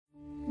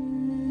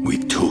We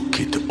took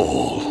it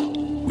all.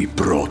 We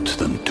brought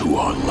them to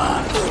our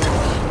land.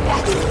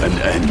 An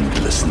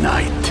endless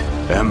night,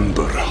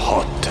 ember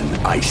hot and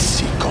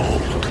icy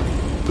cold.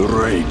 The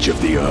rage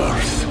of the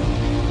earth.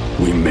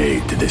 We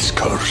made this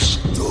curse.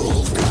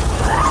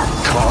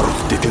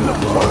 Carved it in the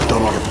blood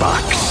on our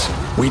backs.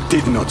 We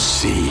did not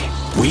see.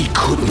 We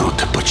could not,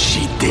 but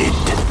she did.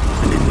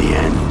 And in the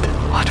end...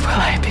 What will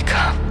I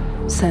become?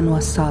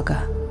 Senua's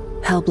Saga.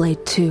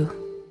 Hellblade 2.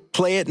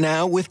 Play it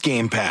now with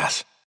Game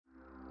Pass.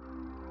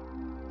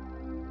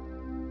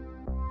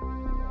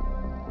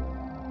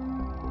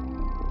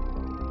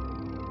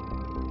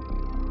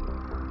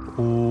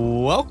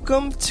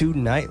 Welcome to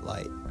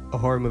Nightlight, a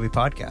horror movie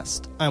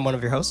podcast. I'm one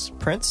of your hosts,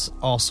 Prince,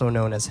 also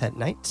known as Head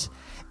Knight,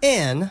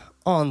 and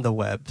on the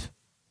web,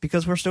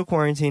 because we're still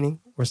quarantining,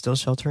 we're still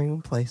sheltering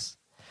in place.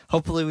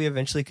 Hopefully we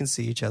eventually can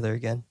see each other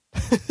again.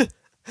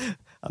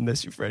 I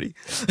miss you, Freddy.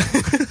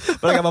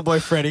 But I got my boy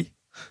Freddy.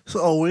 So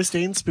always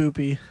staying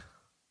spoopy.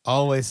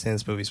 Always staying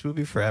spoopy.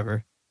 Spoopy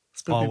forever.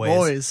 Spoopy always.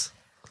 boys.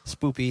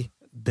 Spoopy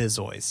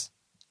Bizoys.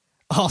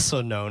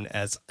 Also known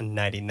as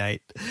Nighty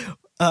Night.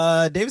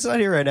 David's not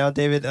here right now.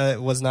 David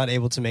was not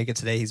able to make it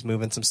today. He's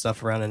moving some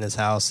stuff around in his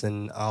house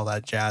and all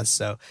that jazz.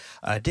 So,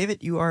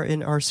 David, you are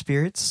in our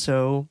spirits.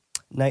 So,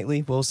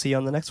 nightly, we'll see you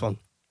on the next one.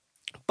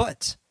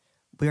 But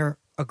we are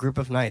a group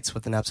of knights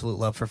with an absolute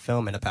love for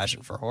film and a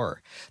passion for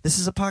horror. This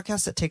is a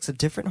podcast that takes a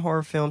different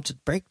horror film to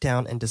break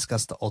down and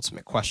discuss the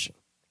ultimate question: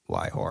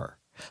 why horror?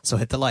 So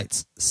hit the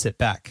lights, sit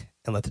back,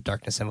 and let the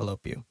darkness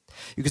envelope you.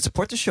 You can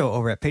support the show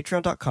over at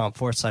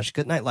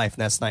patreon.com/goodnightlife,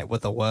 and that's night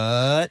with a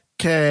what?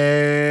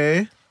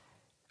 Okay.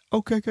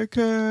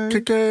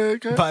 Okay.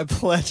 By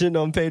pledging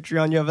on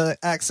Patreon, you have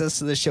access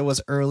to the show as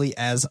early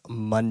as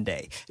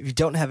Monday. If you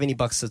don't have any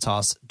bucks to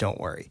toss, don't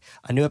worry.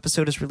 A new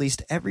episode is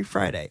released every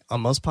Friday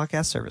on most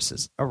podcast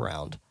services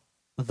around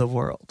the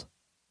world.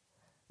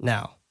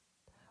 Now,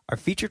 our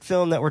featured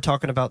film that we're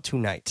talking about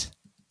tonight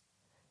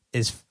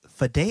is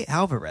Fede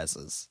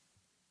Alvarez's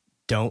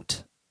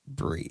Don't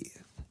Breathe.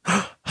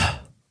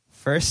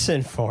 First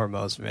and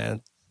foremost,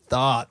 man,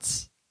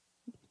 thoughts?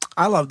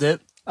 I loved it.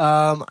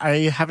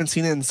 I haven't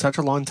seen it in such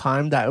a long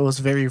time that it was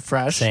very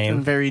fresh Same.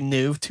 and very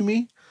new to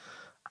me.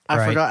 I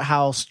Right. forgot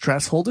how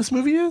stressful this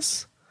movie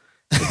is.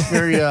 It's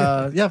very,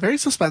 very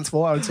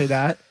suspenseful. I would say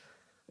that.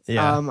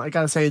 Yeah. I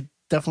gotta say,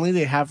 definitely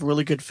they have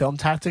really good film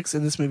tactics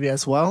in this movie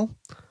as well.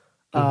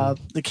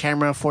 The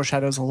camera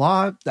foreshadows a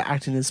lot. The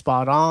acting is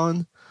spot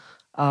on.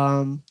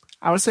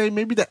 I would say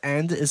maybe the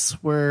end is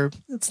where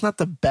it's not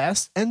the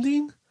best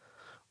ending,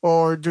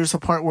 or there's a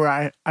part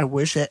where I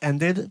wish it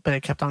ended, but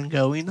it kept on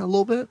going a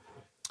little bit.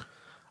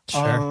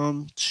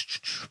 Sure.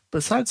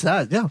 Besides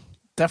that, yeah,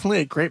 definitely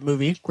a great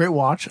movie, great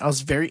watch. I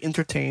was very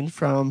entertained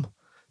from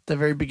the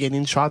very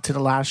beginning shot to the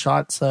last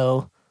shot,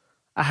 so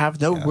I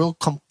have no real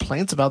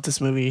complaints about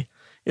this movie.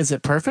 Is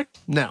it perfect?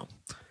 No.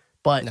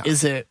 But No.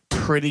 Is it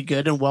pretty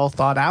good and well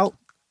thought out?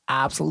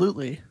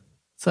 Absolutely.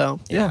 So,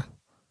 yeah.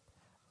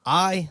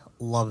 I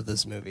love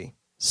this movie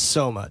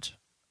so much.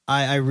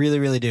 I really,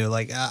 really do.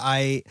 Like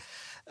I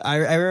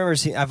remember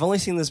I've only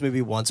seen this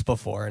movie once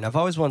before, and I've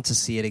always wanted to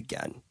see it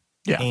again.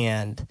 Yeah.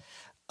 And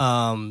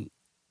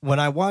when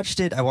I watched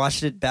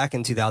it back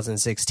in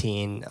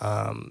 2016.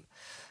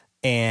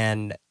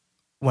 And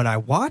when I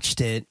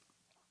watched it,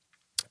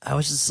 I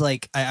was just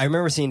like, I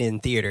remember seeing it in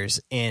theaters,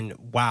 and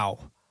wow,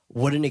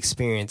 what an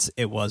experience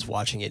it was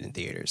watching it in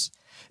theaters.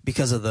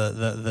 Because of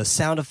the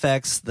sound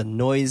effects, the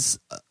noise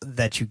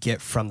that you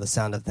get from the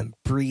sound of them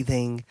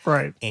breathing,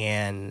 Right.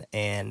 and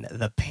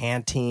the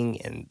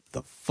panting and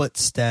the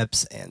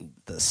footsteps and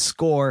the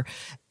score,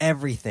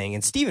 everything.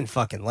 And Stephen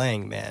fucking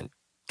Lang, man,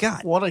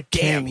 God, What a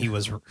damn, king. he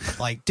was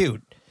like,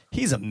 dude,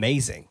 he's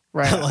amazing,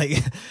 Right.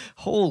 like,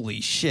 holy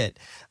shit.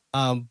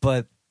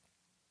 But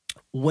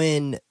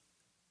when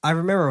I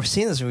remember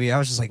seeing this movie, I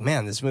was just like,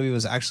 man, this movie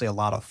was actually a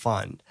lot of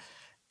fun.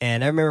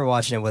 And I remember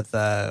watching it with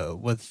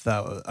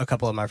a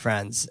couple of my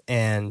friends,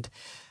 and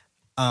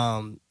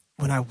when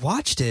I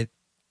watched it,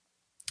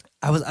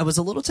 I was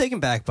a little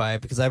taken back by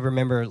it, because I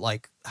remember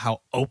like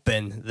how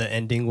open the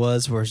ending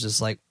was, where it's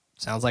just like,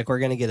 sounds like we're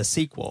gonna get a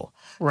sequel,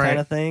 Right. kind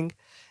of thing,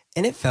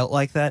 and it felt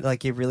like that,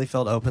 like it really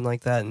felt open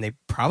like that, and they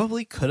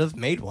probably could have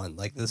made one.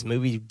 Like, this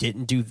movie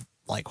didn't do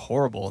like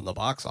horrible in the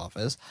box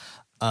office.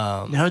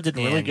 No, it did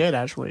really and- good,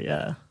 actually.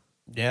 Yeah.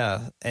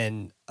 Yeah,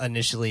 and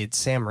initially it's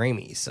Sam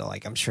Raimi, so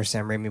like I'm sure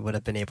Sam Raimi would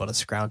have been able to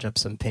scrounge up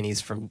some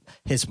pennies from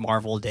his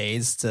Marvel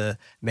days to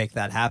make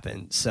that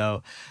happen.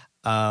 So,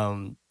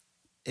 I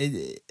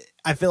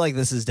feel like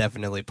this is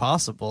definitely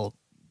possible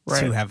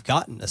Right. to have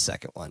gotten a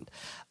second one.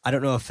 I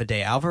don't know if Fede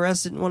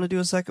Alvarez didn't want to do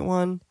a second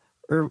one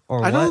or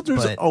I know what,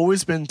 there's but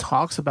always been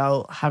talks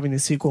about having a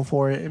sequel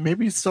for it, and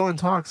maybe it's still in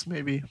talks,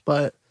 maybe.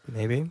 But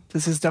maybe.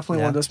 this is definitely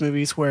Yeah. one of those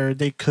movies where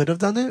they could have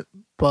done it,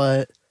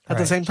 but at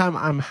the Right. same time,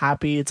 I'm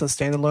happy it's a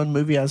standalone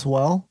movie as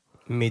well,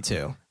 Me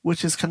too.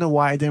 which is kind of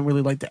why I didn't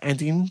really like the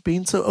ending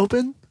being so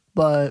open.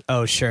 But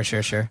Oh, sure.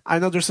 I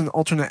know there's an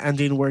alternate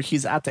ending where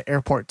he's at the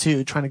airport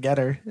too, trying to get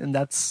her, and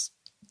that's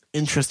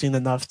interesting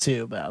enough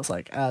too. But I was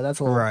like, that's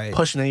a little Right.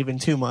 pushing it even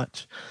too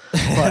much.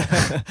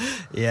 But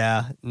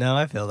Yeah, no,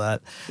 I feel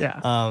that.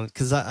 yeah,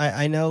 Because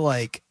I know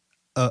like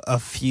a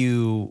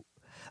few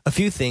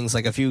things,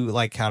 like a few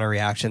like counter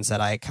reactions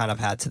that I kind of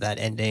had to that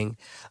ending,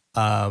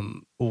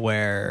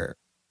 where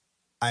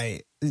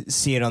I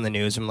see it on the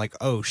news. I'm like,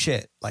 oh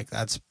shit, like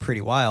that's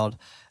pretty wild.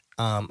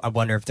 I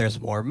wonder if there's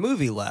more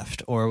movie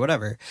left or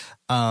whatever.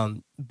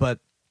 But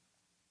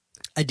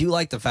I do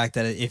like the fact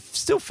that it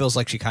still feels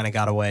like she kind of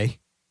got away,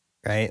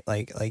 right?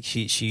 Like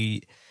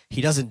he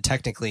doesn't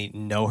technically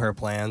know her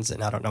plans,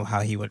 and I don't know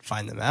how he would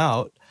find them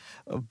out.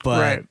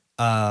 But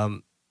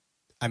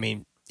I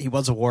mean, he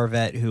was a war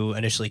vet who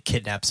initially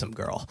kidnapped some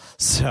girl,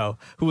 so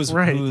who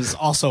was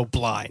also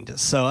blind.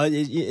 So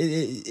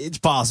it's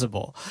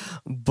possible,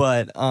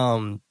 but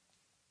I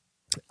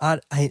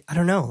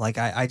don't know. Like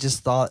I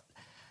just thought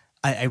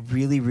I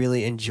really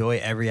really enjoy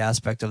every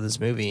aspect of this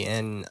movie,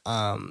 and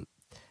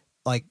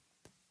like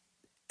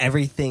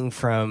everything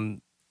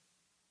from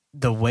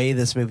the way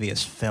this movie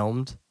is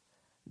filmed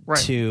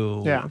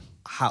to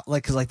how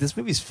because like this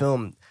movie's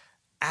filmed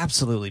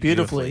absolutely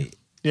beautifully.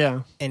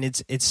 Yeah, and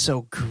it's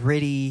so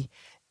gritty,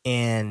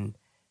 and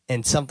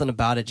something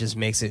about it just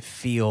makes it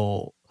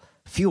feel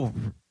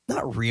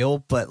not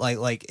real, but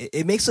like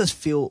it makes us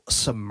feel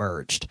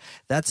submerged.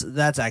 That's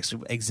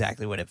actually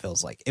exactly what it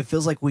feels like. It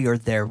feels like we are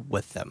there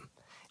with them.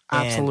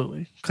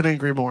 absolutely. Couldn't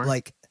agree more.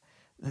 Like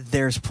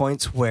there's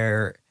points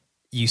where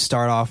you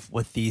start off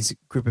with these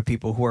group of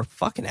people who are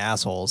fucking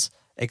assholes,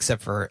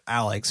 except for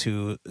Alex,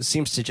 who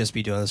seems to just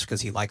be doing this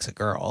because he likes a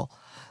girl,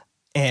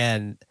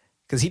 and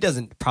because he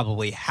doesn't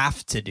probably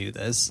have to do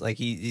this. Like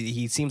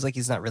he seems like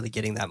he's not really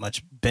getting that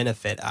much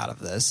benefit out of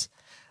this.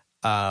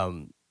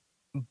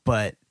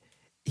 But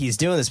he's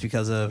doing this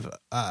because of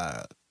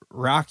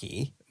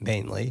Rocky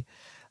mainly,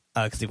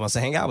 because he wants to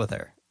hang out with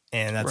her.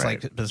 And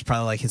that's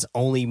probably like his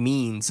only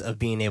means of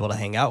being able to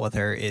hang out with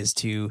her is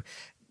to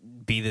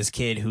be this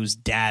kid whose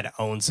dad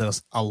owns an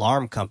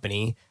alarm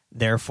company.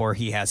 Therefore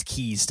he has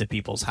keys to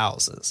people's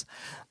houses.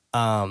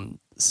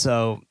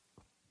 So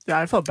yeah,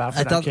 I felt bad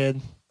for that kid.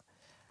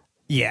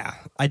 Yeah,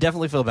 I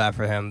definitely feel bad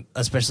for him,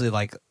 especially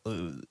like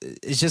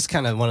it's just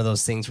kind of one of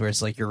those things where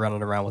it's like you're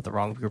running around with the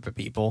wrong group of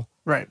people,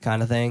 right?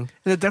 Kind of thing.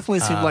 And it definitely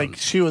seemed like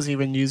she was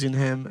even using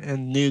him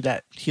and knew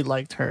that he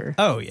liked her.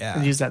 Oh yeah,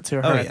 and used that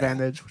to her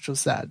advantage, which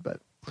was sad,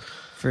 but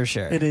for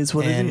sure, it is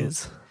what it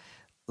is.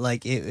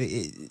 Like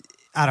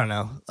I don't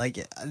know. Like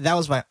that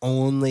was my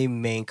only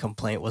main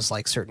complaint was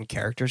like certain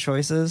character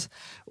choices,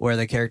 where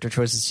the character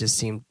choices just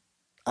seemed,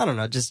 I don't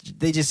know,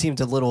 they just seemed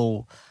a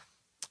little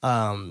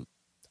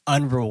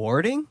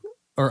unrewarding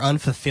or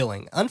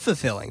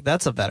unfulfilling.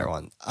 That's a better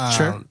one.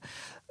 Sure.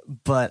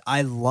 But I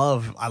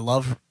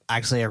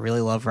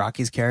really love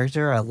Rocky's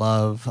character. I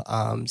love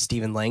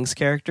Stephen Lang's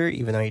character,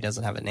 even though he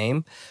doesn't have a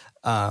name.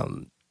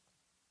 And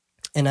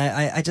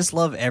I just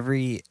love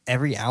every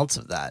ounce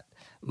of that.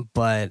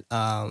 But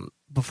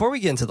before we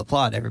get into the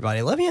plot,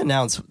 everybody, let me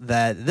announce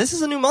that this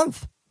is a new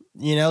month.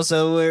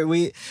 So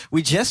we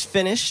just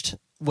finished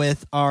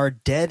with our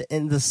Dead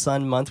in the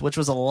Sun month, which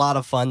was a lot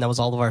of fun. That was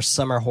all of our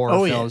summer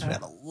horror films. Yeah. We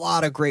had a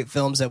lot of great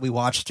films that we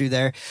watched through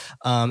there,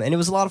 and it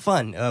was a lot of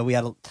fun. We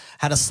had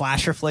a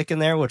slasher flick in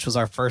there, which was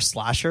our first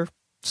slasher,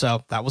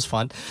 so that was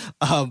fun.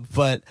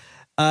 But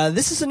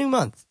this is a new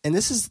month, and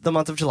this is the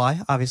month of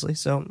July, obviously.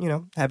 So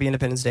Happy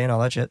Independence Day and all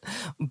that shit.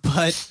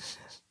 But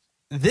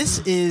this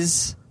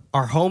is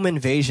our home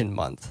invasion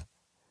month,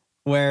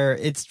 where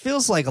it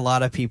feels like a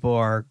lot of people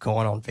are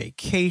going on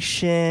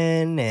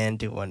vacation and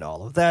doing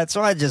all of that.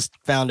 So I just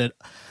found it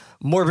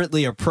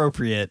morbidly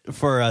appropriate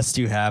for us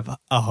to have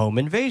a home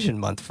invasion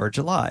month for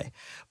July.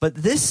 But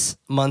this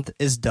month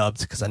is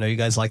dubbed, because I know you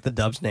guys like the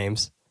dubbed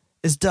names,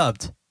 is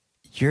dubbed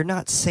You're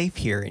Not Safe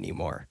Here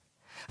Anymore.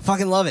 I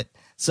fucking love it.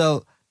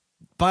 So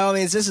by all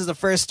means, this is the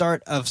first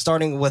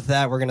starting with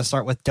that. We're going to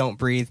start with Don't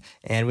Breathe,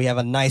 and we have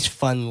a nice,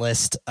 fun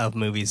list of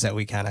movies that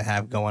we kind of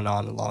have going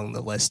on along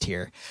the list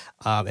here.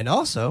 And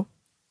also,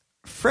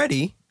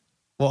 Freddie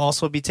will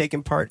also be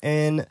taking part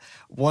in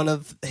one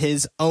of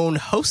his own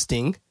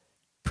hosting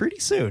pretty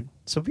soon.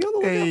 So be on the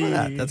lookout for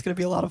that. That's going to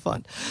be a lot of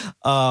fun.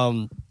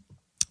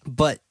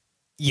 But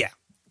yeah,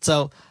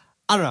 so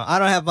I don't know. I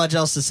don't have much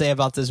else to say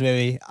about this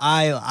movie.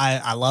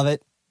 I love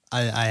it.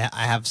 I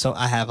have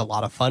a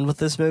lot of fun with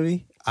this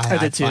movie.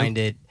 I find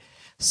it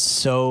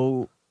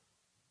so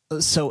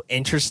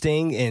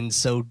interesting and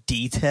so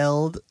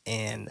detailed,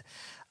 and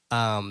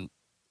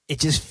it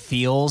just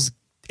feels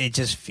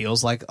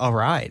like a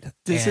ride.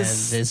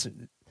 This is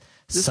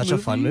such a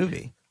fun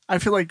movie. I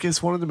feel like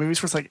it's one of the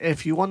movies where it's like,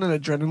 if you want an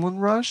adrenaline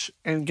rush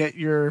and get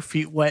your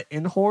feet wet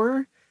in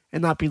horror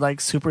and not be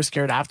like super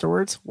scared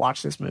afterwards,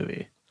 watch this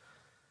movie.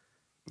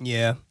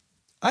 Yeah,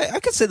 I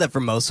could say that for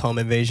most home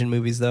invasion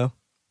movies, though.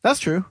 That's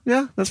true.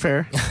 Yeah, that's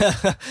fair.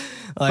 I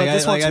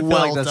feel like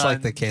that's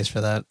like the case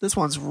for that. This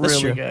one's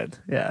really good.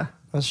 Yeah,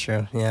 that's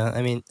true. Yeah,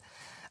 I mean,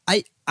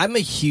 I'm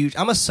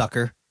a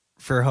sucker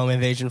for home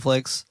invasion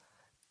flicks,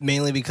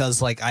 mainly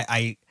because like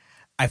I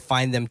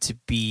find them to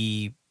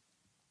be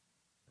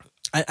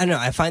I don't know.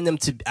 I find them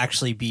to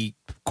actually be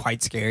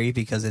quite scary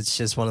because it's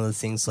just one of the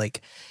things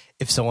like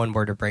if someone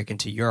were to break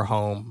into your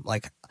home,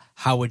 like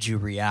how would you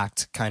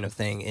react kind of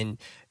thing. And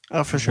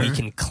for sure.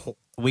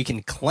 We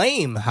can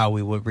claim how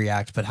we would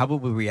react, but how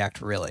would we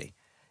react really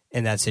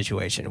in that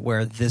situation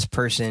where this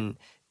person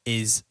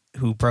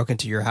who broke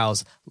into your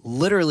house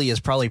literally is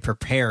probably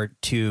prepared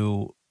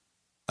to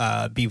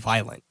be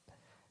violent.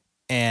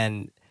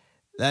 And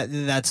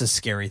that's a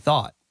scary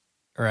thought,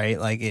 right?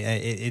 Like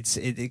it's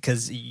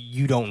because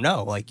you don't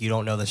know, like you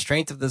don't know the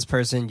strength of this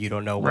person. You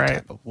don't know what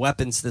type of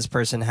weapons this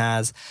person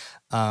has.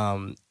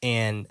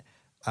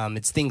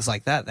 It's things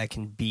like that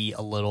can be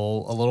a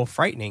little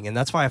frightening. And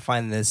that's why I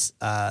find these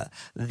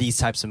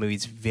types of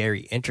movies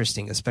very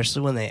interesting,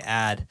 especially when they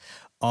add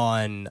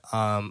on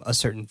a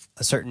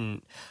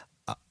certain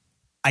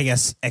I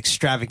guess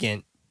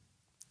extravagant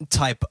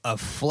type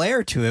of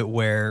flair to it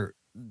where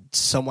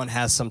someone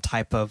has some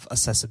type of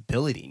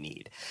accessibility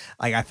need.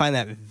 Like I find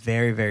that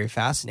very, very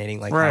fascinating.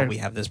 Like how we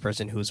have this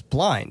person who's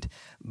blind,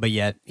 but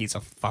yet he's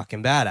a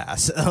fucking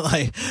badass.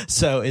 Like,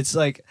 so it's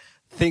like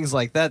things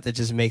like that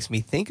just makes me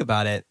think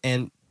about it.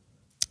 And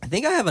I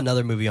think I have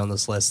another movie on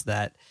this list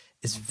that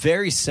is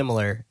very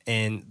similar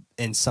in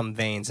some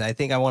veins. I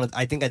think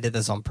I did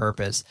this on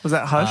purpose. Was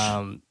that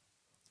Hush?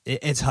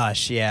 It's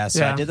Hush, yeah.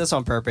 So I did this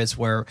on purpose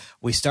where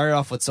we started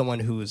off with someone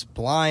who is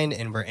blind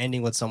and we're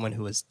ending with someone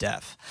who is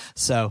deaf.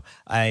 So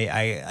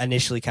I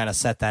initially kind of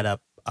set that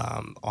up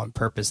on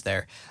purpose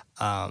there.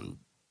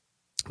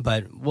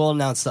 But we'll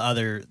announce the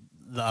other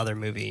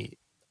movie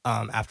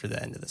after the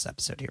end of this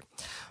episode here.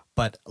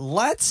 But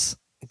let's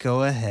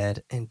go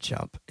ahead and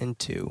jump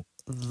into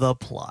the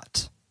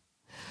plot.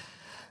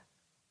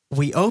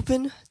 We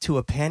open to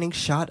a panning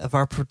shot of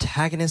our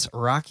protagonist,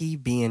 Rocky,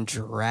 being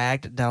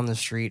dragged down the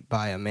street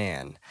by a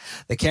man.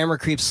 The camera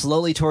creeps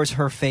slowly towards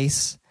her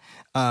face.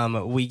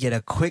 We get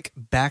a quick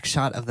back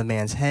shot of the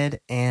man's head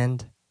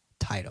and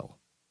title.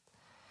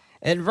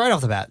 And right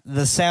off the bat,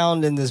 the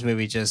sound in this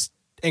movie just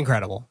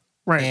incredible.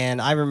 Right. And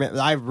I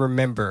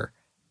remember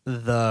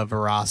the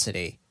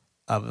veracity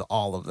of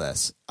all of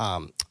this.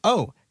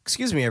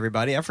 Excuse me,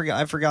 everybody. I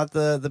forgot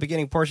the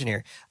beginning portion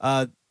here.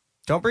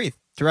 Don't Breathe.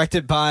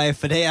 Directed by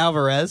Fede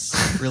Alvarez,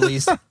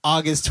 released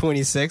August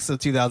 26th of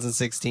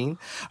 2016.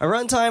 A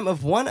runtime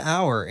of 1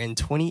 hour and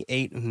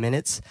 28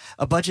 minutes.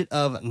 A budget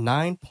of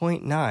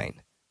 $9.9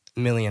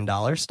 million.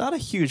 Not a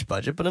huge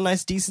budget, but a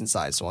nice, decent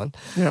sized one.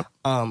 Yeah.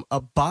 A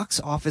box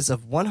office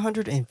of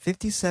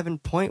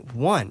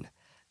 $157.1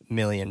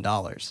 million.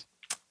 Wow.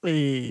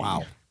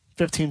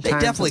 15 times. They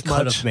definitely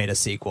could have made a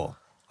sequel.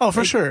 Oh,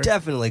 for sure.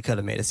 Definitely could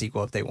have made a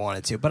sequel if they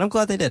wanted to, but I'm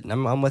glad they didn't.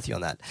 I'm with you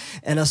on that.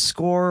 And a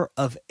score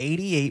of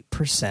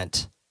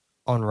 88%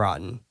 on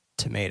Rotten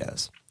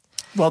Tomatoes.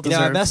 Well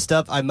deserved.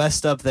 I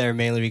messed up there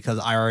mainly because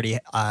I already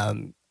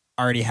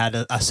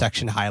had a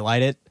section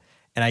highlighted,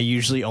 and I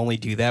usually only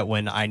do that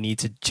when I need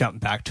to jump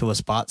back to a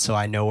spot so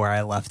I know where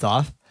I left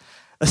off.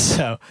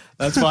 So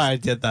that's why I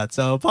did that.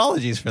 So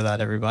apologies for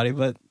that, everybody,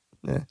 but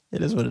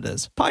it is what it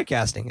is.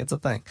 Podcasting, it's a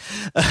thing.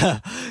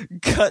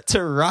 Cut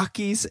to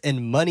Rocky's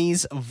and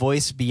Money's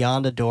voice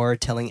beyond a door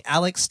telling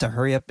Alex to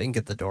hurry up and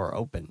get the door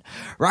open.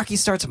 Rocky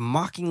starts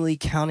mockingly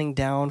counting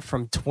down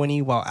from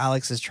 20 while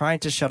Alex is trying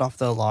to shut off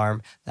the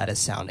alarm that is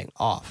sounding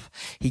off.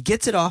 He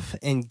gets it off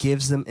and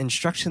gives them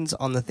instructions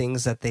on the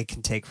things that they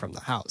can take from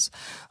the house.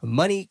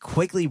 Money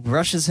quickly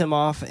brushes him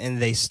off and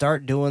they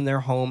start doing their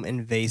home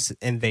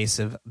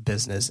invasive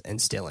business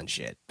and stealing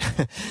shit.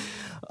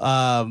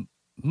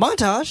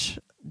 Montage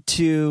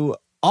to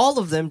all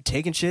of them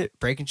taking shit,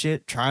 breaking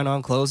shit, trying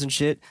on clothes and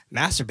shit,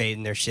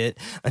 masturbating their shit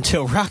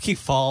until Rocky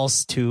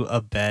falls to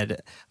a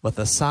bed with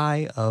a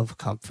sigh of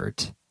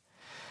comfort.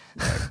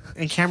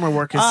 And camera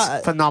work is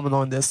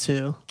phenomenal in this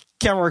too.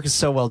 Camera work is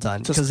so well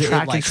done because it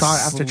like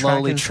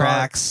slowly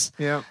tracks.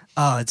 Yeah.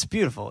 Oh, it's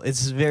beautiful.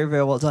 It's very,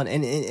 very well done.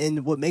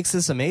 And what makes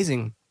this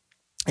amazing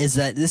is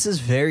that this is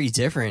very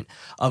different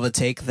of a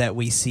take that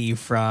we see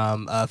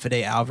from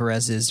Fede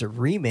Alvarez's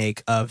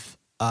remake of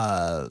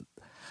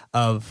gosh,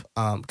 I'm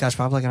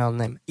blanking on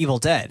the name, Evil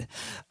Dead,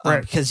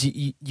 right? Because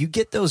you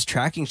get those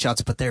tracking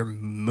shots, but they're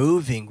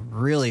moving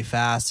really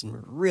fast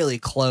and really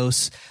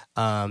close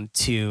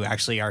to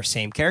actually our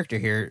same character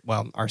here.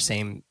 Well, our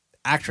same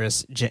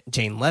actress,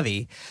 Jane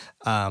Levy,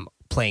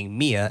 playing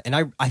Mia, and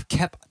I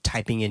kept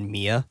typing in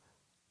Mia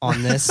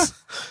on this.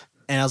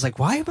 And I was like,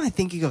 why am I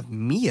thinking of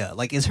Mia?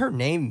 Like, is her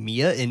name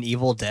Mia in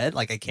Evil Dead?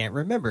 Like, I can't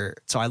remember.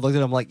 So I looked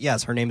at him like,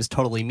 yes, her name is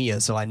totally Mia.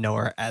 So I know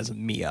her as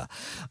Mia.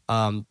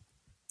 By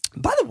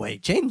the way,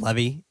 Jane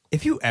Levy,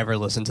 if you ever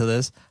listen to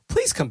this,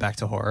 please come back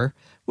to horror.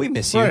 We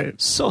miss you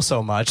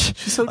so much.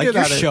 She's so like, good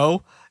your at it.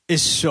 show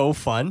is so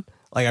fun.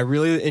 Like, I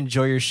really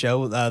enjoy your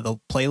show, the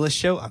playlist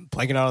show. I'm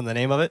blanking out on the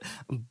name of it.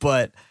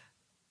 But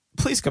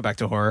please come back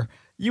to horror.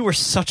 You were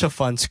such a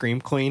fun Scream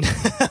Queen.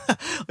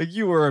 Like,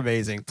 you were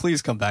amazing.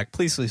 Please come back.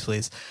 Please, please,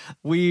 please.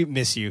 We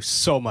miss you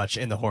so much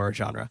in the horror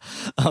genre.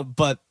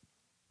 But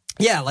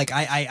yeah, like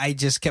I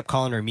just kept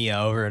calling her Mia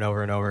over and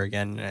over and over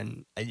again.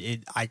 And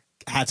I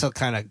had to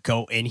kind of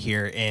go in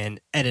here and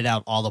edit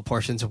out all the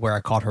portions where I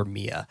called her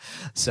Mia.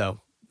 So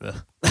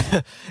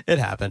it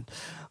happened.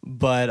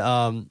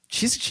 But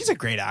she's a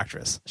great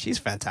actress. She's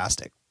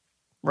fantastic.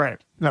 Right.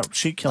 No,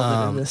 she killed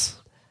it in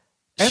this.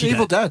 And She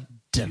Evil did. Dead.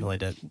 Definitely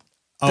did.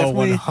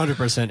 Definitely. Oh,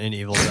 100% in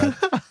Evil Dead.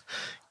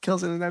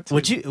 Kills it in that too.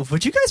 Would you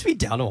guys be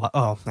down to watch?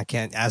 Oh, I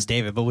can't ask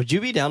David, but would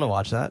you be down to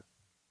watch that?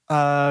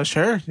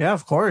 Sure. Yeah,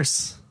 of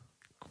course.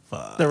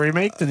 Fuck. The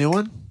remake, the new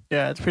one?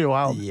 Yeah, it's pretty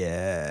wild.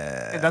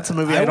 Yeah. And that's a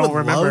movie I don't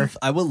remember.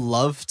 I would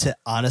love to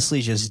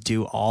honestly just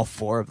do all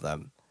 4 of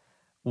them,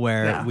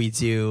 where we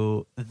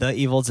do The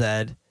Evil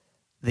Dead,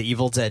 The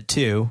Evil Dead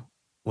 2,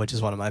 which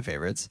is one of my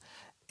favorites,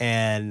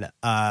 and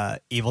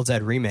Evil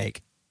Dead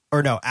Remake.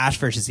 Or no, Ash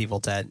versus Evil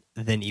Dead,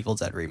 then Evil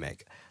Dead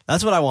Remake.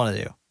 That's what I want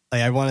to do.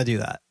 Like, I want to do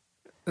that.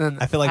 And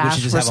I feel like we Ash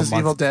should just have a versus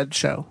month. Evil Dead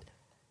show.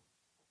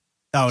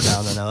 Oh,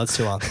 no. That's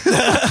too long.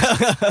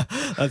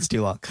 That's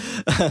too long.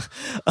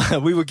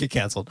 We would get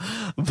canceled.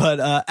 But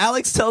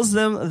Alex tells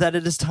them that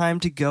it is time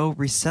to go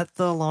reset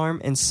the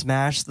alarm and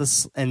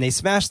they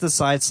smash the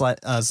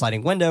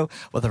sliding window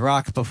with a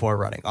rock before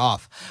running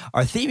off.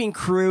 Our thieving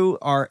crew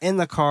are in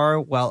the car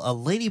while a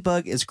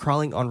ladybug is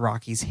crawling on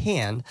Rocky's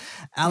hand.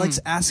 Alex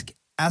asks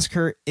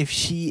her if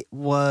she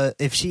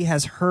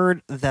has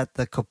heard that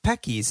the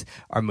Kopecki's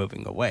are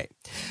moving away.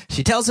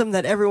 She tells him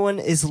that everyone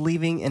is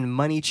leaving, and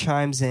Money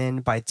chimes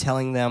in by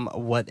telling them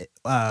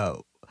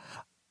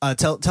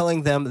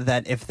telling them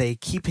that if they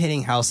keep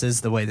hitting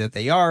houses the way that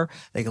they are,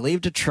 they can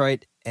leave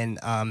Detroit and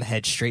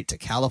head straight to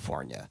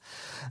California.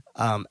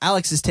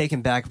 Alex is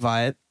taken back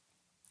by it,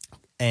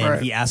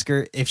 and he asks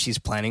her if she's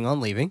planning on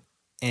leaving,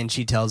 and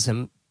she tells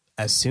him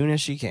as soon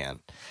as she can.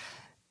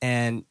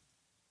 And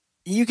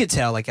you could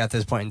tell, like, at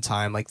this point in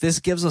time, like, this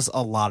gives us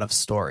a lot of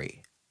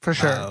story For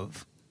sure.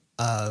 of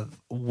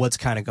what's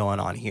kind of going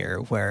on here,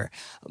 where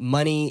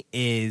Money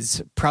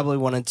is probably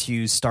wanting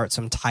to start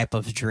some type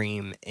of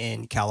dream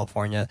in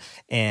California,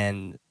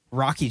 and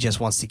Rocky just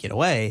wants to get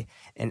away,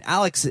 and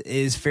Alex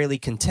is fairly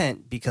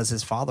content because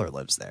his father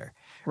lives there.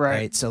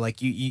 Right. So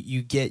like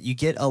you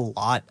get a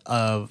lot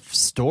of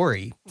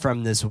story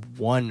from this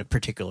one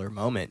particular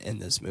moment in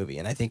this movie,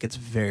 and I think it's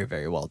very,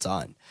 very well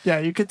done. Yeah,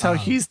 you could tell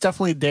he's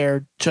definitely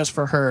there just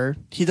for her.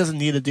 He doesn't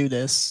need to do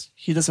this.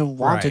 He doesn't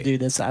want to do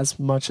this as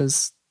much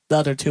as the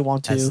other two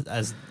want to.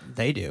 As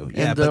they do.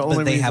 Yeah, And the but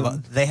only they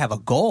reason- have a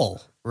goal,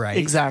 right?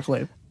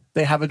 Exactly.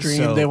 They have a dream.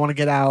 So- They want to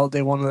get out.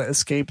 They want to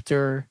escape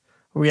their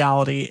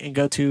reality and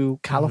go to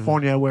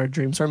California where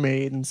dreams are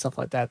made and stuff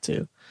like that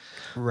too.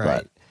 Right.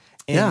 But,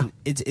 And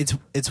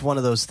it's one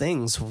of those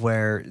things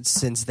where,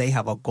 since they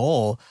have a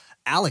goal,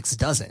 Alex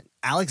doesn't.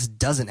 Alex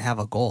doesn't have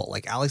a goal.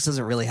 Like, Alex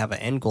doesn't really have an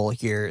end goal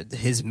here.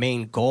 His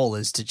main goal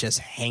is to just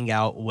hang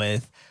out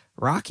with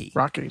Rocky.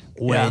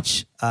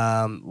 Which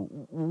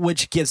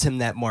gives him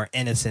that more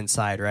innocent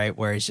side, right?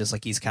 Where he's just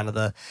like he's kind of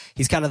the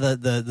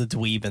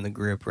dweeb in the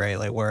group, right?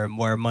 Like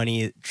where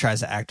Money tries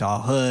to act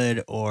all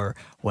hood or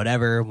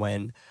whatever,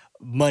 when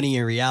Money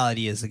in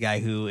reality is the guy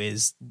who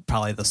is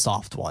probably the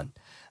soft one.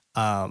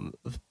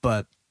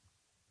 But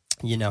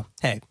you know,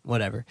 hey,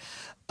 whatever.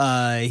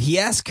 He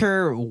asks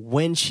her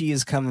when she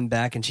is coming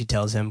back, and she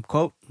tells him,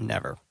 quote,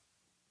 never.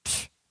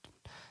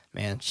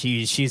 Man,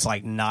 she's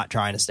like not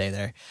trying to stay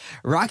there.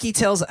 Rocky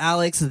tells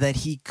Alex that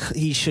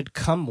he should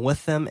come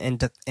with them,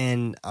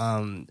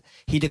 and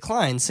he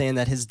declines, saying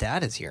that his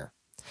dad is here.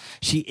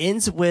 She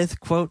ends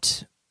with,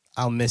 quote,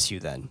 I'll miss you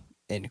then,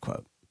 end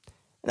quote.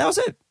 And that was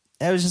it.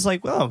 It was just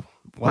like, well,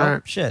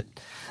 shit.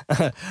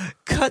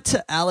 Cut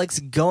to Alex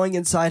going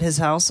inside his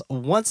house.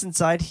 Once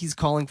inside, he's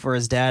calling for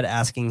his dad,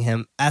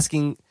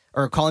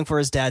 calling for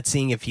his dad,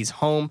 seeing if he's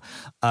home,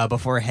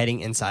 before heading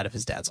inside of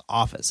his dad's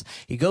office.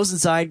 He goes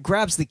inside,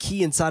 grabs the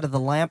key inside of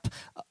the lamp,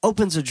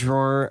 opens a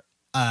drawer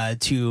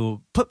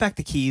to put back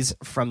the keys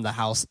from the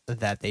house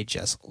that they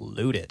just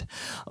looted.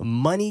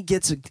 Money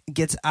gets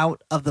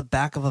out of the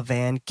back of a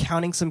van,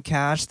 counting some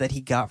cash that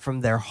he got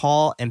from their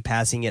haul and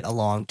passing it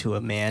along to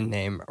a man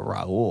named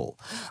Raul.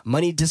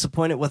 Money,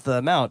 disappointed with the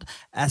amount,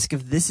 asks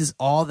if this is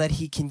all that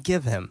he can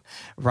give him.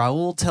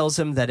 Raul tells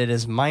him that it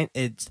is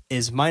minus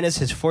his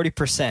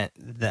 40%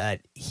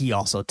 that he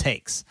also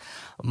takes.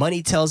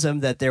 Money tells him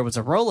that there was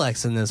a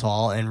Rolex in this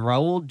haul, and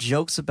Raul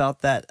jokes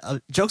about that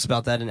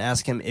and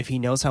asks him if he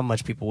knows how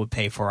much people would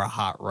pay for a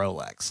hot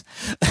Rolex.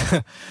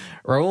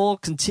 Raul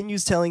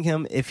continues telling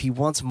him if he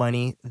wants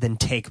money, then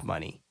take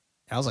money.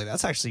 I was like,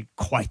 that's actually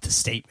quite the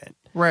statement.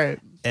 Right.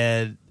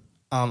 And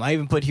I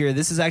even put here,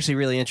 this is actually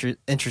really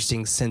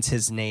interesting since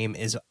his name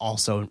is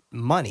also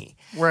Money.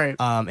 Right.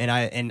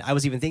 And I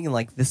was even thinking,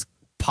 like, this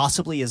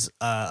possibly is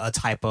a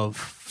type of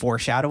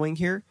foreshadowing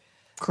here.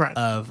 Correct.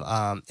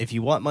 Of if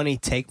you want money,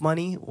 take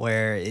money.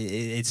 Where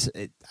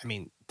I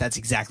mean, that's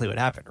exactly what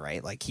happened,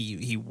 right? Like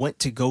he went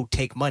to go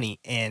take money,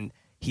 and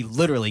he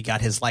literally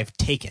got his life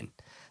taken.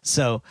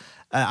 So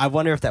I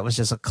wonder if that was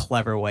just a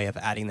clever way of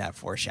adding that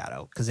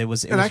foreshadow, because it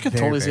was I could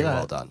very, totally see very that.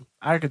 well done.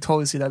 I could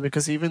totally see that,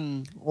 because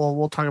even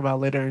we'll talk about it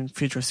later in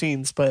future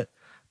scenes, but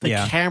the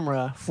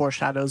camera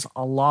foreshadows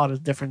a lot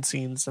of different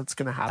scenes that's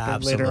going to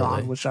happen later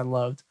on, which I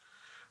loved.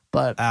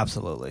 But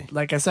Absolutely.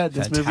 like I said,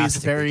 this movie is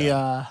Fantastically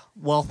very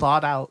well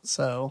thought out,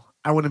 so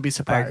I wouldn't be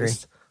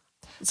surprised.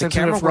 The Same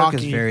thing camera with work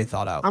is Rocky. very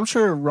thought out. I'm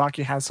sure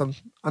Rocky has some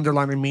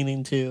underlying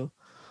meaning too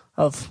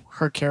of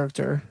her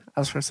character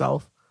as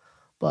herself.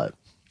 But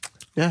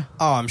yeah.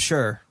 Oh, I'm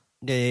sure.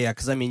 Yeah.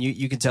 Because I mean,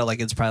 you can tell like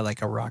it's probably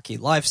like a Rocky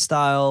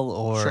lifestyle,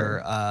 or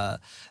Sure.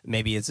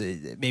 maybe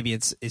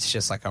it's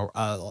just like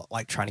a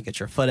like trying to get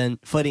your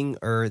footing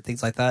or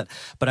things like that.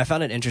 But I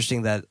found it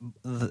interesting that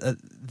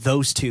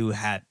those two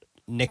had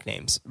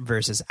nicknames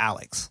versus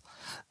Alex.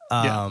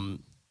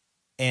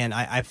 And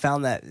I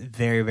found that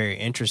very, very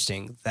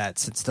interesting that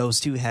since those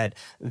two had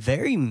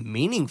very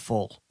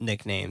meaningful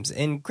nicknames,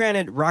 and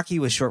granted, Rocky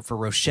was short for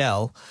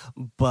Rochelle,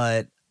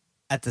 but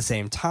at the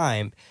same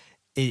time,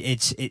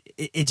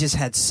 it just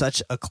had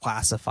such a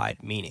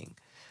classified meaning.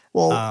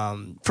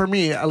 Well, for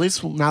me, at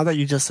least now that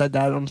you just said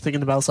that, I'm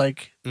thinking about it's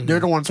like they're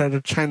the ones that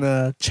are trying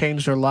to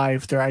change their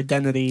life, their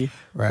identity,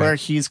 where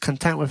he's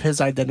content with his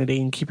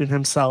identity and keeping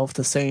himself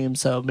the same.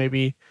 So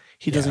maybe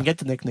he doesn't get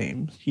the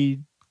nickname.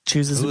 He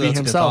chooses to be that's a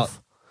good himself.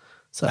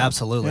 So,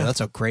 Absolutely. yeah. That's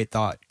a great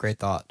thought. Great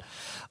thought.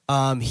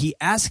 He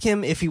asked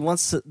him if he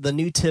wants the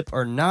new tip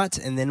or not,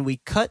 and then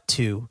we cut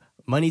to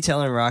Money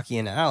telling Rocky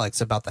and Alex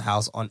about the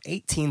house on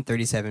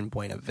 1837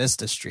 Buena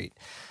Vista Street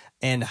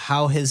and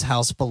how his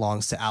house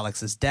belongs to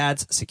Alex's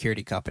dad's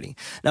security company.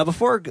 Now,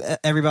 before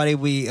everybody,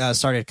 we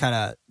started kind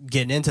of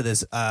getting into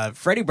this,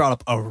 Freddie brought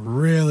up a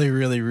really,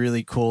 really,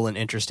 really cool and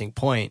interesting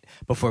point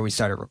before we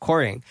started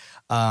recording.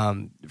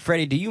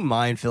 Freddie, do you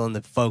mind filling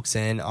the folks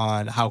in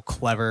on how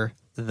clever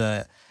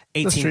the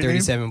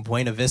 1837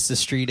 Buena Vista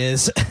Street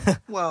is?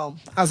 Well,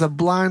 as a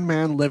blind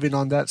man living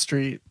on that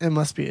street, it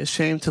must be a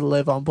shame to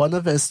live on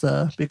Buena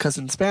Vista because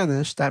in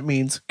Spanish, that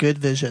means good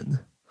vision.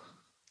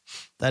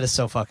 That is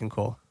so fucking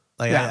cool.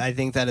 Like, Yeah. I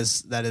think that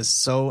is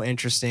so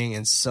interesting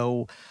and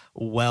so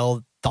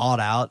well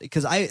thought out,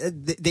 because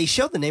they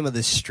showed the name of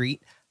this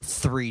street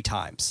 3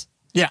 times,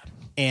 Yeah.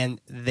 and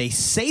they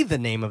say the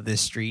name of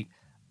this street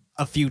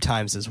a few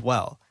times as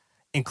well,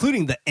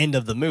 including the end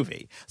of the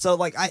movie. So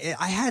like there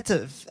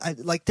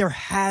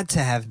had to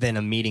have been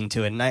a meaning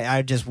to it, and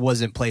I just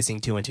wasn't placing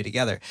 2 and 2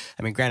 together.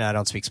 I mean, granted, I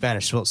don't speak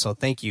Spanish, so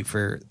thank you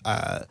for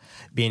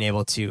being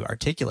able to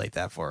articulate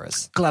that for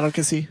us. Claro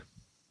que sí.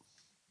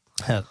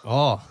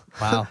 Oh,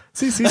 wow.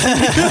 Sí, sí, sí.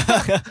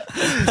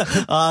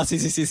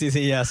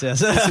 Sí, yes.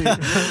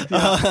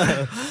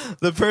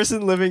 The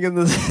person living in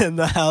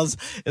the house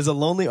is a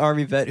lonely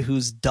army vet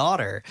whose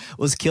daughter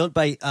was killed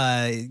by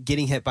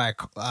getting hit by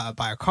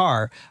a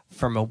car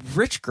from a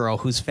rich girl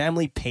whose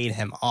family paid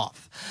him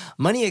off.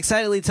 Money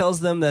excitedly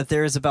tells them that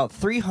there is about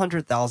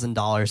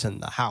 $300,000 in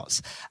the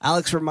house.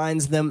 Alex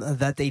reminds them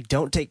that they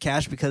don't take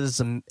cash because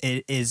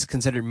it is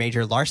considered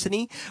major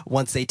larceny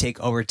once they take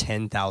over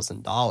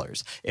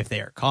 $10,000 if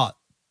they are caught.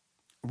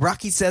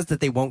 Rocky says that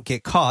they won't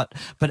get caught,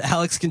 but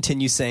Alex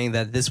continues saying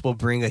that this will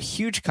bring a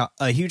huge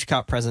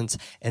cop presence,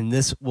 and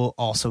this will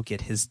also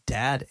get his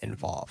dad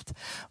involved.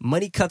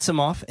 Money cuts him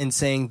off and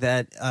saying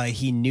that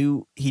he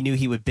knew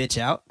he would bitch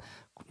out.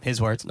 His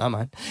words, not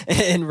mine.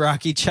 And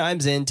Rocky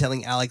chimes in,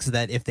 telling Alex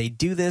that if they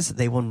do this,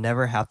 they will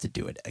never have to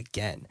do it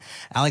again.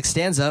 Alex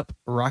stands up.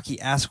 Rocky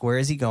asks where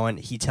is he going.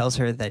 He tells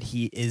her that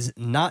he is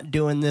not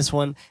doing this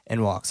one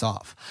and walks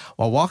off.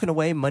 While walking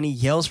away, Money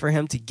yells for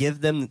him to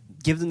give them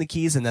the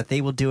keys and that they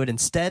will do it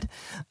instead.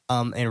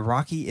 And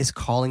Rocky is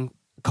calling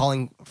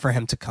for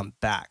him to come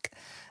back.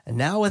 And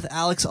now with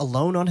Alex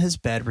alone on his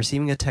bed,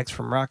 receiving a text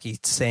from Rocky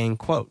saying,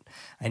 quote,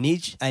 I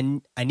need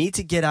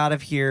to get out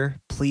of here.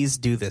 Please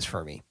do this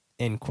for me.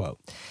 End quote.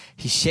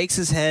 He shakes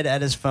his head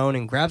at his phone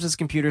and grabs his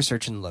computer,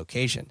 searching the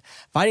location,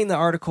 finding the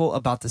article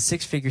about the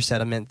 6-figure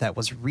settlement that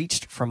was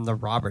reached from the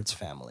Roberts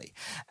family.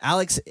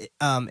 Alex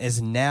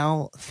is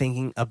now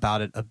thinking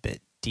about it a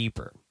bit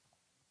deeper.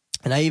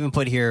 And I even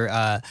put here,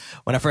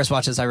 when I first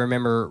watched this, I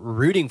remember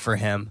rooting for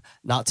him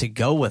not to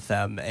go with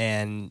them.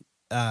 And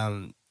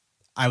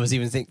I was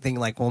even thinking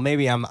like, well,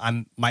 maybe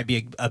I might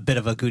be a bit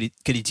of a goody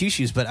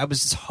two-shoes, but I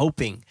was just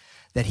hoping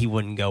that he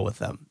wouldn't go with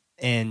them.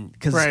 And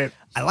because I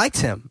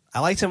liked him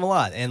a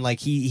lot, and like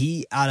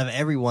he out of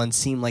everyone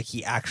seemed like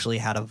he actually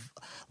had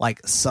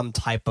some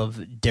type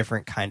of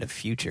different kind of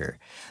future,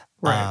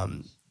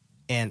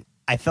 and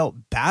I felt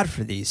bad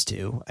for these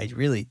two, I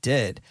really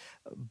did,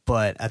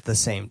 but at the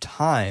same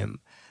time,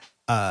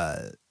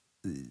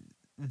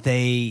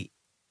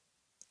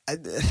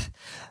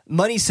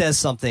 Money says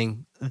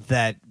something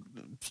that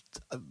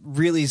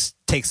really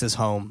takes this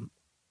home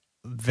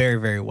very,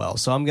 very well.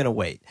 So I'm going to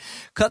wait.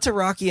 Cut to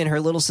Rocky and her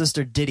little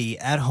sister Diddy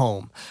at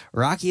home.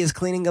 Rocky is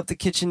cleaning up the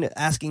kitchen,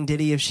 asking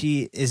Diddy if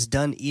she is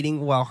done eating,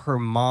 while her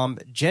mom,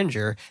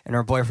 Ginger, and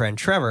her boyfriend,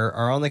 Trevor,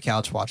 are on the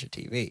couch watching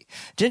TV.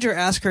 Ginger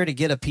asks her to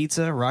get a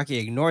pizza. Rocky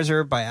ignores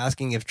her by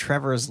asking if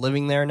Trevor is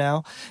living there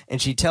now.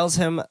 And she tells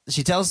her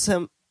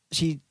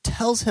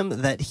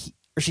that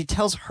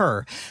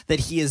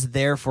he is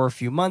there for a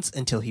few months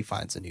until he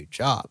finds a new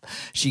job.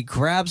 She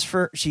grabs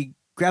for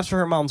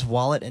her mom's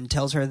wallet and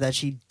tells her that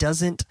she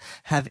doesn't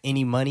have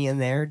any money in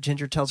there.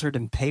 Ginger tells her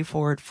to pay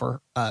for it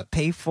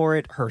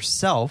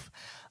herself.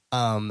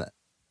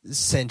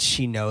 since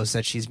she knows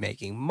that she's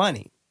making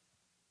money.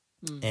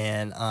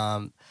 And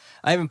I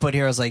even put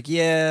here, I was like,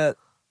 yeah,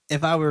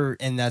 if I were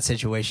in that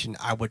situation,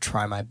 I would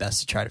try my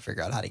best to try to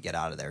figure out how to get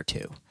out of there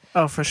too.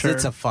 Oh, for sure.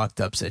 It's a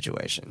fucked up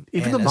situation.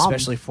 Even and the mom.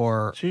 especially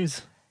for...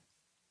 Jeez.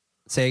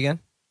 Say again?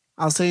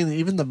 I was saying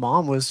even the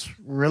mom was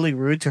really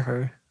rude to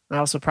her. And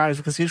I was surprised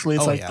because usually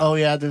it's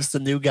there's the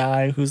new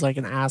guy who's like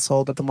an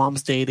asshole that the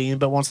mom's dating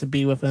but wants to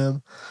be with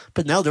him.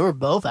 But no, they were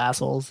both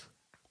assholes.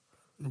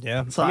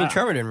 Yeah. So I mean,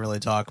 Trevor didn't really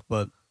talk,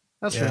 but...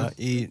 That's yeah,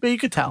 true. But you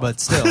could tell.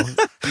 But still,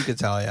 you could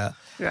tell, yeah.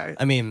 Yeah.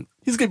 I mean...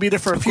 He's going to be there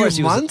for a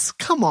few months?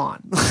 Come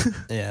on.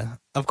 Yeah.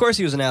 Of course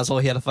he was an asshole.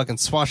 He had a fucking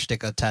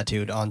swastika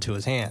tattooed onto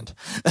his hand.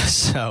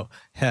 So,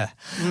 yeah.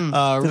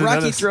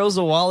 Rocky throws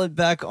the wallet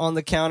back on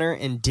the counter,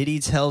 and Diddy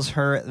tells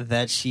her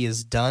that she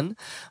is done,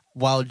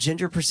 while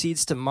Ginger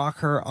proceeds to mock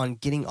her on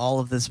getting all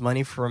of this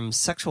money from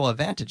sexual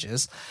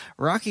advantages.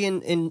 Rocky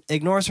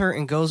ignores her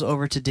and goes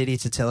over to Diddy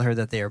to tell her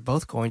that they are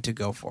both going to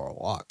go for a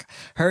walk.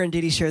 Her and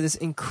Diddy share this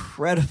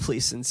incredibly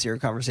sincere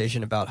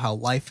conversation about how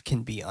life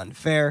can be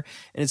unfair,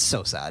 and it's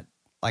so sad.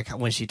 Like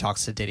when she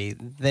talks to Diddy,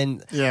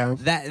 then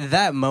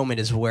that moment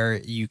is where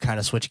you kind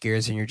of switch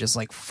gears and you're just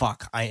like,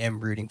 fuck, I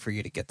am rooting for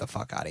you to get the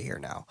fuck out of here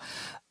now.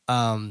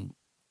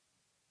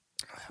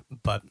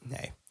 But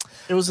hey.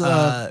 It was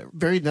a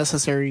very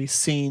necessary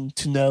scene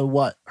to know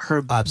what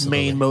her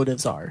main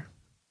motives are.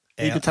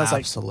 You can tell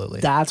it's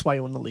like, that's why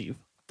you want to leave.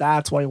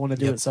 That's why you want to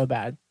do it so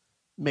bad.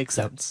 Makes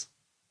sense.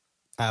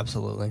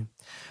 Absolutely.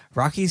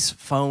 Rocky's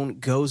phone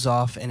goes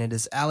off, and it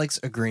is Alex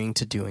agreeing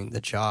to doing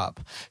the job.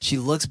 She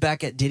looks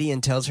back at Diddy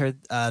and tells her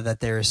that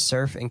there is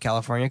surf in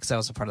California, because that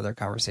was a part of their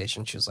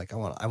conversation. She was like, I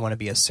want to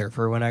be a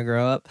surfer when I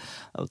grow up.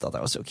 I thought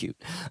that was so cute.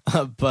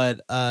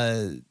 But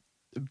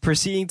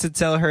proceeding to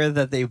tell her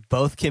that they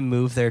both can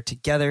move there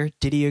together,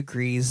 Diddy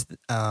agrees,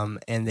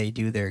 and they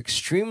do their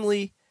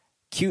extremely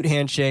cute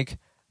handshake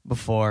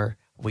before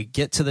we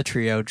get to the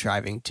trio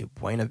driving to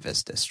Buena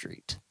Vista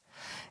Street.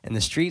 And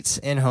the streets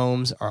and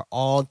homes are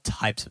all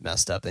types of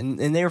messed up, and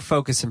they're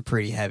focusing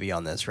pretty heavy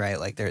on this, right?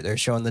 Like they're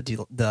showing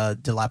the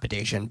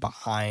dilapidation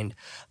behind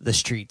the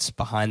streets,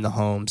 behind the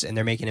homes, and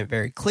they're making it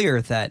very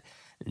clear that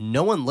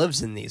no one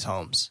lives in these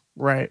homes.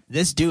 Right.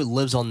 This dude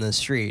lives on the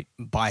street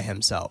by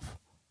himself.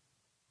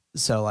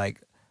 So like,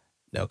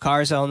 no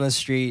cars on the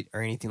street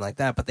or anything like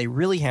that. But they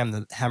really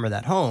hammer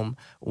that home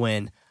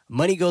when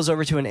money goes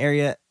over to an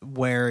area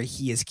where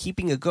he is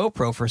keeping a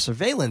GoPro for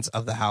surveillance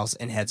of the house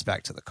and heads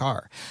back to the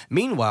car.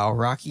 Meanwhile,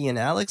 Rocky and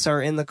Alex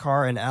are in the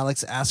car, and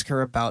Alex asks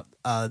her about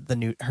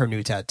her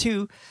new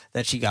tattoo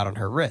that she got on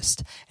her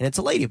wrist, and it's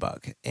a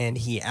ladybug. And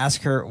he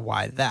asks her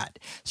why that.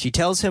 She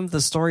tells him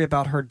the story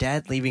about her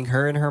dad leaving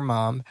her and her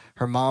mom.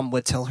 Her mom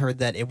would tell her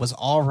that it was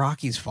all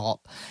Rocky's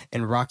fault,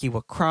 and Rocky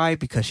would cry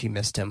because she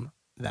missed him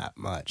that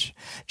much.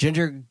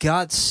 Ginger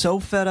got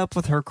so fed up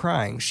with her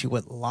crying, she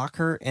would lock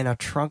her in a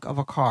trunk of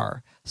a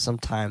car,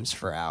 sometimes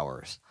for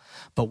hours.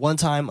 But one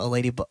time, a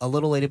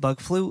little ladybug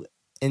flew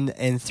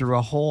in through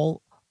a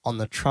hole on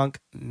the trunk,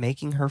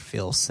 making her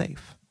feel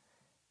safe.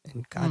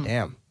 And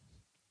goddamn,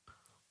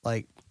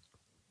 like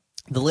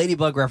the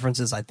ladybug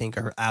references, I think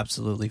are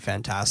absolutely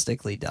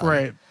fantastically done.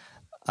 Right.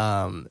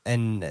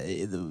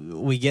 And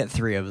we get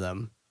 3 of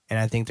them, and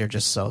I think they're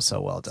just so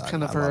well done.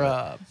 Kind of her,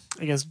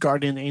 I guess,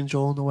 guardian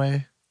angel in a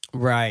way.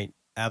 Right.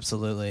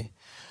 Absolutely.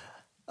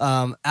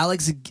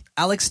 Alex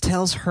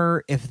tells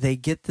her if they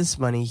get this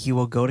money, he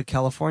will go to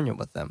California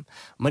with them.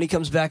 Money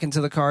comes back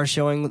into the car,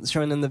 showing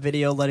them the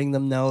video, letting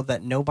them know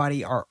that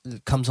nobody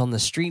comes on the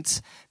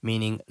streets,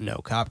 meaning no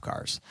cop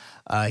cars.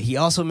 He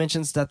also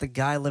mentions that the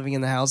guy living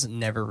in the house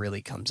never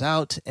really comes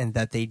out, and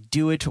that they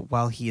do it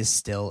while he is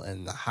still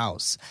in the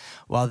house.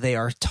 While they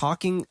are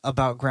talking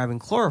about grabbing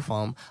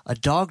chloroform, a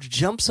dog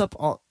jumps up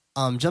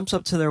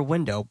to their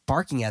window,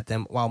 barking at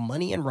them, while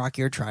Money and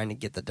Rocky are trying to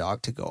get the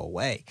dog to go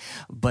away.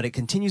 But it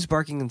continues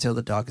barking until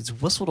the dog is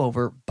whistled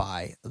over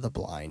by the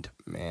blind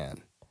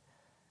man.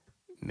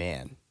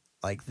 Man,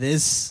 like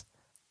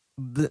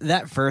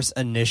that first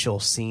initial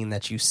scene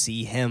that you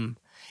see him,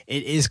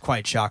 it is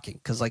quite shocking,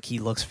 because like he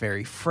looks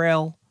very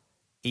frail,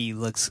 he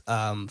looks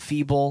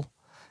feeble,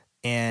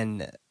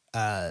 and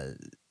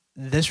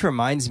this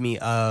reminds me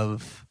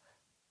of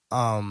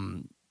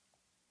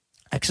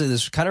actually,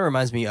 this kind of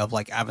reminds me of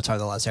like Avatar: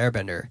 The Last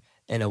Airbender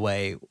in a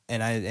way,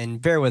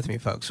 and bear with me,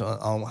 folks,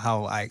 on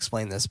how I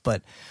explain this.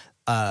 But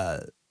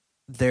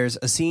there's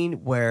a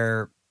scene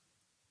where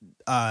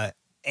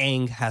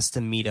Aang has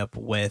to meet up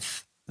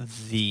with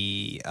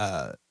the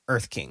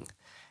Earth King,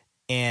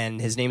 and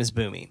his name is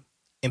Bumi.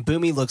 And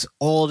Bumi looks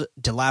old,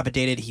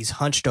 dilapidated. He's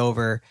hunched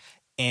over,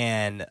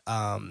 and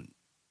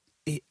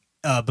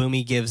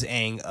Bumi gives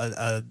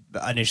Aang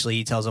initially,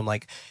 he tells him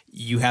like,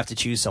 you have to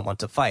choose someone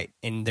to fight,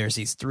 and there's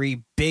these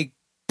 3 big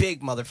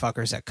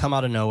motherfuckers that come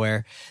out of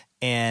nowhere,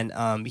 and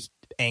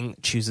Aang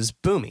chooses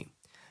Bumi.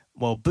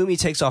 Well, Bumi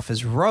takes off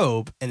his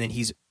robe, and then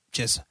he's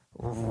just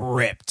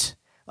ripped,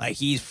 like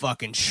he's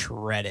fucking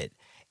shredded,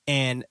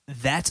 and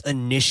that's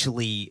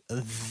initially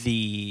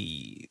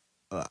the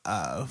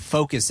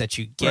focus that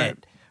you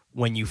get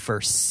when you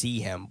first see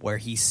him, where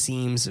he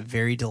seems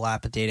very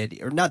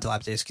dilapidated, or not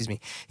dilapidated, excuse me.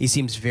 He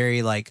seems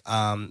very like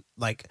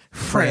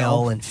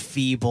frail and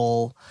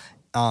feeble,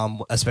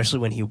 especially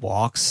when he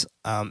walks.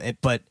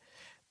 But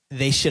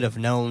they should have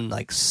known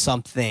like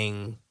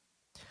something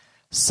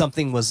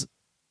was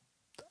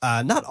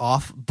not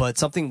off, but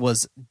something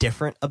was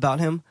different about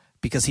him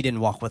because he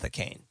didn't walk with a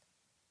cane.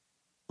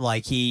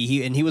 Like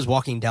he was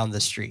walking down the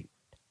street.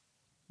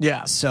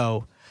 Yeah.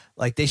 So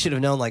like they should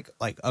have known like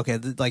okay,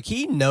 like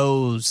he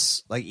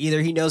knows, like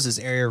either he knows this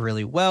area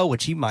really well,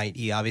 which he might.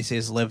 He obviously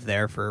has lived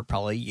there for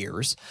probably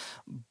years,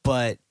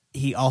 but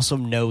he also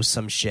knows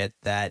some shit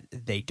that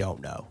they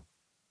don't know.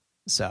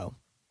 So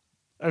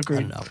Agreed.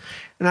 I don't know.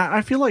 And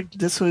I feel like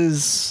this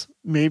was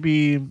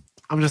maybe,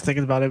 I'm just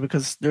thinking about it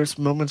because there's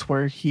moments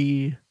where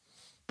he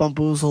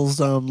bamboozles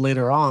them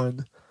later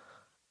on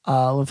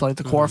with like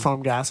the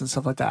chloroform gas and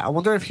stuff like that. I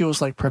wonder if he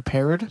was like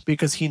prepared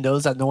because he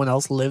knows that no one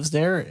else lives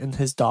there and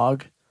his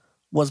dog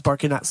was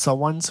barking at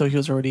someone, so he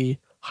was already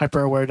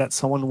hyper aware that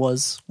someone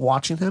was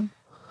watching him.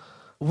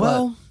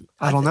 Well,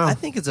 but I don't know. I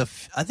think it's a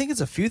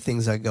few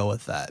things that go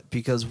with that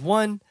because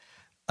one,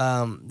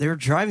 they're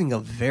driving a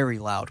very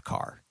loud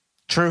car.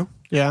 True.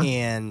 Yeah.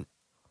 And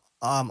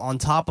on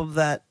top of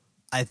that,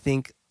 I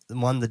think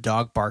the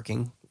dog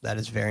barking, that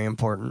is very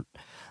important.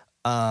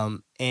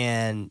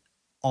 And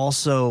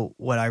also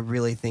what I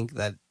really think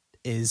that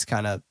is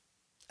kind of,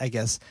 I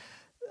guess,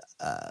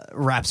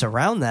 wraps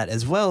around that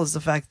as well is the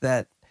fact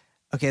that,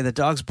 okay, the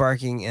dog's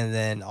barking and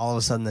then all of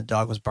a sudden the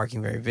dog was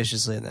barking very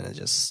viciously and then it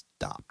just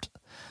stopped.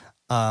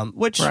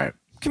 Which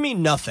can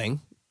mean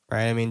nothing,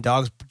 right? I mean,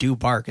 dogs do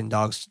bark and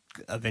dogs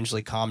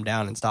eventually calm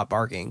down and stop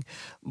barking.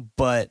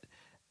 But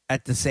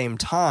at the same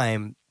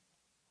time,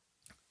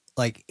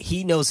 like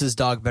he knows his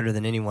dog better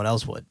than anyone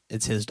else would.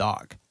 It's his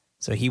dog.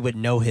 So he would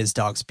know his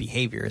dog's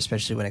behavior,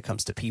 especially when it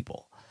comes to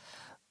people.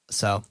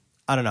 So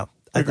I don't know.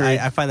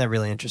 I find that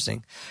really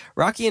interesting.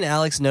 Rocky and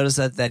Alex notice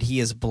that he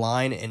is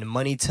blind, and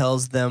Money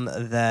tells them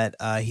that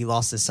he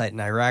lost his sight in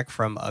Iraq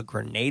from a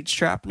grenade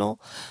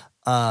shrapnel.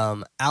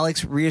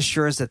 Alex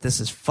reassures that this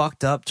is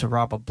fucked up to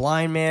rob a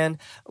blind man,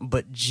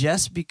 but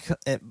just because...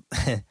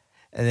 and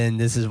then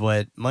this is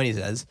what Money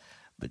says,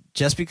 but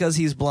just because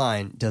he's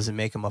blind doesn't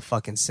make him a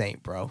fucking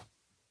saint, bro.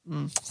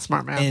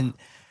 Smart man. And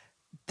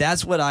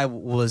that's what I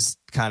was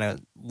kind of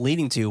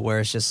leading to, where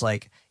it's just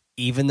like,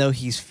 even though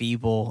he's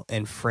feeble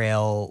and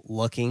frail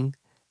looking,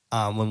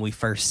 when we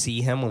first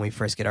see him, when we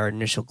first get our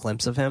initial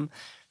glimpse of him,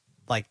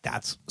 like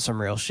that's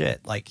some real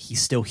shit. Like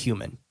he's still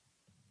human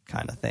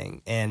kind of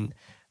thing. And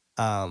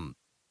I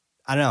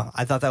don't know.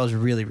 I thought that was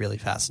really, really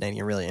fascinating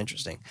and really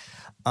interesting.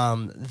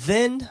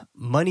 Then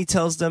Money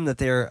tells them that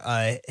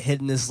they're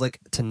hitting this lick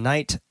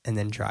tonight and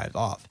then drive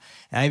off.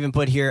 And I even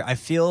put here, I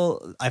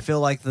feel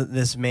like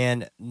this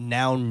man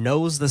now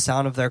knows the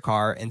sound of their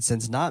car, and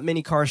since not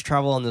many cars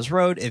travel on this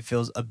road, it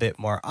feels a bit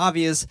more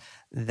obvious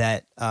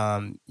that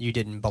you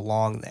didn't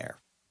belong there.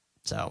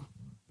 So,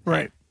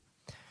 right.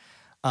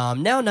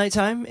 Now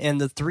nighttime, and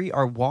the three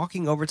are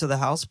walking over to the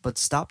house, but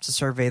stop to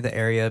survey the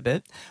area a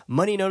bit.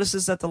 Money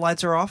notices that the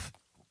lights are off.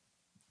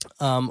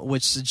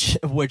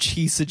 Which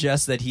he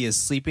suggests that he is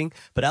sleeping,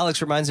 but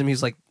Alex reminds him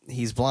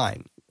he's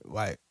blind.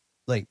 Why?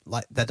 Like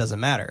that doesn't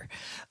matter.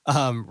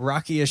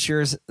 Rocky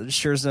assures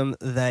him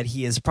that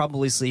he is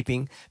probably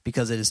sleeping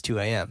because it is 2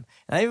 a.m.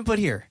 And I even put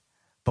here,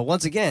 but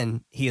once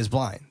again, he is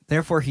blind.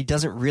 Therefore, he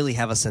doesn't really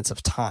have a sense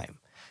of time,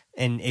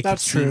 and it could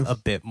seem a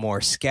bit more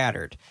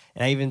scattered.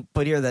 And I even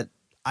put here that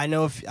I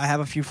know I have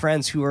a few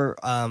friends who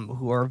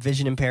are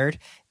vision impaired,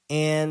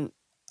 and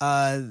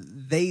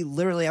they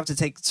literally have to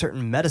take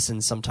certain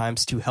medicines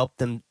sometimes to help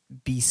them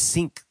be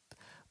sync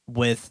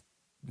with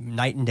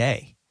night and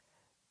day.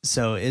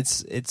 So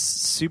it's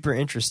super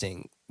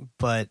interesting.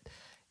 But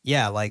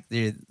yeah, like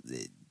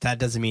that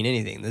doesn't mean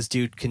anything. This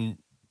dude can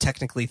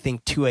technically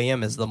think 2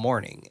 a.m. is the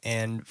morning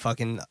and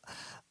fucking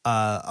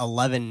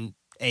 11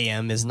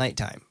 a.m. is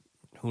nighttime.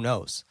 Who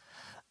knows?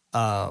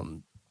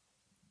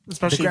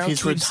 Especially if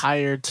he's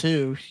retired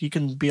too. He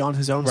can be on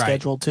his own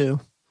schedule too.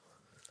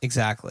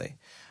 Exactly.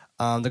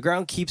 The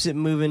ground keeps it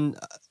moving.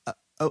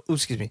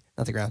 Excuse me,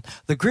 not the ground.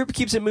 The group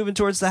keeps it moving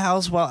towards the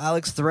house while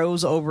Alex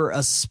throws over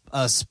a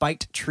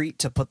spiked treat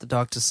to put the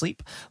dog to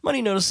sleep.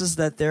 Money notices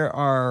that there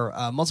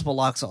are multiple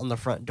locks on the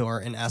front door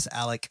and asks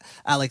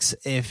Alex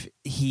if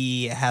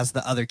he has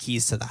the other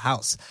keys to the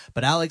house.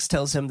 But Alex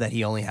tells him that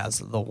he only has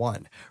the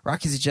one.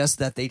 Rocky suggests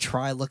that they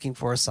try looking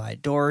for a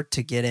side door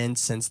to get in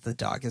since the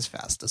dog is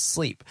fast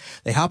asleep.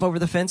 They hop over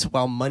the fence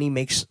while Money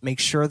makes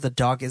sure the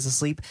dog is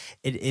asleep.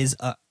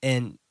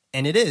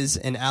 And it is,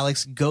 and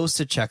Alex goes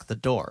to check the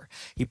door.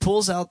 He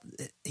pulls out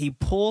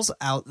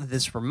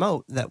this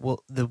remote that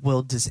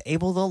will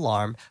disable the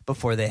alarm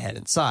before they head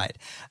inside.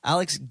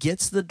 Alex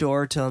gets to the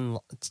door to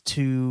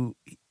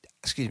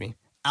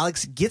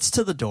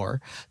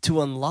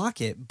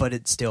unlock it, but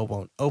it still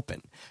won't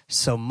open.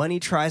 So Money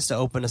tries to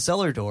open a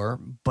cellar door,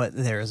 but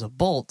there is a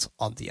bolt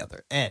on the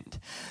other end.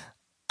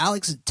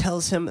 Alex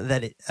tells him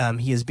that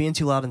he is being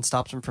too loud and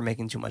stops him from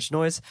making too much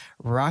noise.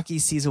 Rocky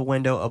sees a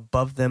window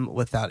above them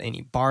without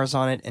any bars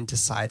on it and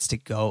decides to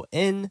go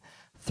in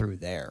through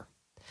there.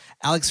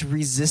 Alex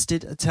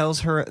resisted,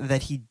 tells her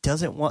that he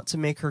doesn't want to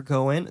make her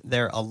go in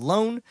there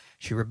alone.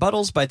 She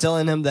rebuttals by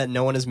telling him that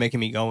no one is making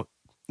me go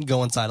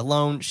inside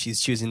alone. She's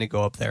choosing to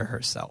go up there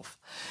herself.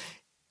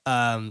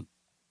 And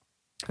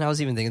I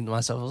was even thinking to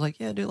myself, I was like,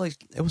 yeah, dude, like,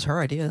 it was her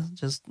idea.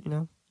 Just,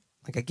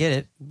 like, I get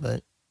it,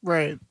 but,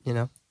 Right.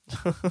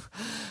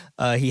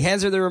 He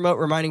hands her the remote,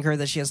 reminding her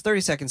that she has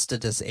 30 seconds to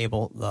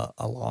disable the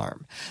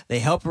alarm. They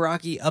help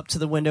Rocky up to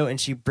the window, and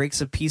she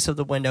breaks a piece of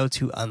the window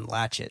to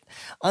unlatch it.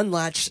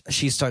 Unlatched,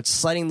 she starts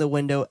sliding the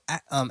window,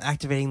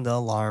 activating the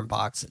alarm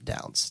box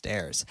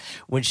downstairs.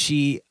 When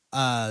she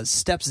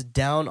steps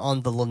down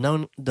on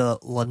the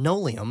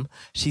linoleum,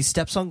 she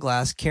steps on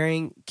glass,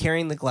 carrying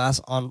the glass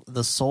on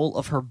the sole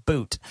of her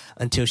boot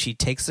until she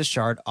takes the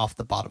shard off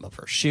the bottom of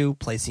her shoe,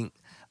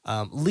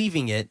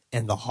 leaving it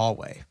in the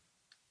hallway.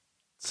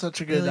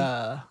 Such a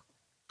good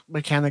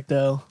mechanic,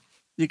 though.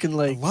 You can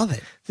I love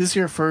it. This is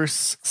your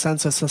first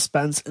sense of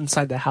suspense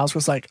inside the house. Where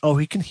it's like, oh,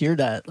 he can hear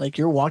that. Like,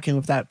 you're walking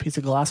with that piece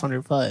of glass on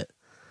your foot.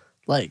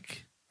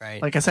 Like,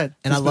 right. Like I said,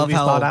 and I love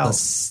how thought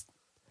out.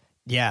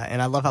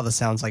 And I love how the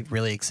sound's like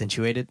really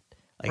accentuated.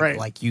 Like, right.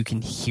 Like you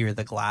can hear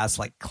the glass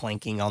like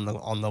clanking on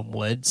the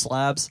wood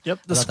slabs. Yep.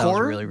 The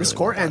score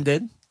well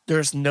ended.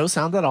 There's no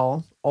sound at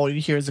all. All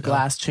you hear is the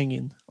glass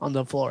chinging on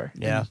the floor.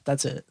 Yeah.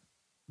 That's it.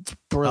 It's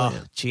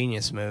brilliant. Oh,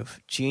 genius move.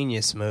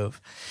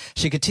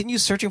 She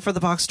continues searching for the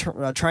box,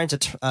 trying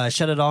to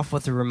shut it off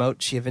with the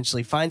remote. She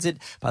eventually finds it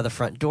by the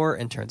front door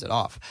and turns it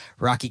off.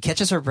 Rocky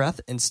catches her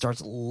breath and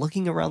starts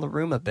looking around the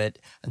room a bit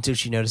until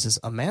she notices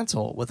a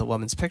mantle with a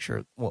woman's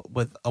pictures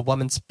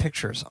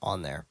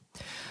on there.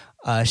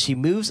 She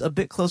moves a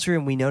bit closer,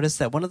 and we notice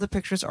that one of the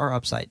pictures are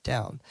upside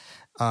down.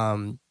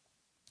 I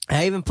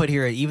even put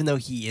here, even though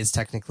he is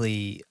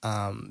technically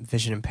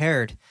vision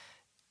impaired,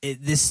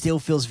 this still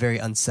feels very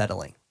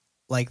unsettling.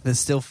 Like, this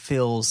still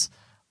feels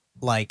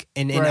like,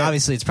 and Right.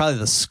 obviously it's probably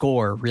the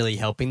score really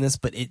helping this,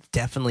 but it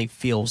definitely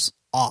feels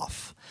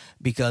off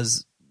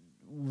because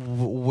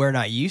we're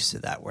not used to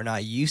that. We're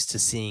not used to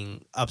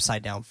seeing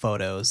upside down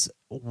photos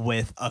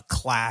with a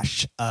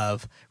clash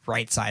of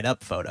right side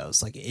up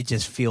photos. Like, it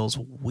just feels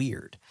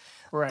weird.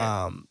 Right.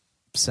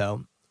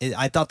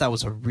 I thought that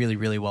was a really,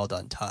 really well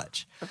done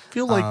touch. I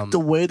feel like the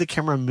way the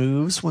camera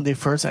moves when they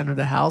first enter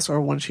the house,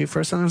 or when she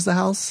first enters the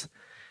house,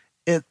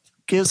 it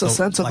gives a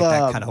sense of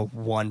that kind of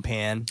one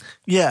pan.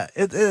 Yeah,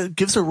 it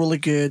gives a really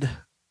good.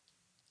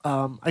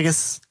 I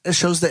guess it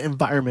shows the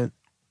environment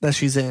that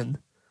she's in,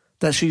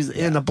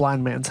 in a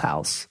blind man's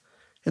house,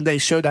 and they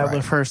show that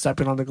with her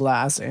stepping on the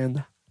glass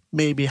and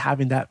maybe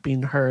having that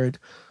being heard,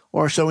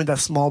 or showing that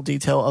small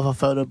detail of a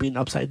photo being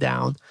upside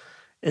down.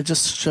 It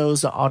just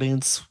shows the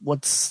audience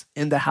what's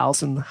in the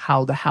house and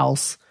how the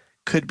house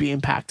could be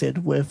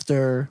impacted with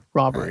their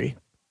robbery,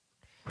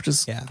 which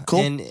is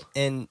cool.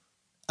 And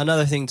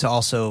another thing to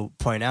also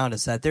point out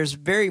is that there's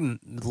very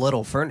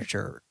little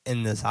furniture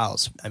in this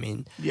house. I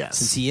mean,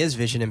 since he is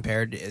vision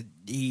impaired,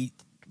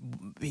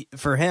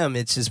 for him,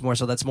 it's just more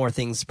so that's more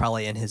things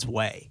probably in his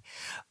way.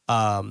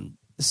 And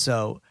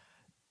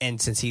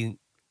since he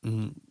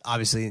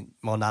obviously,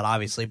 well, not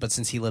obviously, but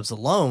since he lives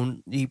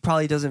alone, he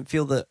probably doesn't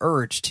feel the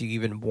urge to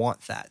even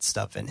want that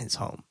stuff in his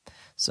home.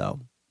 So,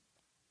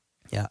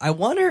 yeah, I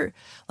wonder,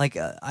 like,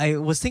 I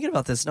was thinking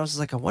about this and I was just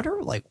like, I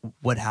wonder, like,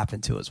 what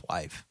happened to his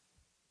wife.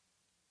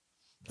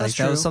 Like,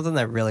 that was something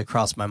that really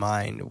crossed my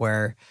mind,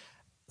 where,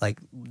 like,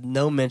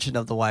 no mention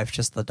of the wife,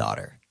 just the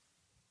daughter.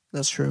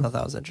 That's true. I thought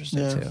that was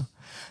interesting, too.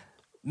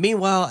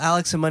 Meanwhile,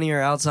 Alex and Money are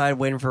outside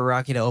waiting for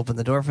Rocky to open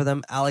the door for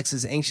them. Alex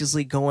is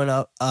anxiously going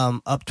up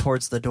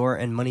towards the door,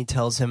 and Money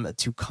tells him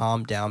to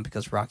calm down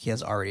because Rocky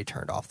has already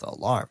turned off the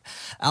alarm.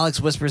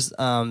 Alex whispers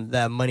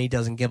that Money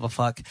doesn't give a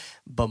fuck,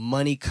 but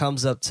Money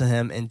comes up to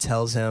him and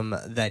tells him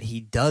that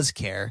he does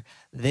care,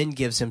 then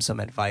gives him some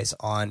advice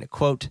on,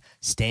 quote,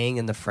 staying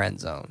in the friend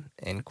zone,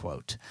 end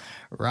quote.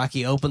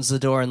 Rocky opens the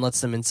door and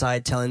lets them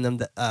inside, telling them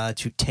that,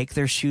 to take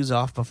their shoes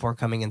off before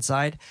coming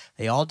inside.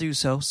 They all do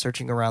so,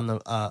 searching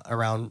around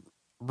around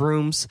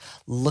rooms,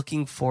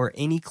 looking for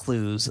any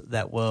clues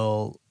that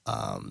will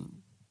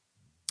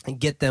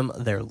get them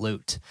their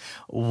loot.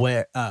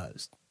 While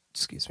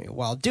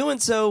doing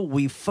so,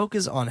 we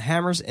focus on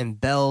hammers and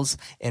bells,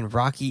 and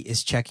Rocky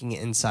is checking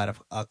inside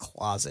of a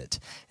closet.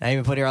 And I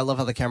even put here, I love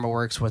how the camera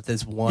works with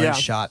this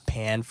one-shot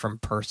pan from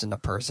person to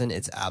person.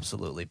 It's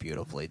absolutely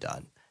beautifully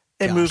done.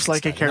 It moves like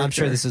a character. And I'm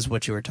sure this is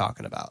what you were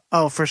talking about.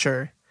 Oh, for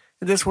sure.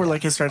 And this is where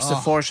like it starts to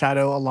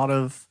foreshadow a lot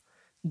of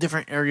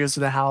different areas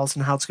of the house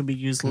and how it's going to be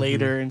used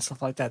later and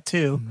stuff like that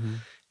too. Mm-hmm.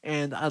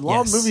 And a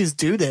lot of movies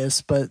do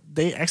this, but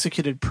they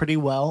executed pretty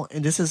well.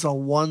 And this is a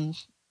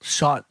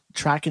one-shot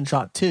tracking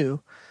shot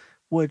too,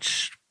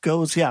 which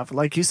goes,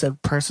 like you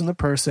said, person to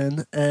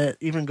person. It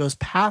even goes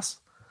past,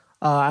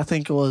 I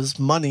think it was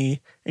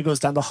Money. It goes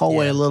down the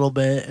hallway a little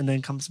bit and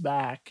then comes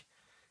back.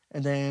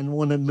 And then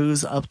when it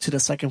moves up to the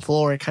second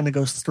floor, it kind of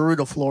goes through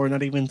the floor,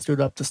 not even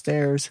through up the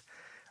stairs.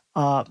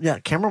 Yeah,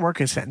 camera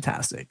work is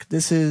fantastic.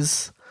 This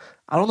is,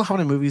 I don't know how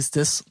many movies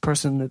this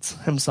person it's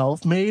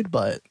himself made,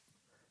 but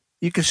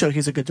you can show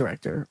he's a good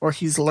director, or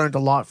he's learned a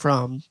lot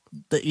from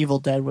The Evil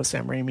Dead with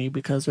Sam Raimi,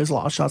 because there's a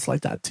lot of shots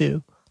like that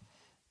too.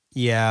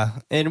 Yeah,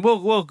 and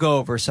we'll go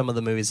over some of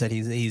the movies that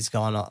he's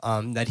gone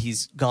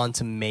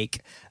to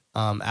make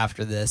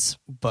after this,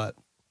 but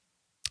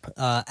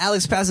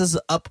Alex passes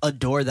up a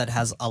door that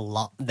has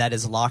that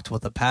is locked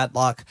with a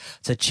padlock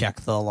to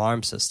check the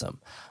alarm system.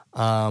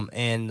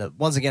 And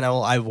once again,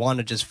 I want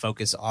to just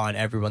focus on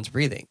everyone's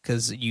breathing,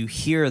 because you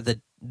hear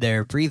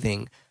their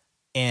breathing,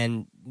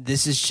 and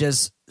this is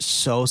just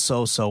so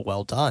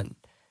well done,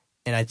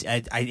 and I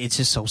it's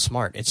just so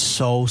smart. It's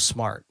so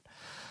smart.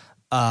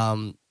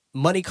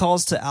 Money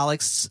calls to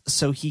Alex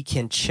so he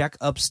can check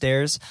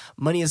upstairs.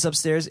 Money is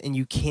upstairs, and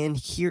you can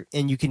hear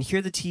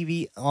the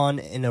TV on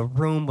in a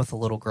room with a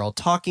little girl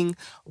talking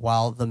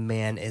while the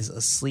man is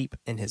asleep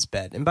in his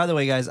bed. And by the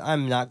way, guys,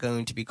 I'm not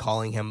going to be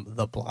calling him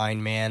the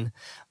blind man.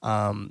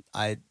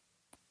 I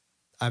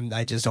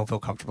just don't feel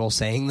comfortable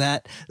saying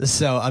that,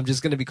 so I'm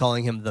just going to be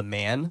calling him the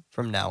man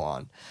from now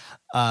on.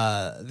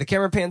 The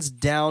camera pans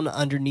down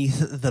underneath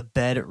the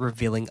bed,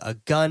 revealing a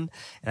gun.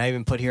 And I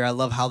even put here, I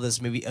love how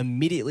this movie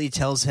immediately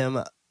tells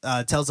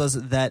us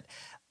that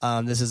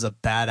this is a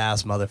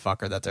badass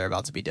motherfucker that they're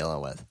about to be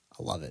dealing with.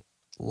 I love it.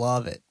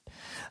 Love it.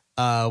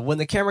 When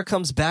the camera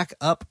comes back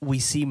up, we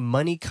see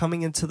Money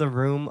coming into the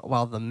room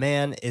while the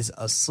man is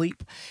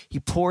asleep. He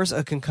pours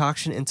a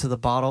concoction into the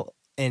bottle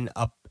and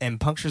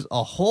punctures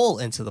a hole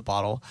into the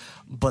bottle,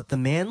 but the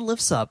man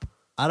lifts up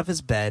out of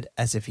his bed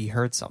as if he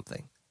heard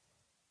something.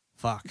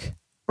 Fuck.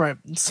 Right.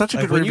 Such a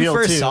good when reveal, you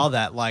first too. saw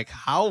that,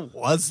 how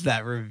was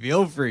that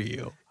reveal for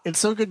you? It's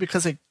so good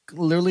because it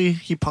literally,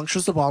 he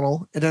punctures the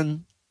bottle, and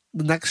then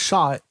the next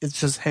shot is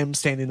just him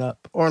standing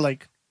up, or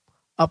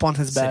up on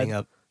his bed. Sitting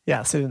up.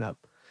 Yeah, sitting up.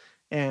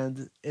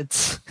 And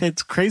it's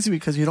crazy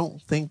because you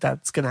don't think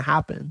that's going to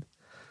happen.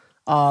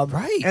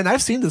 Right. And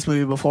I've seen this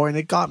movie before, and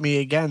it got me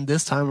again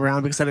this time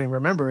around because I didn't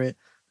remember it.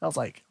 I was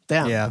like,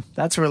 damn, Yeah.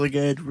 That's a really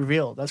good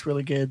reveal. That's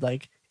really good.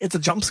 It's a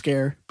jump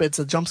scare, but it's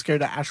a jump scare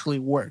that actually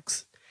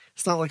works.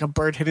 It's not like a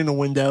bird hitting a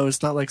window.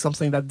 It's not like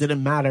something that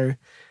didn't matter.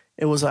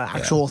 It was an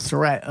actual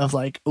threat of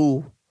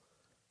ooh,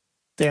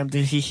 damn,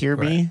 did he hear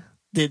me?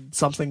 Did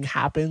something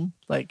happen?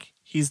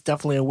 He's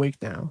definitely awake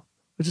now,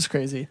 which is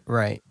crazy.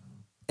 Right.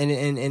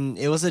 And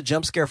it was a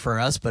jump scare for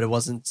us, but it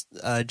wasn't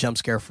a jump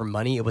scare for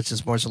Money. It was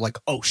just more so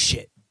oh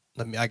shit,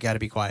 I gotta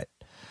be quiet.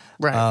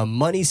 Right.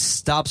 Money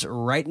stops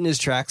right in his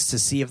tracks to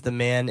see if the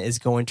man is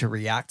going to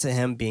react to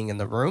him being in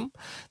the room.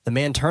 The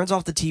man turns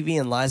off the TV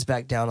and lies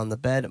back down on the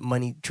bed.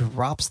 Money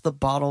drops the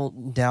bottle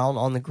down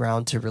on the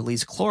ground to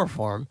release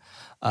chloroform,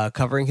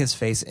 covering his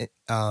face.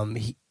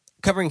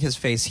 Covering his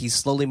face, he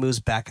slowly moves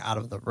back out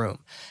of the room.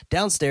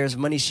 Downstairs,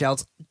 Money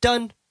shouts,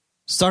 "Done!"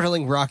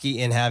 startling Rocky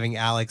and having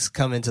Alex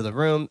come into the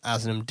room,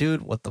 asking him,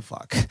 "Dude, what the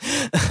fuck?"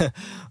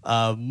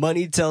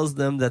 Money tells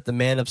them that the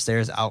man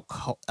upstairs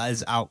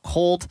is out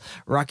cold.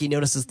 Rocky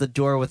notices the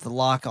door with the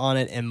lock on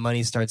it, and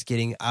Money starts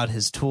getting out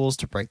his tools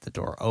to break the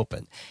door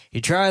open.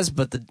 He tries,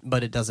 but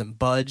it doesn't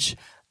budge.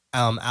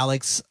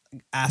 Alex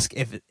asks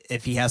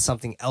if he has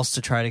something else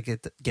to try to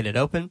get it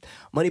open.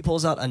 Money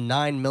pulls out a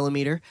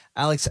 9mm.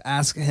 Alex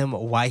asks him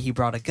why he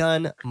brought a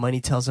gun.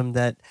 Money tells him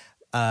that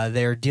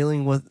they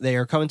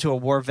are coming to a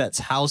war vet's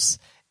house,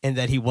 and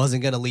that he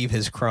wasn't going to leave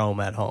his chrome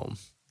at home.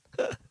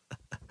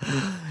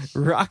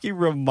 Rocky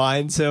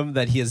reminds him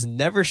that he has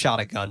never shot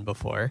a gun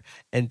before,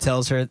 and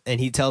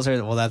he tells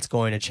her, well, that's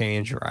going to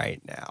change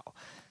right now.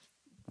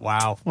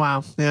 Wow.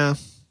 Yeah.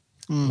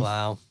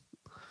 Wow.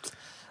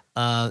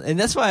 And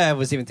that's why I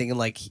was even thinking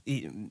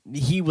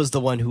he was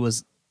the one who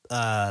was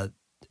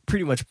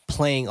pretty much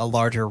playing a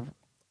larger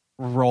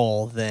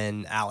role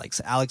than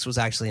Alex. Alex was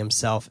actually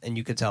himself, and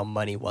you could tell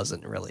Money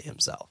wasn't really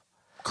himself.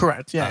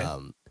 Correct. Yeah.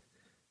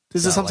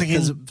 This is something he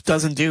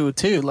doesn't do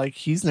too.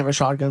 He's never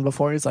shot a gun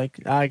before. He's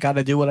I got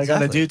to do what I got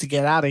to do to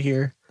get out of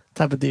here,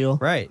 type of deal.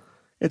 Right.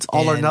 It's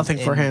all or nothing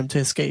for him to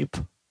escape.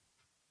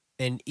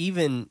 And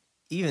even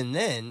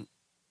then,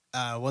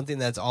 one thing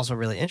that's also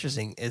really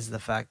interesting is the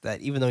fact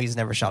that even though he's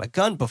never shot a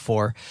gun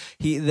before,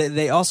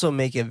 they also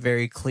make it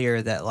very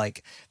clear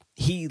that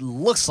he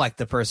looks like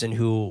the person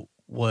who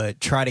would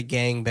try to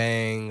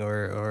gangbang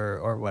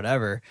or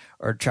whatever,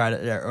 or try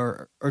to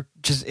or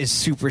just is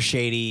super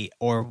shady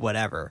or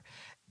whatever.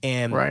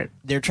 And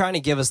they're trying to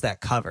give us that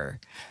cover.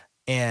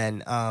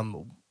 And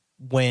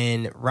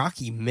when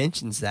Rocky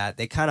mentions that,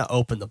 they kind of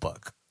open the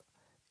book,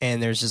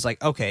 and there's just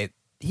okay,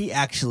 he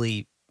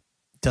actually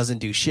doesn't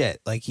do shit.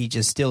 He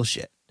just steals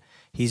shit.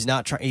 He's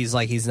not trying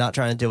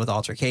to deal with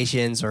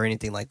altercations or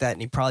anything like that,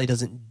 and he probably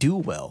doesn't do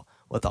well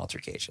with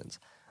altercations,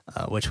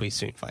 which we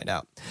soon find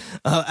out.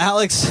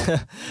 Alex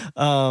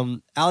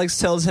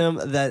tells him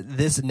that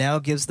this now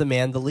gives the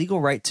man the legal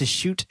right to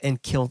shoot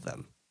and kill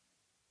them.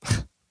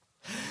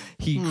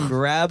 He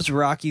grabs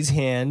Rocky's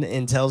hand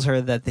and tells her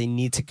that they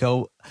need to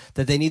go,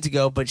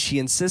 but she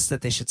insists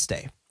that they should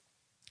stay.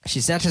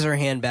 She snatches her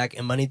hand back,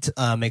 and Money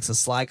makes a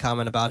sly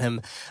comment about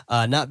him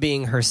not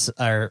being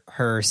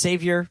her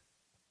savior.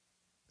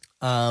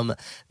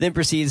 Then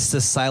proceeds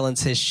to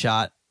silence his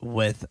shot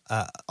with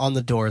on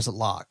the door's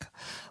lock.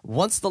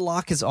 Once the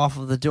lock is off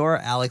of the door,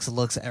 Alex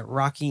looks at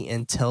Rocky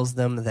and tells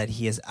them that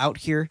he is out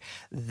here.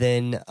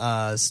 Then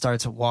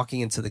starts walking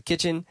into the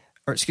kitchen,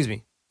 or excuse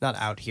me, not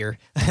out here,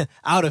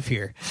 out of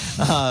here.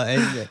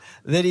 And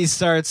then he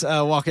starts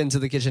walking into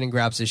the kitchen and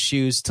grabs his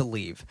shoes to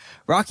leave.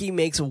 Rocky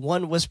makes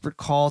one whispered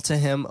call to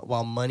him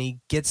while Money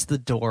gets the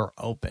door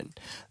open.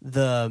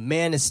 The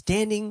man is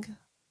standing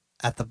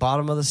at the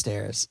bottom of the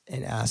stairs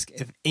and asks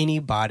if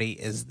anybody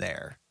is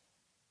there.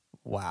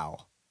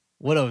 Wow.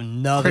 What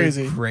another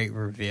Crazy. Great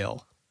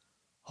reveal.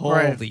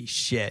 Holy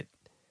shit.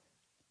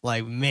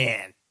 Like,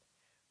 man.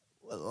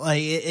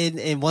 Like,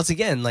 and once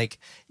again, like,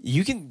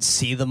 you can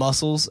see the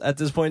muscles at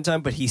this point in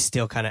time, but he's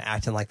still kind of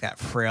acting like that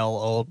frail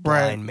old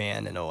blind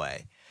man in a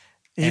way.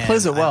 He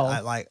plays it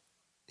well.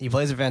 He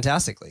plays it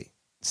fantastically.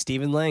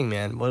 Stephen Lang,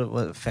 man, what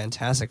a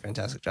fantastic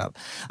job.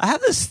 I have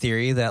this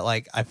theory that,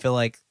 like, I feel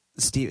like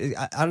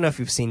I don't know if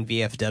you've seen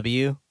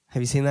VFW.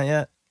 Have you seen that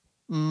yet?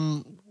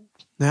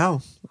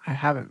 No, I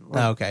haven't.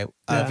 Oh, okay.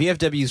 Yeah.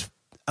 VFW's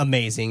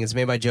amazing. It's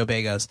made by Joe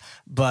Bagos,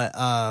 but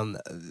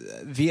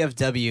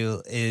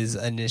VFW is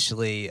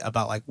initially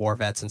about like war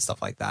vets and stuff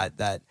like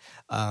that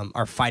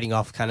are fighting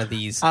off kind of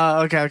these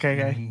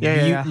okay.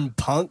 mutant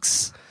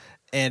punks.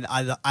 And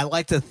I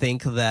like to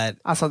think that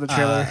I saw the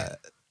trailer.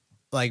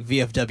 Like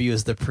VFW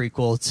is the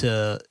prequel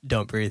to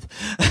Don't Breathe.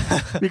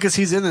 Because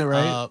he's in it,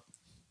 right?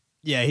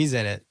 Yeah, he's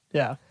in it.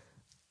 Yeah.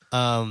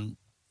 I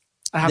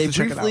have to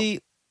check it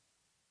out.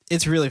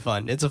 It's really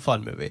fun. It's a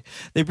fun movie.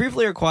 They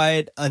briefly are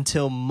quiet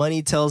until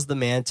Money tells the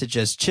man to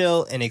just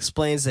chill and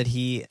explains that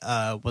he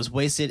was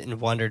wasted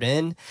and wandered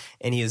in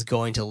and he is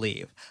going to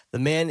leave. The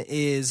man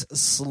is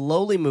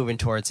slowly moving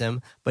towards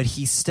him, but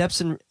he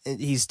steps on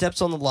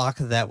the lock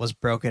that was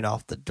broken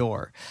off the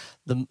door.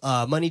 The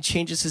Money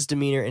changes his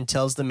demeanor and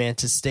tells the man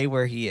to stay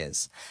where he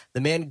is.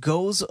 The man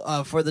goes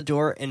for the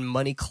door and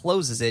Money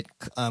closes it,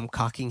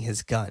 cocking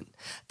his gun,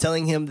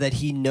 telling him that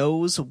he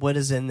knows what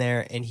is in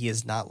there and he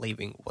is not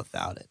leaving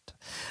without it.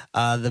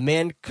 The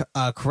man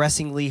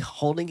caressingly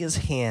holding his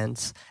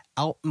hands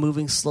out,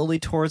 moving slowly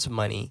towards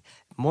Money,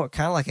 more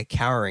kind of like a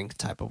cowering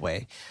type of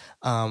way.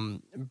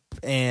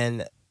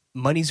 And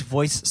Money's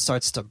voice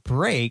starts to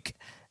break,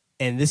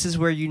 and this is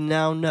where you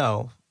now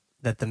know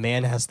that the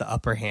man has the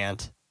upper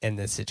hand in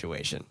this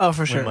situation. Oh,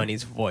 for sure. When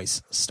Money's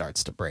voice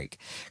starts to break,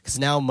 because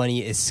now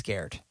Money is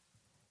scared,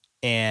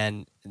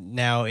 and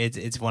now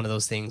it's one of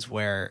those things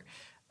where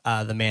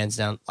the man's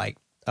down like,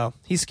 oh,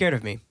 he's scared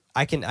of me.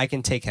 I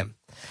can take him.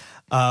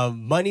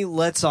 Money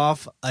lets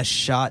off a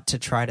shot to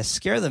try to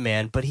scare the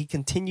man, but he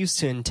continues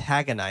to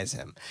antagonize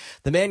him.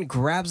 The man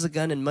grabs the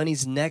gun in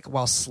Money's neck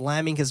while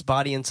slamming his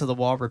body into the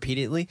wall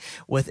repeatedly.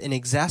 With an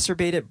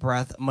exacerbated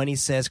breath, Money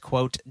says,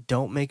 quote,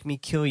 "Don't make me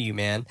kill you,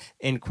 man,"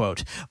 end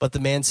quote. But the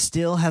man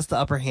still has the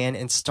upper hand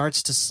and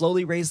starts to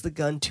slowly raise the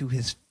gun to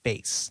his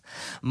face.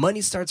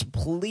 Money starts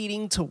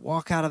pleading to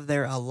walk out of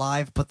there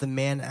alive, but the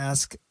man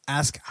asks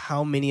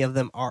how many of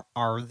them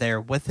are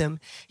there with him.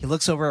 He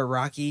looks over at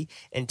Rocky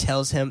and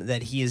tells him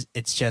that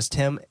it's just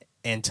him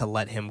and to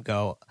let him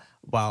go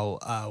while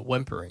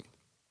whimpering.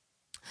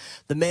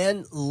 The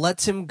man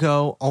lets him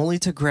go only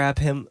to grab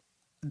him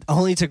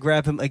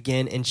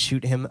again and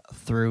shoot him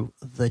through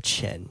the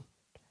chin.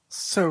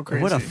 So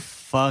crazy. What a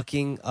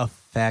fucking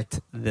effect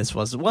this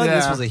was.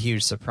 This was a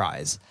huge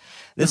surprise.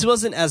 This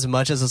wasn't as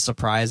much as a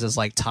surprise as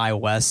like Ty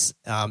West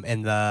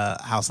in the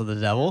House of the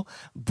Devil,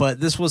 but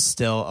this was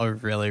still a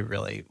really,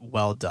 really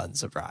well done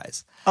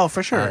surprise. Oh,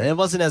 for sure. It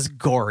wasn't as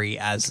gory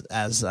as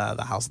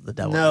the House of the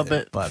Devil. No,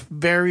 either, but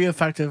very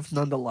effective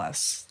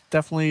nonetheless.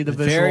 Definitely the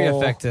visual. Very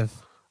effective.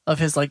 Of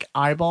his like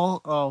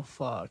eyeball. Oh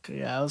fuck.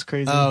 Yeah, that was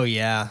crazy. Oh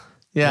yeah.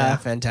 Yeah,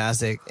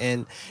 fantastic.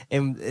 And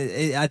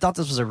I thought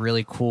this was a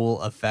really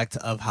cool effect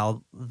of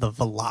how the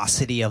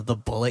velocity of the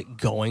bullet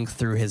going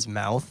through his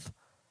mouth.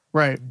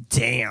 Right.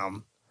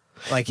 Damn.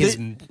 Like his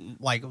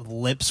like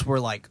lips were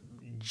like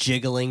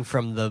jiggling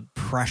from the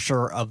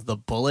pressure of the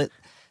bullet.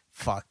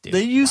 Fuck, dude.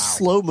 They use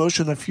slow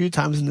motion a few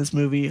times in this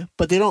movie,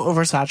 but they don't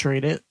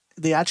oversaturate it.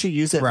 They actually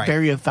use it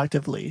very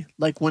effectively.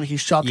 Like when he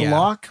shot the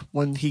lock,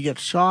 when he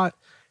gets shot,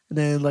 and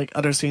then like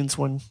other scenes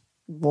when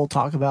we'll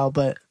talk about,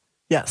 but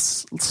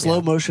yes,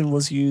 slow motion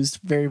was used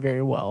very,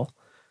 very well.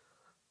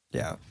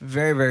 Yeah,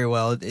 very, very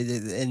well.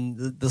 And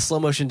the slow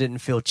motion didn't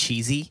feel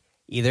cheesy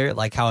either,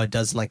 like how it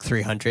does in like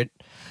 300.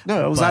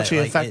 No, it was actually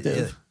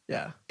effective.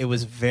 It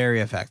was very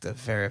effective,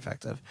 very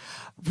effective.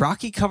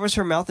 Rocky covers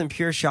her mouth in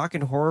pure shock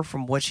and horror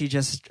from what she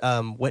just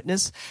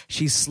witnessed.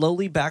 She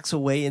slowly backs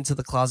away into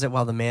the closet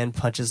while the man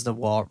punches the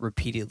wall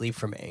repeatedly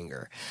from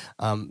anger.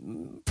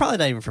 Probably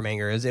not even from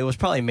anger. It was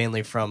probably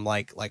mainly from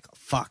like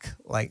fuck,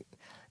 like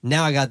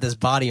now I got this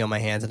body on my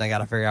hands and I got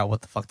to figure out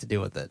what the fuck to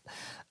do with it.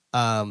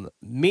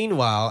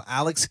 Meanwhile,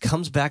 Alex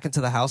comes back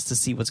into the house to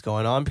see what's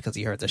going on because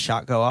he heard the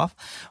shot go off.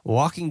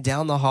 Walking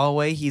down the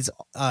hallway, he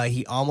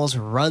almost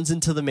runs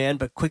into the man,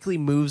 but quickly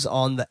moves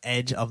on the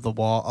edge of the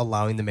wall,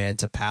 allowing the man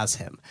to pass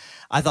him.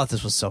 I thought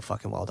this was so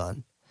fucking well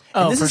done.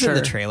 And this for is sure. in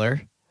the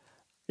trailer,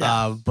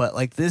 but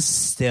like this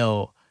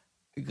still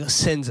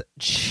sends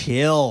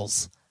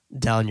chills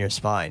down your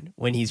spine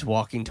when he's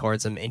walking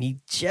towards him, and he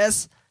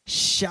just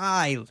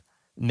shy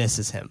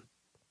misses him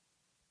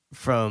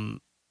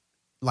from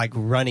like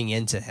running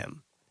into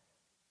him.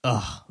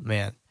 Oh,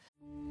 man.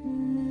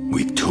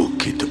 We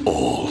took it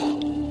all.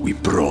 We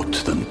brought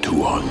them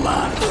to our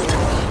land.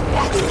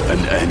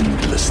 An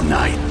endless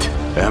night,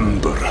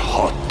 ember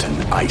hot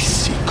and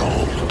icy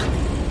cold.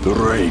 The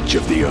rage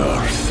of the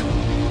earth.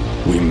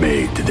 We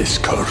made this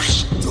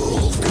curse.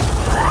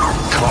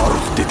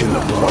 Carved it in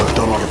the blood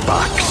on our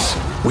backs.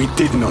 We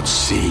did not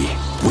see.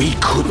 We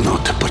could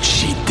not, but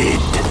she did.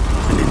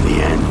 And in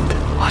the end...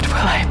 What will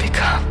I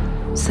become?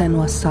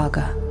 Senua's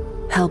Saga.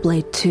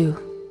 Hellblade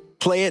 2.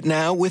 Play it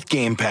now with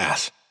Game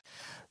Pass.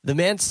 The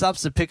man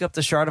stops to pick up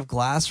the shard of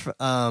glass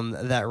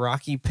that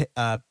Rocky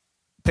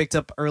picked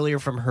up earlier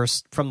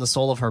from the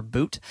sole of her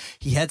boot.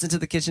 He heads into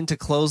the kitchen to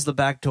close the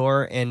back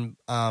door and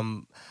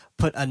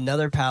put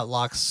another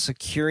padlock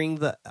securing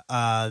the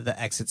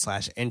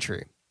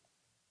exit/entry.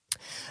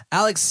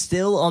 Alex,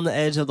 still on the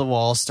edge of the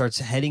wall, starts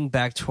heading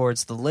back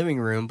towards the living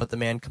room, but the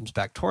man comes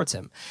back towards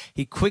him.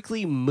 He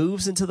quickly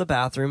moves into the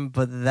bathroom,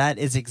 but that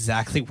is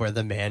exactly where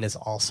the man is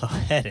also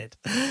headed.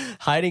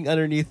 Hiding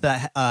underneath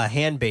the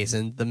hand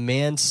basin, the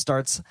man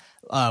starts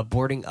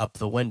boarding up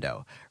the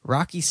window.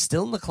 Rocky,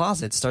 still in the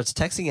closet, starts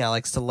texting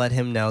Alex to let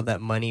him know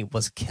that Money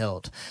was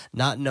killed,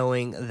 not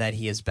knowing that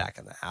he is back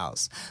in the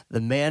house.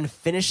 The man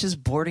finishes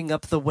boarding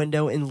up the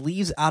window and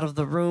leaves out of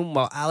the room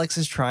while Alex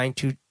is trying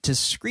to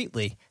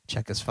discreetly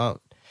check his phone.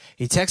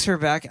 He texts her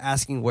back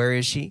asking where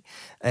is she,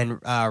 and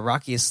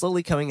Rocky is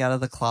slowly coming out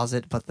of the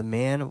closet, but the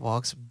man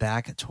walks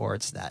back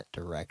towards that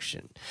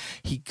direction.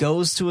 He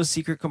goes to a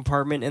secret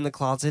compartment in the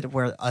closet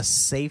where a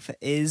safe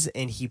is,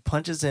 and he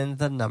punches in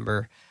the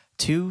number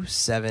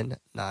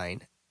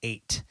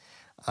 2798,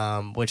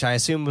 which I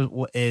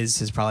assume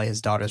is probably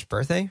his daughter's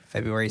birthday,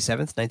 February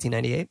 7th,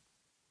 1998.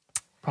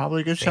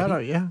 Probably a good shout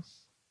out, yeah.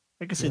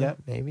 I can see that.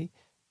 Maybe.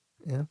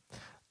 Yeah.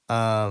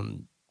 But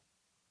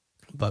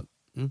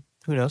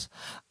who knows?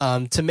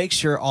 To make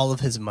sure all of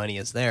his money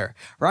is there.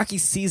 Rocky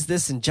sees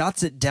this and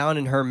jots it down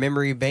in her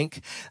memory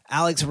bank.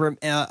 Alex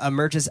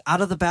emerges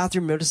out of the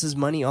bathroom, notices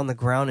money on the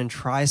ground, and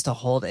tries to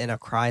hold in a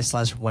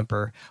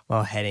cry/whimper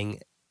while heading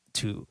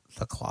to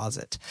the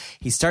closet.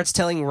 He starts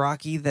telling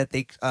Rocky that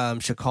they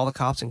should call the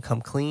cops and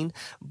come clean,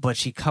 but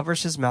she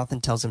covers his mouth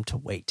and tells him to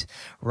wait.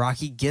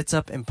 Rocky gets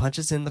up and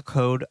punches in the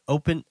code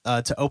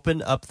to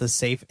open up the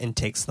safe and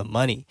takes the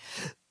money.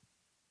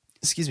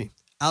 Excuse me.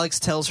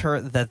 Alex tells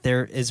her that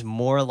there is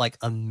more like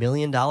 $1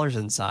 million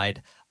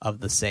inside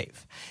of the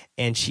safe,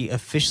 and she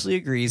officially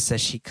agrees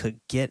that she could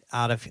get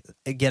out of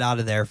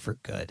there for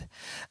good.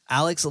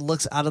 Alex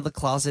looks out of the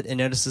closet and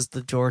notices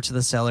the door to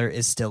the cellar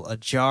is still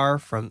ajar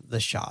from the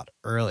shot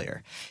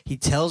earlier. He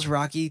tells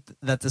Rocky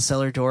that the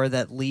cellar door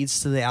that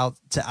leads to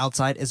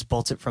outside is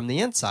bolted from the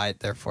inside,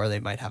 therefore they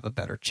might have a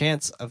better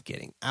chance of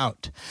getting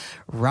out.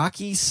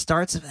 Rocky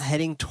starts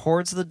heading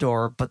towards the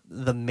door, but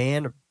the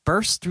man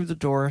bursts through the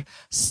door,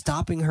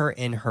 stopping her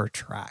in her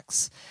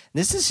tracks.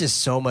 This is just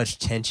so much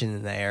tension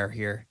in the air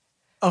here.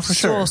 Oh, for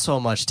sure. So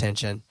much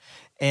tension.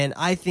 And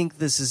I think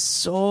this is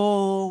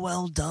so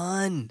well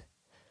done.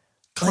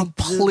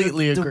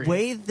 Completely agree. The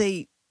way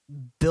they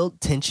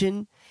built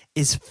tension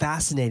is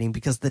fascinating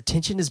because the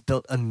tension is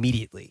built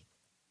immediately.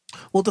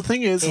 Well, the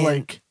thing is,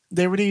 like,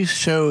 they already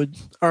showed,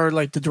 or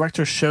like the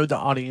director showed the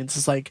audience,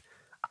 is like,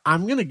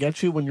 I'm going to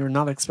get you when you're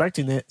not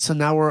expecting it. So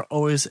now we're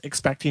always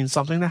expecting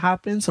something to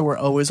happen. So we're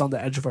always on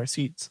the edge of our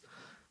seats.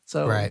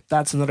 So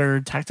That's another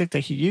tactic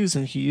that he used,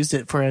 and he used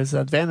it for his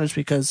advantage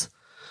because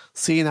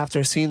scene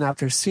after scene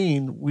after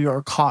scene, we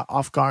are caught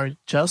off guard,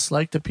 just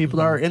like the people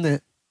that are in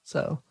it.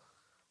 So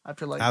I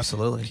feel like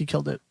absolutely he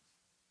killed it.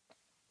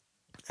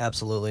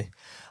 Absolutely.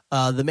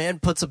 The man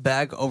puts a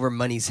bag over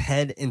Money's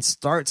head and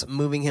starts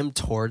moving him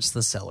towards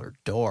the cellar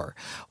door.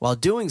 While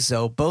doing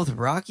so, both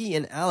Rocky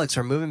and Alex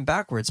are moving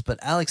backwards, but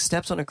Alex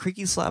steps on a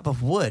creaky slab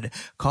of wood,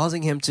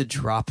 causing him to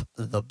drop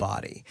the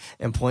body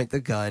and point the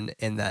gun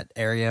in that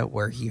area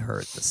where he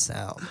heard the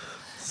sound.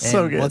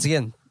 So good. Once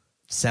again,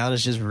 sound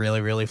is just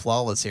really, really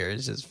flawless here.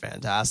 It's just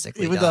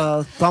fantastically Even done.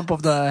 the thump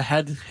of the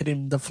head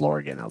hitting the floor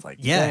again, I was like,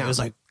 yeah, damn. it was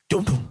like,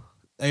 dum, dum.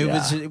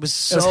 It was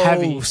so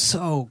heavy.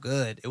 So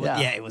good. It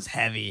was it was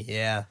heavy.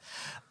 Yeah.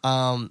 They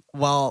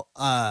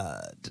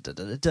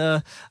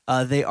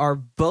are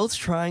both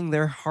trying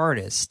their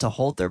hardest to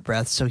hold their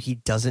breath so he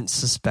doesn't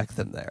suspect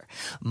them there.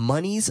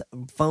 Money's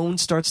phone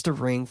starts to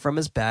ring from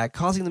his bag,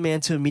 causing the man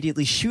to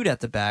immediately shoot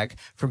at the bag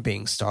from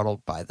being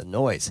startled by the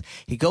noise.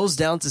 He goes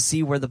down to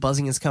see where the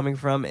buzzing is coming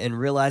from and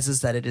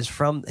realizes that it is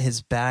from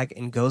his bag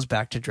and goes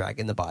back to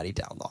dragging the body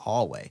down the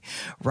hallway.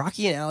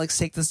 Rocky and Alex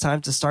take this time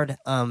to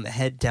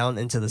head down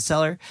into the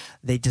cellar.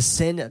 They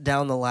descend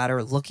down the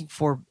ladder looking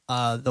for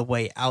the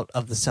way out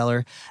of the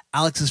cellar,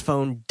 Alex's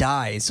phone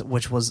dies,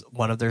 which was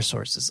one of their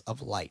sources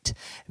of light.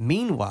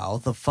 Meanwhile,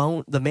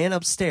 the man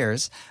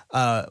upstairs,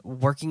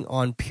 working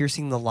on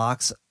piecing the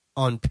locks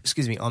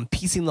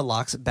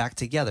back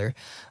together,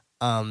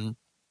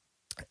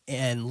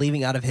 and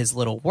leaving out of his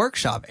little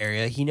workshop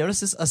area, he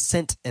notices a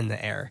scent in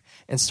the air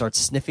and starts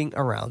sniffing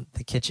around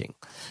the kitchen,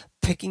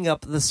 picking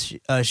up the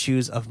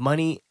shoes of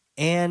money,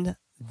 and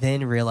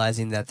then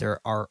realizing that there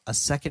are a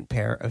second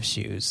pair of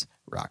shoes,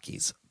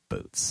 Rocky's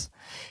boots.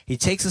 He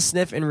takes a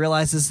sniff and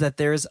realizes that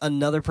there is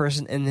another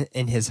person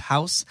in his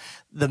house.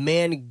 The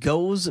man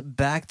goes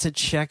back to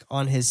check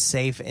on his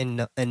safe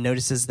and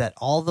notices that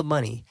all the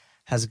money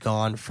is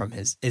gone from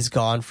his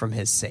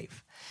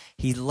safe.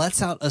 He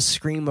lets out a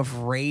scream of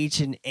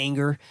rage and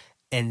anger,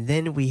 and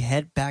then we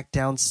head back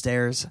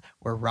downstairs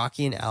where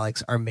Rocky and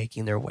Alex are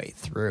making their way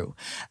through.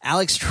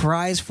 Alex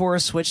tries for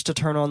a switch to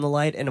turn on the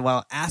light, and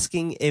while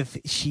asking if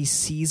she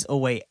sees a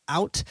way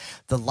out,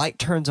 the light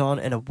turns on,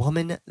 and a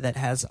woman that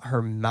has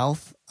her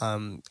mouth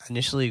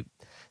initially,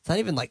 it's not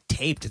even like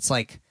taped, it's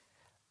like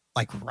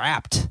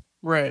wrapped.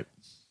 Right.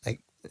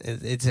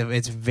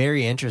 It's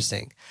very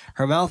interesting.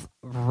 Her mouth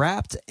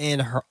wrapped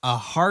in a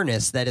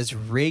harness that is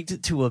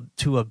rigged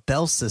to a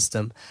bell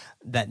system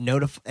that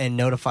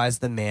notifies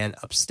the man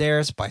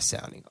upstairs by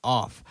sounding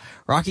off.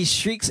 Rocky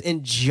shrieks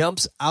and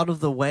jumps out of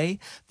the way.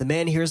 The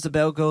man hears the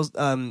bell go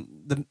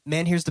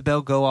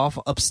off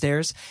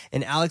upstairs,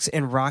 and Alex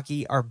and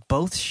Rocky are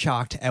both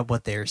shocked at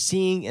what they are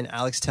seeing. And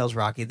Alex tells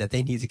Rocky that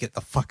they need to get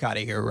the fuck out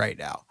of here right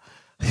now.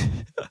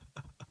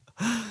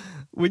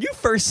 When you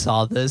first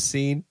saw this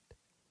scene,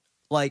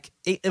 like,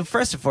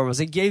 first and foremost,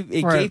 it gave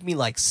me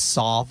like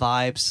Saw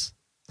vibes.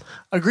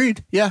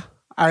 Agreed. Yeah,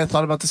 I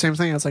thought about the same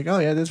thing. I was like, oh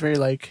yeah, this very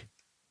like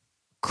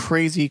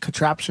crazy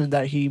contraption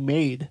that he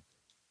made.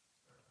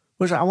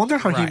 Which I wonder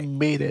how he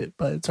made it,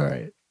 but it's all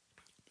right.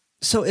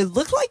 So it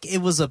looked like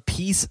it was a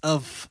piece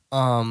of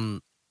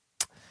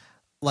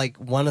like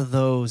one of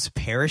those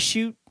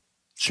parachute.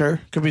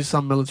 Sure, could be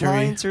some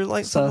military lines or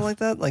like stuff. something like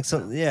that. Like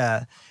so,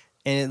 yeah.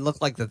 And it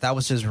looked like that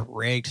was just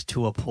rigged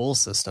to a pull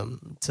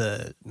system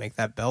to make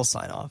that bell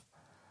sign off.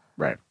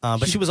 Right.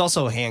 But she was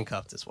also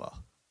handcuffed as well.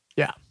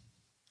 Yeah.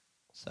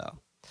 So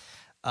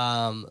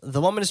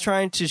the woman is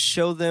trying to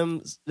show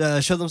them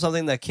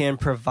something that can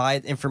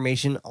provide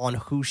information on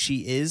who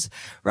she is.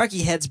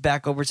 Rocky heads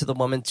back over to the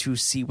woman to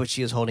see what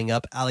she is holding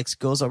up. Alex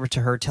goes over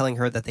to her, telling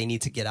her that they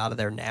need to get out of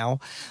there now.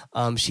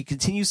 She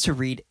continues to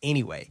read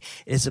anyway.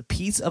 It is a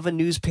piece of a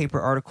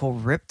newspaper article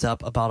ripped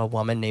up about a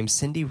woman named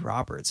Cindy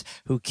Roberts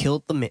who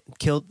killed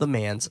the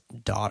man's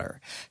daughter.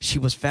 She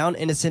was found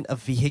innocent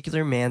of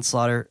vehicular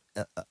manslaughter.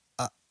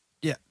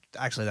 Yeah,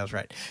 actually, that was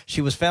right. She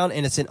was found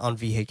innocent on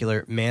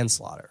vehicular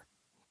manslaughter.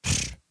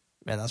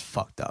 Man, that's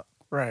fucked up.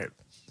 Right.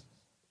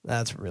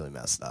 That's really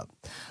messed up.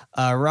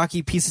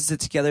 Rocky pieces it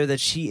together that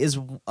she is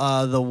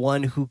the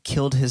one who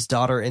killed his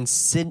daughter, and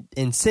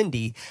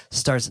Cindy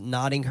starts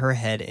nodding her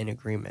head in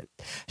agreement.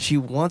 She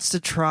wants to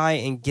try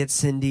and get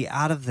Cindy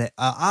out of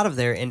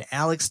there, and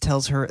Alex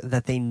tells her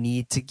that they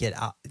need to get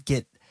out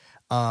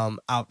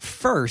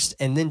first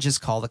and then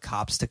just call the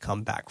cops to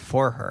come back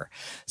for her.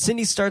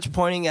 Cindy starts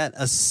pointing at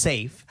a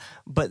safe,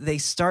 but they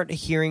start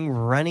hearing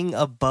running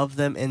above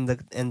them and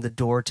the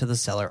door to the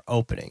cellar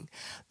opening.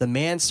 The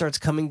man starts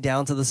coming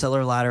down to the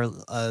cellar ladder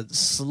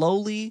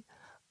slowly,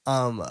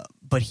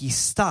 but he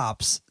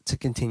stops to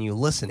continue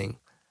listening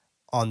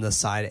on the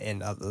side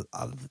end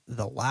of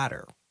the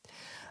ladder.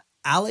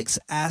 Alex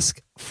asks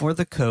for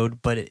the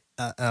code, but it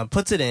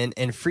puts it in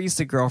and frees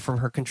the girl from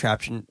her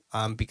contraption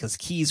because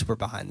keys were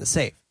behind the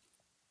safe.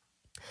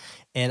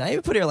 And I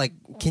even put here, like,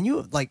 can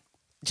you, like,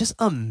 just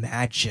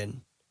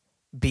imagine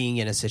being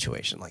in a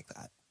situation like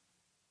that?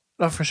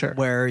 Oh, for sure.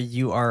 Where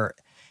you are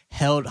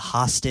held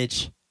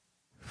hostage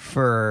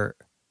for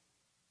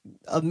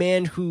a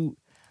man who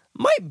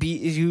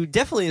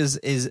definitely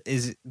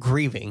is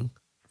grieving,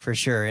 for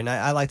sure. And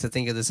I like to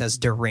think of this as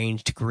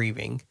deranged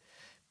grieving,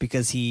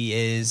 because he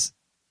is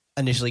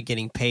initially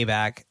getting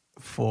payback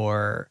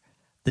for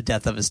the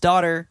death of his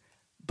daughter,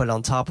 but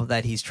on top of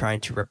that, he's trying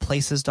to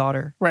replace his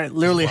daughter. Right,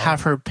 literally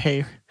have her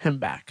pay him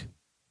back.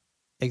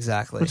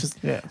 Exactly. Which is,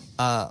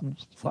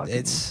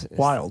 it's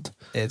wild.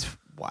 It's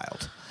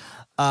wild.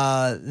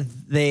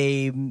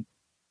 They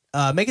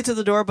make it to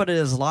the door, but it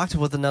is locked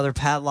with another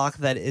padlock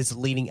that is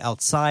leading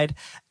outside.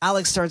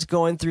 Alex starts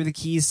going through the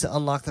keys to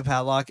unlock the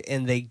padlock,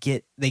 and they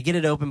get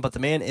it open, but the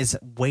man is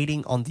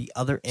waiting on the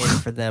other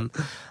end for them.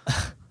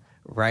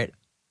 Right?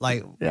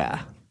 Like,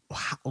 yeah.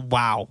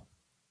 Wow.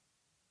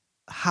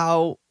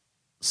 How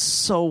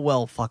so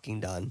well fucking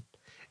done.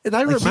 And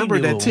I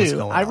remembered it too.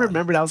 I on.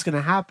 remembered that was going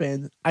to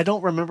happen. I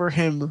don't remember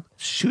him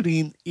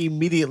shooting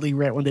immediately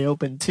right when they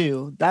opened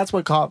too. That's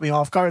what caught me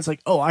off guard. It's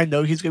like, oh, I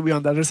know he's going to be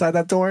on the other side of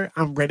that door.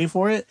 I'm ready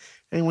for it.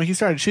 And when he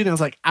started shooting, I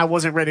was like, I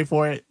wasn't ready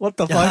for it. What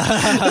the fuck?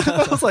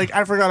 I was like,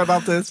 I forgot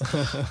about this.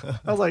 I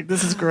was like,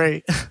 this is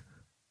great.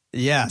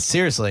 Yeah,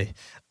 seriously.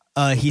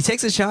 He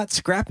takes a shot,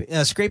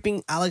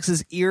 scraping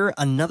Alex's ear,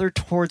 another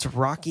towards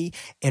Rocky,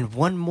 and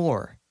one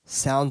more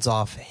sounds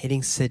off,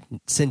 hitting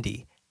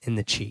Cindy in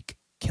the cheek,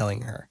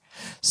 killing her.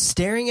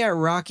 Staring at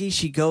Rocky,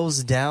 she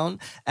goes down.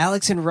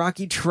 Alex and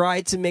Rocky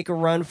try to make a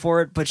run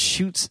for it, but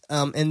shoots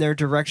in their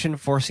direction,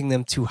 forcing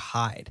them to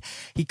hide.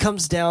 He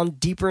comes down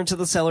deeper into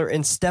the cellar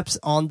and steps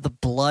on the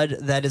blood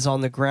that is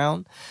on the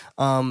ground.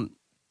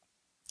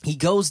 He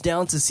goes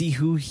down to see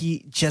who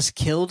he just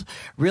killed,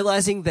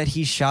 realizing that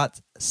he shot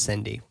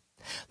Cindy.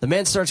 The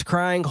man starts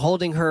crying,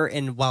 holding her,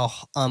 and while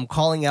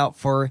calling out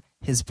for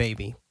his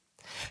baby.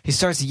 He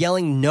starts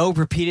yelling no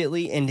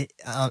repeatedly and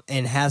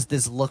has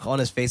this look on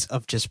his face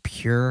of just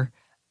pure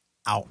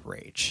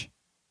outrage.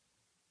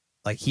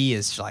 Like he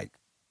is like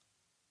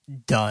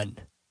done.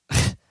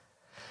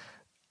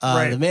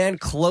 Right. The man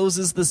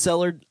closes the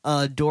cellar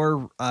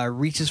door,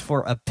 reaches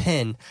for a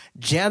pin,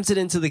 jams it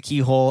into the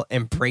keyhole,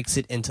 and breaks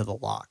it into the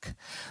lock.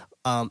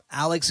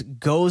 Alex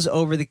goes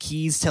over the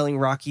keys, telling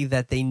Rocky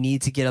that they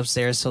need to get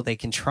upstairs so they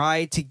can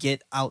try to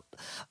get out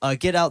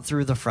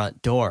through the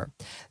front door.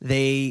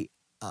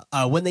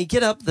 When they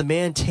get up, the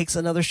man takes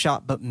another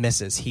shot but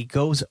misses. He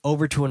goes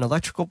over to an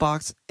electrical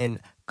box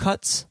and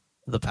cuts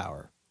the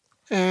power.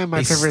 And my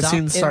They favorite stop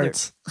scene in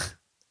starts.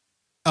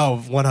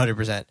 Oh,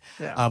 100%.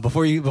 Yeah.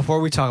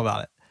 Before we talk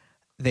about it,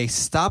 they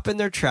stop in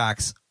their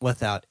tracks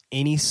without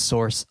any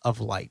source of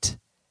light.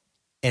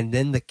 And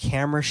then the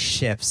camera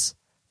shifts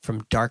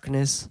from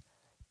darkness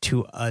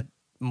to a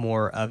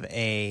more of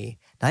a,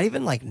 not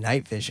even like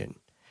night vision.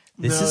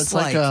 This No, is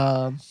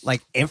it's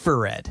like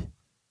infrared.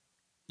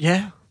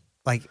 Yeah.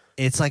 Like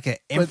it's like an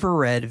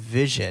infrared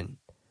vision,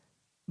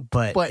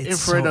 but it's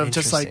infrared so of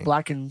just like interesting.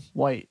 black and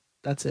white.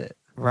 That's it.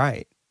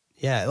 Right.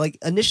 Yeah. Like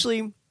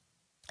initially,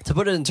 to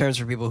put it in terms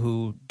for people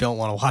who don't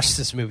want to watch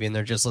this movie and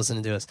they're just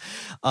listening to us,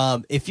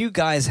 if you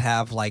guys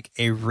have like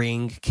a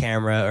Ring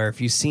camera, or if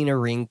you've seen a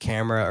Ring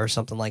camera or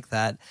something like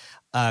that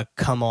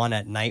come on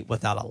at night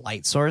without a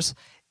light source,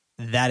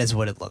 that is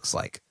what it looks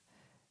like.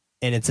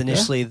 And it's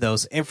initially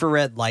those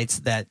infrared lights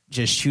that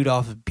just shoot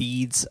off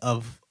beads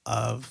of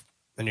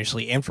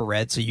initially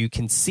infrared so you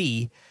can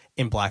see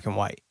in black and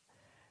white.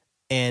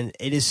 And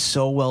it is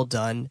so well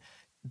done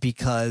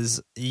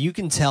because you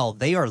can tell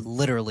they are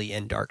literally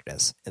in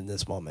darkness in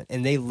this moment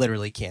and they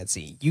literally can't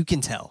see. You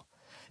can tell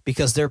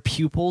because their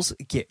pupils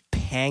get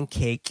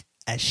pancake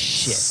as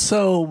shit.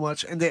 So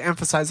much. And they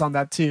emphasize on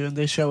that too. And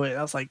they show it.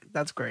 I was like,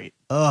 that's great.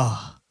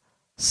 Oh,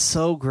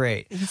 so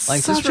great. It's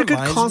like such this a good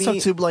reminds concept me,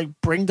 to like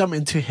bring them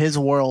into his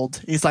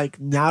world. He's like,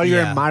 now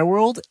you're Yeah. in my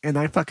world and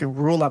I fucking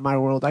rule at my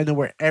world. I know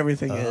where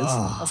everything is.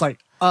 I was like,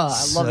 I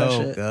love that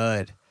shit.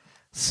 Good.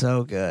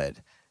 So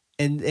good.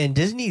 And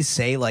doesn't he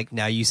say like,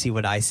 now you see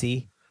what I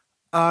see?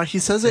 He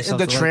says it in the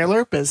something like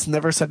trailer, but it's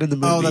never said in the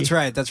movie. Oh, that's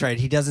right. That's right.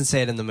 He doesn't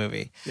say it in the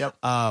movie. Yep.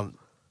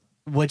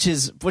 Which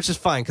is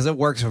fine because it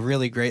works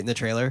really great in the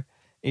trailer.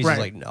 He's Right. just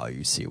like, "No,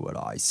 you see what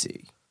I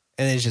see,"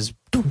 and it's just,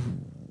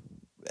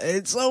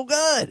 it's so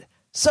good,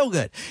 so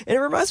good. And it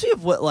reminds me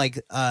of what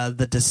like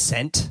the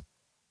Descent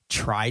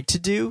tried to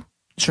do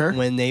Sure.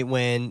 when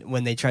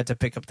they tried to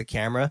pick up the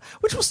camera,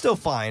 which was still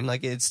fine.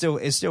 Like it still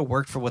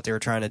worked for what they were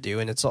trying to do,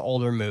 and it's an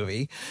older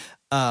movie.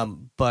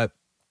 But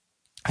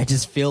I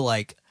just feel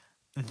like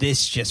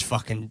this just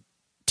fucking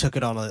took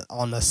it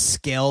on a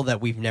scale that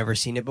we've never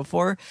seen it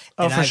before.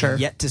 Oh, and for I've sure.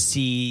 yet to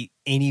see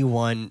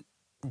anyone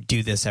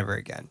do this ever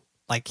again.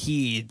 Like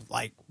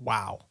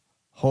wow,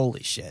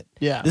 holy shit.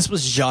 Yeah. This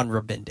was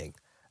genre bending,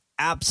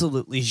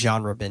 absolutely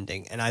genre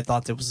bending, and I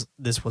thought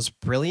this was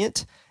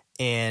brilliant,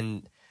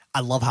 and I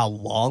love how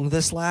long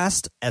this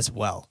lasts as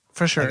well.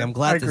 For sure. Like, I'm I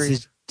glad agree.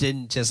 this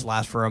didn't just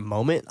last for a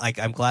moment. Like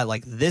I'm glad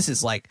like this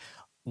is like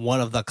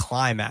one of the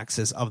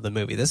climaxes of the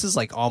movie. This is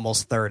like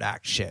almost third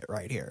act shit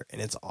right here,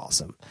 and it's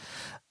awesome.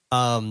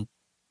 While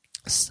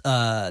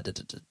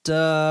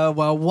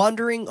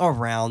wandering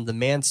around, the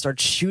man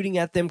starts shooting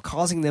at them,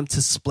 causing them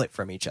to split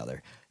from each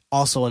other.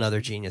 Also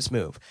another genius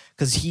move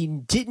because he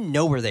didn't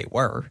know where they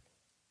were.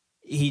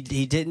 He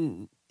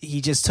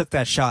just took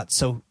that shot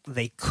so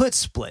they could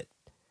split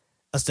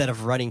instead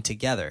of running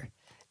together.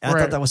 And I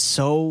Right. thought that was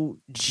so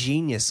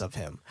genius of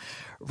him.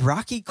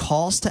 Rocky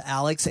calls to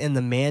Alex and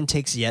the man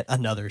takes yet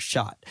another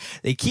shot.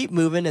 They keep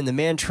moving and the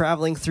man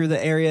traveling through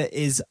the area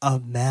is a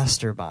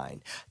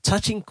mastermind,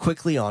 touching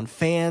quickly on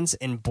fans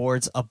and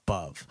boards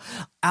above.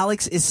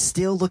 Alex is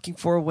still looking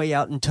for a way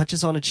out and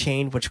touches on a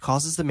chain which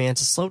causes the man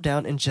to slow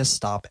down and just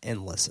stop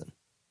and listen.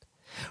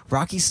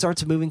 Rocky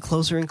starts moving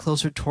closer and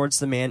closer towards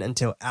the man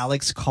until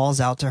Alex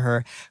calls out to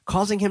her,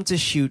 causing him to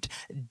shoot,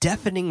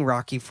 deafening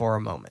Rocky for a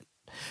moment.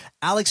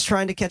 Alex,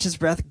 trying to catch his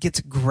breath,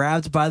 gets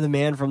grabbed by the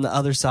man from the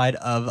other side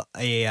of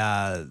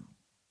a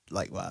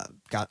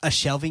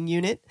shelving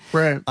unit.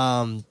 Right.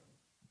 And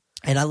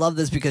I love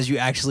this because you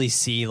actually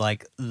see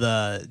like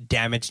the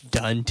damage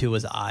done to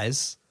his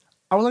eyes.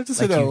 I would like to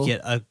say Like though, you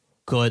get a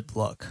good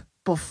look.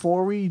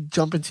 before we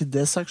jump into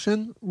this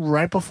section,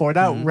 right before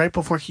that, right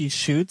before he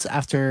shoots,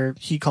 after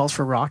he calls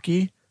for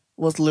Rocky,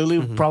 was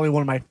literally probably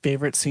one of my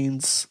favorite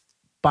scenes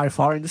by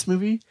far in this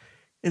movie.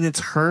 And it's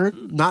her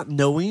not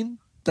knowing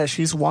that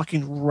she's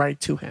walking right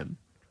to him.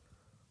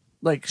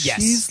 Like Yes.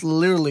 she's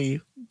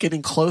literally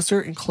getting closer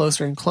and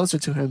closer and closer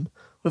to him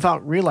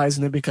without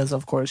realizing it because,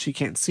 of course, she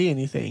can't see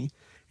anything.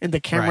 And the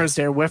camera's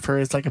there with her.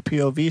 It's like a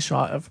POV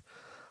shot of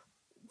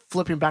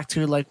flipping back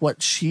to like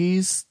what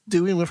she's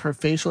doing with her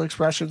facial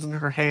expressions and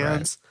her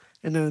hands. Right.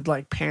 And then it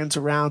like pans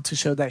around to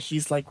show that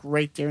he's like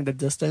right there in the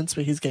distance,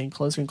 but he's getting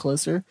closer and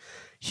closer.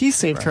 He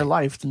saved her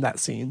life in that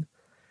scene.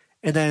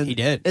 And then he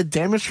did. It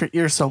damaged her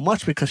ear so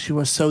much because she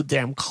was so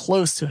damn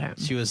close to him.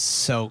 She was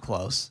so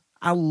close.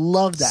 I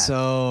love that.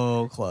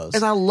 So close.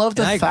 And I love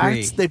the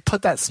fact they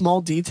put that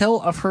small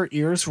detail of her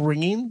ears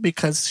ringing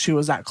because she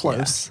was that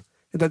close. Yeah.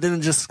 And that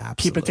didn't just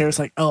keep it there. It's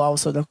like, oh, I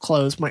was so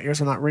close. My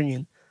ears are not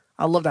ringing.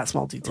 I love that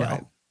small detail.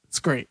 Right. It's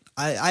great.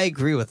 I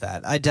agree with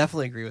that. I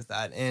definitely agree with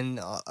that. And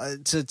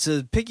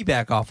to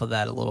piggyback off of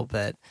that a little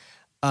bit,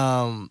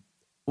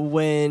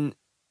 when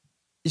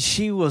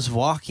she was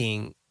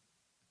walking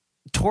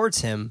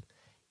towards him,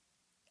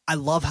 I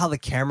love how the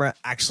camera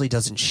actually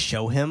doesn't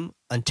show him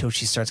until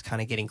she starts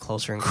kind of getting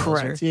closer and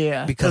closer. Correct.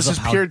 Yeah. Because of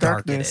how pure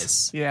dark darkness. it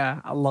is.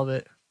 Yeah, I love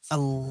it. I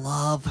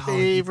love how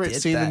favorite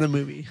scene in the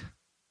movie.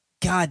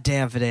 God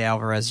damn, Fede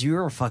Alvarez,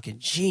 you're a fucking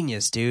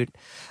genius, dude.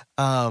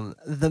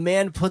 The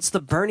man puts the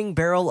burning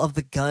barrel of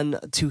the gun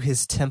to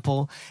his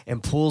temple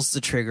and pulls the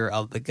trigger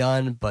of the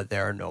gun, but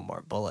there are no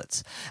more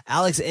bullets.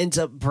 Alex ends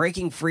up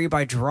breaking free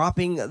by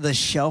dropping the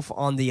shelf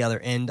on the other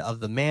end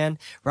of the man.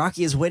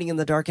 Rocky is waiting in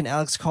the dark, and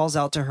Alex calls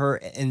out to her,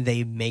 and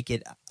they make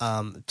it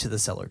to the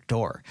cellar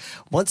door.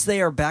 Once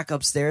they are back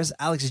upstairs,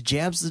 Alex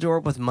jabs the door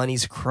with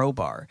Money's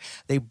crowbar.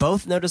 They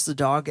both notice the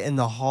dog in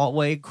the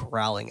hallway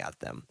growling at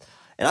them.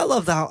 And I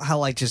love how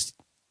like just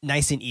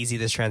nice and easy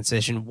this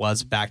transition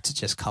was back to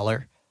just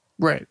color.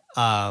 Right.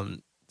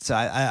 So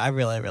I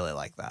really, really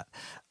like that.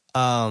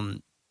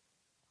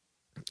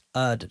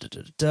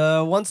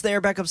 Once they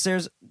are back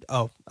upstairs,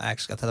 I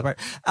actually got to that part.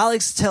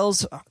 Alex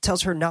tells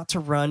her not to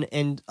run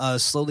and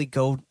slowly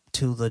go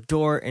to the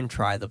door and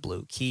try the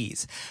blue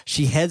keys.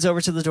 She heads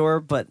over to the door,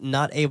 but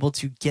not able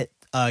to get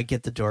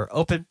the door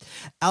open.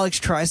 Alex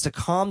tries to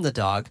calm the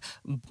dog,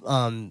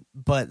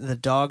 but the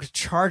dog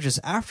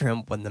charges after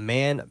him when the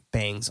man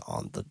bangs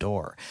on the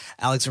door.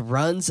 Alex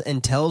runs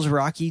and tells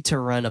Rocky to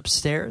run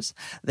upstairs.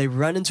 They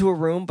run into a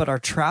room but are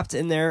trapped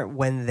in there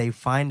when they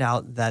find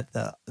out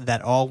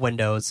that all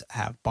windows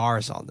have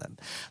bars on them.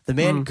 The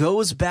man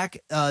goes back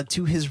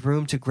to his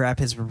room to grab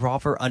his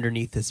revolver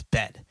underneath his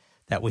bed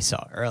that we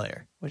saw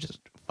earlier, which is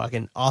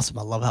fucking awesome.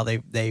 I love how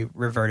they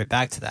reverted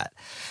back to that.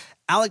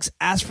 Alex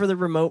asks for the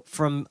remote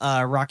from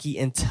Rocky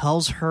and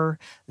tells her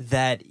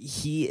that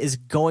he is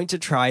going to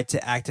try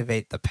to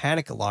activate the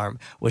panic alarm,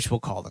 which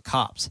will call the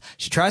cops.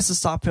 She tries to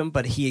stop him,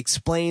 but he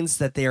explains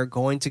that they are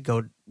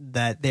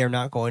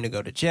not going to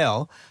go to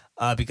jail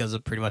because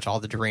of pretty much all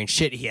the deranged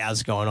shit he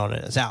has going on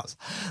in his house.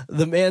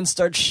 The man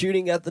starts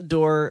shooting at the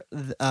door.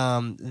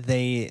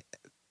 The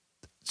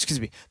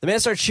man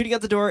starts shooting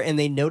at the door, and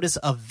they notice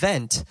a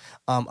vent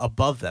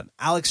above them.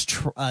 Alex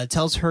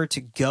tells her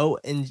to go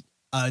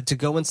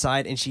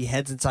inside, and she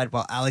heads inside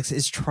while Alex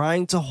is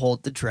trying to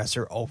hold the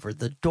dresser over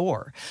the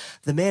door.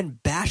 The man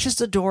bashes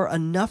the door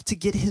enough to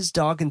get his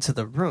dog into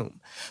the room.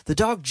 The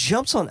dog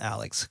jumps on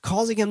Alex,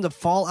 causing him to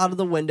fall out of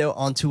the window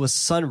onto a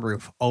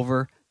sunroof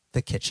over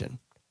the kitchen.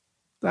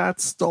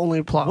 That's the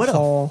only plot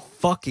hole. What a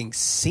fucking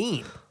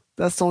scene.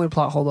 That's the only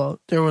plot hole,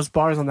 though. There was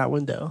bars on that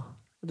window.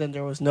 Then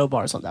there was no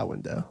bars on that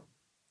window.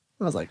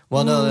 I was like,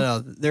 well, no.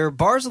 There were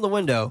bars on the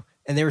window,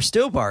 and they were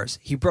still bars.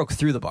 He broke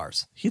through the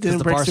bars. He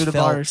didn't break through the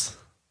bars.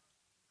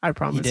 I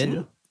promise he didn't?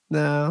 you.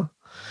 No.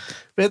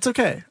 But it's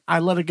okay. I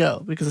let it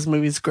go because this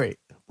movie is great.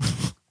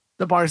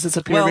 The bars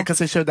disappear because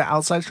they showed the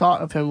outside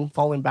shot of him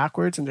falling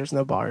backwards and there's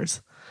no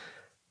bars.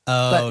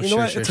 Oh, but you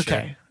know what? It's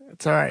okay.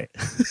 It's all right.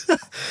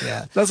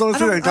 Yeah. That's the only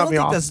thing that got me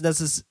off.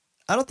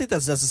 I don't think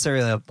that's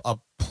necessarily a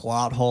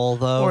plot hole,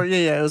 though. Or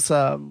it was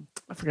I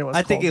forget what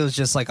it's think it was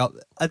just like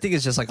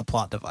a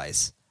plot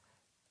device.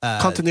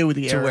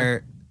 Continuity error.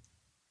 Where,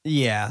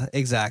 yeah,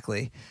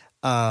 exactly.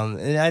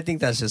 And I think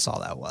that's just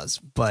all that was.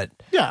 But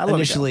yeah,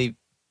 initially,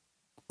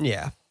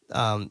 yeah.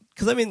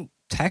 Because I mean,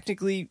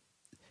 technically,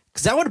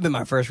 because that would have been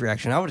my first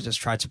reaction. I would have just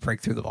tried to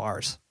break through the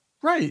bars.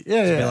 Right.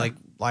 Yeah. Be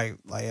like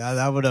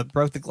I would have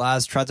broke the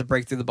glass, tried to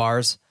break through the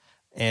bars,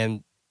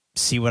 and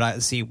see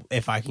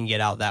if I can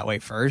get out that way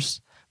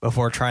first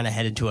before trying to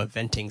head into a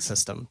venting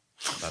system.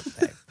 But,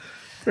 hey.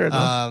 Fair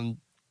enough.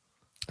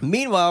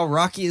 Meanwhile,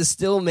 Rocky is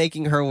still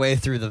making her way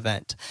through the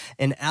vent,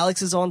 and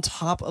Alex is on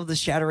top of the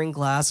shattering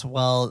glass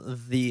while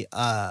the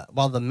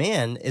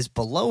man is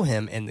below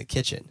him in the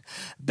kitchen.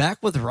 Back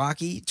with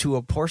Rocky to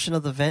a portion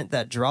of the vent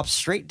that drops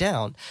straight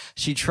down,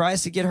 she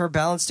tries to get her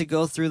balance to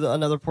go through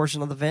another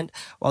portion of the vent.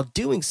 While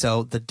doing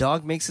so, the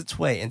dog makes its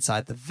way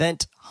inside the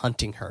vent,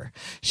 hunting her.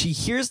 She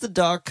hears the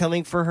dog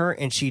coming for her,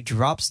 and she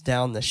drops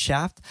down the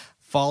shaft,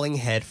 falling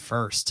head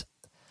first.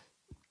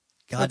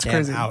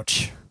 Goddamn,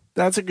 ouch.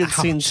 That's a good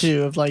scene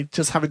too, of like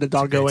just having the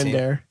dog go in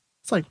there.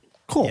 It's like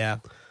cool. Yeah,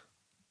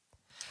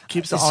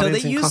 keeps the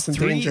audience in constant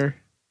danger.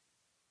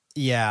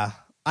 Yeah,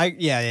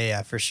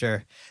 for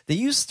sure. They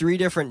use 3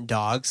 different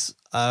dogs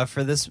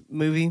for this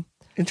movie.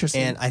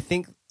 Interesting. And I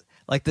think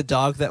like the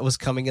dog that was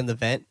coming in the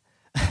vent,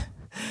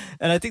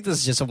 And I think this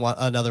is just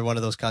another one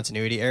of those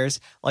continuity errors.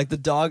 Like, the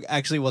dog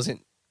actually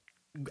wasn't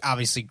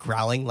obviously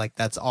growling, like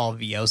that's all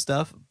VO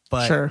stuff,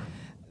 but Sure.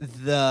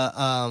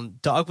 the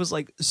dog was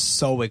like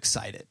so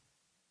excited.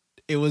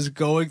 It was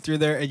going through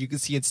there and you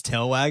could see its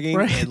tail wagging,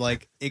 Right. and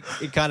like it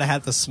kind of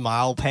had the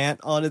smile pant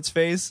on its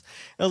face.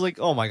 I was like,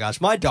 oh my gosh,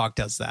 my dog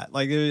does that.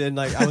 Like, and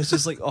like I was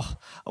just like, oh,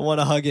 I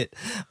want to hug it.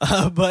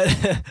 But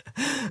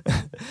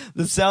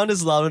the sound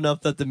is loud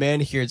enough that the man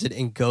hears it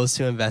and goes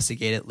to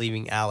investigate it,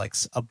 leaving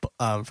Alex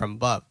from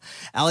above.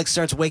 Alex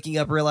starts waking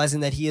up,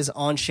 realizing that he is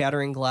on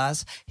shattering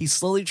glass. He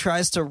slowly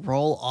tries to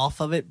roll off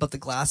of it, but the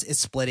glass is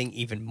splitting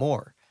even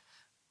more.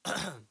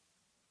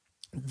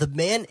 The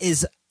man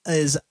is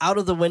out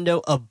of the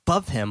window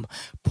above him,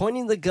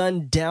 pointing the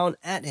gun down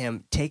at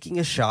him, taking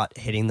a shot,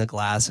 hitting the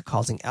glass,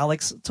 causing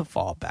Alex to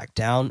fall back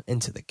down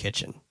into the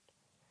kitchen.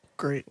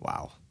 Great.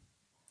 Wow.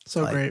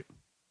 So Like- great.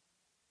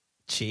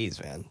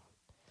 Jeez, man.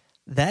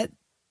 That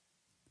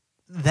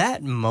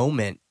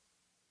moment,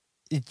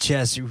 it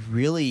just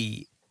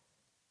really,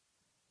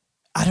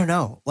 I don't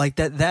know. Like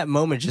that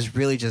moment just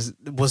really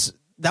was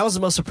the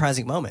most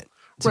surprising moment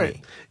to Right.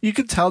 me. You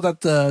could tell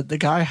that the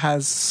guy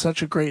has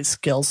such a great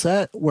skill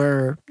set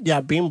where,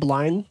 yeah, being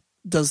blind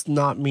does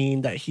not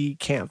mean that he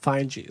can't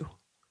find you.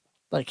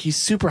 Like, he's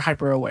super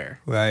hyper aware.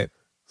 Right.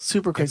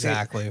 Super crazy.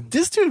 Exactly.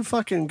 This dude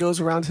fucking goes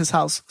around his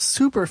house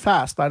super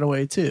fast, by the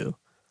way, too.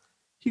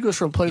 He goes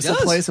from place to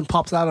does. place and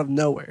pops out of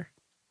nowhere.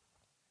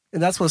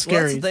 And that's what's Well,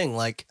 scary. that's the thing.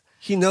 Like,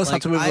 He knows how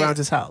Like, to move I- around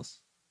his house.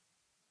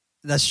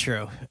 that's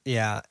true.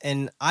 Yeah.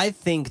 And I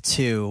think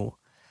too,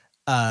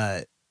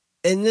 and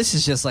this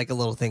is just like a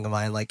little thing of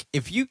mine, like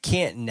if you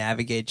can't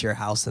navigate your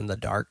house in the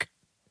dark,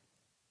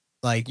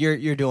 like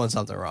you're doing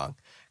something wrong.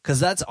 Cause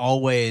that's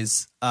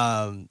always,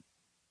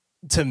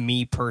 to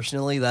me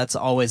personally, that's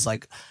always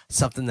like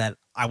something that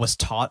I was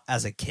taught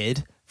as a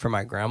kid from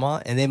my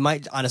grandma. And it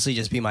might honestly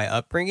just be my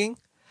upbringing.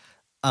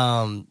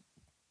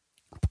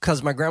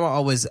 Because my grandma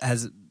always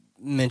has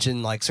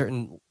mentioned like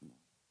certain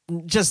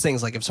just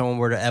things like if someone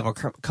were to ever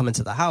come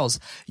into the house,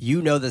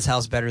 you know this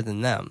house better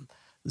than them.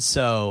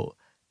 So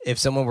if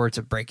someone were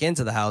to break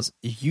into the house,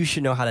 you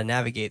should know how to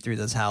navigate through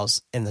this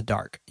house in the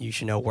dark. You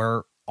should know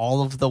where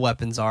all of the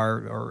weapons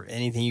are or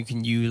anything you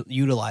can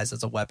utilize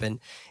as a weapon,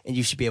 and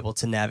you should be able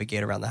to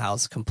navigate around the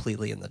house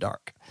completely in the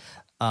dark.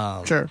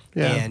 Sure.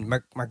 Yeah. And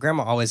my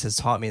grandma always has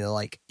taught me to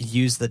like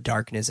use the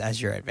darkness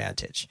as your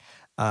advantage.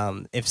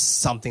 If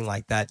something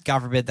like that, God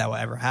forbid that will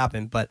ever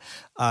happen, but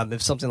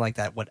if something like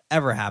that would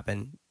ever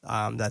happen,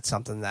 that's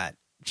something that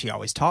she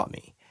always taught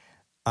me.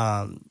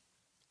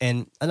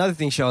 And another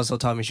thing she also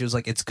taught me, she was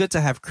like, it's good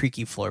to have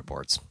creaky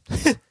floorboards.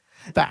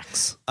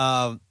 Facts.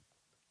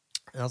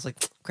 And I was like,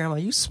 Grandma,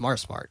 you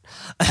smart.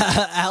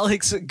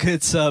 Alex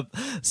gets up,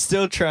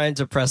 still trying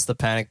to press the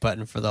panic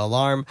button for the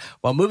alarm.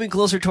 While moving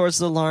closer towards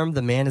the alarm,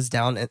 the man is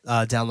down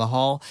the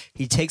hall.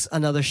 He takes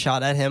another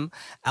shot at him.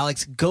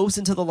 Alex goes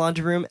into the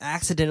laundry room,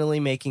 accidentally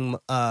making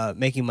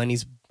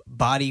Money's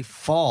body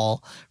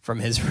fall from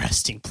his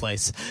resting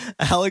place.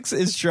 Alex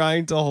is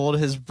trying to hold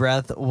his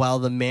breath while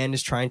the man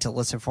is trying to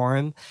listen for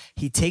him.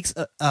 He takes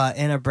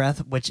in a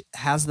breath, which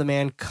has the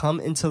man come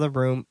into the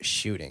room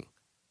shooting.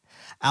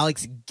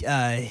 Alex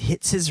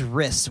hits his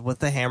wrist with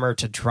the hammer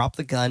to drop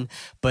the gun,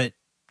 but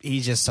he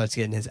just starts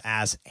getting his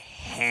ass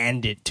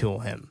handed to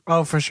him.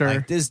 Oh, for sure.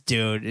 Like, this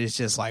dude is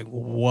just like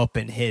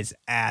whooping his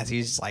ass.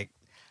 He's just like,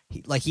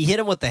 he hit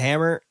him with the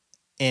hammer,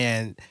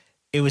 and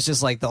it was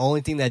just like the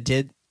only thing that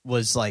did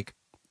was like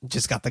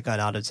just got the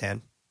gun out of his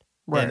hand.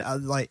 Right.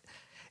 And like,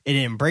 it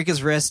didn't break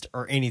his wrist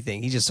or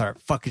anything. He just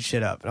started fucking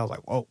shit up, and I was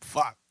like, whoa,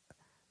 fuck.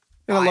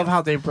 And I love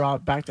how they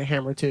brought back the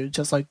hammer too,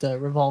 just like the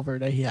revolver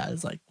that he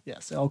has. Like,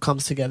 yes, it all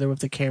comes together with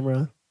the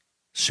camera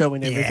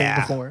showing everything Yeah.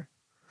 before.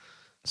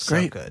 So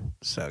Great. good.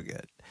 So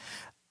good.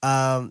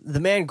 The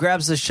man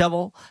grabs the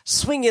shovel,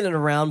 swinging it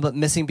around, but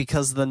missing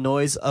because of the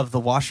noise of the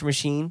washing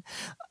machine.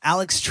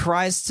 Alex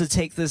tries to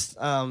take this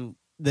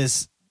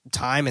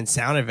time and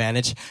sound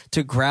advantage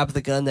to grab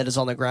the gun that is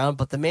on the ground,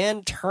 but the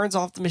man turns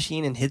off the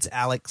machine and hits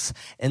Alex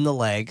in the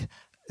leg,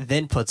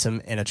 then puts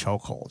him in a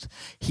chokehold.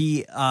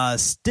 He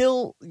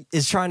still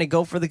is trying to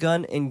go for the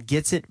gun and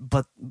gets it,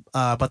 but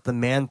the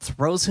man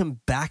throws him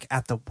back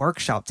at the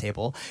workshop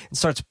table and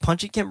starts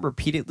punching him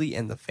repeatedly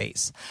in the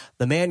face.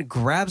 The man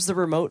grabs the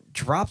remote,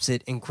 drops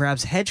it, and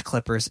grabs hedge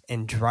clippers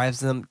and drives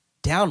them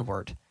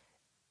downward,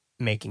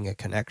 making a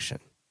connection.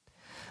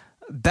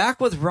 Back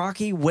with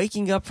Rocky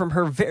waking up from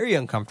her very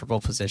uncomfortable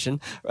position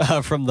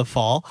from the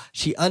fall,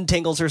 she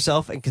untangles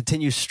herself and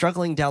continues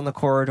struggling down the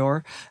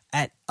corridor.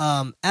 At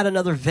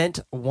another vent,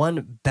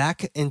 one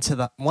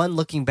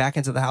looking back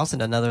into the house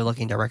and another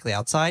looking directly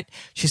outside.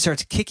 She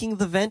starts kicking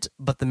the vent,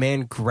 but the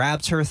man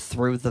grabs her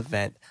through the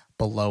vent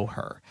below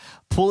her,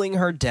 pulling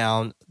her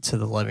down to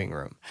the living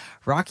room.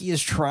 Rocky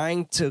is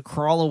trying to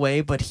crawl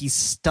away, but he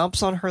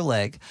stumps on her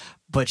leg.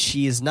 But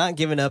she is not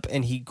giving up,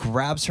 and he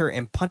grabs her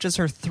and punches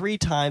her 3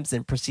 times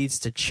and proceeds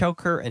to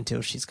choke her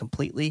until she's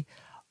completely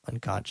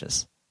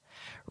unconscious.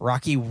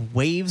 Rocky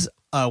wakes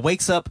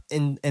up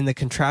in the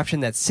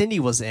contraption that Cindy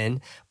was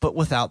in, but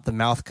without the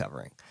mouth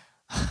covering.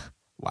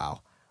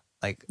 wow.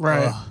 Like,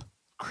 Right.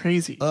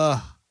 Crazy.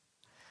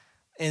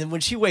 And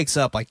when she wakes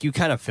up, like, you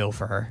kind of feel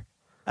for her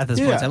at this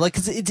point in Yeah. time. Like,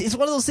 cause it's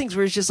one of those things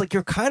where it's just like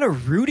you're kind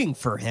of rooting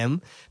for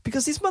him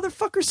because these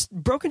motherfuckers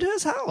broke into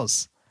his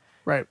house.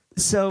 Right.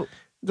 So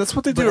That's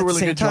what they but do a at the really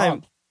same good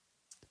time- job.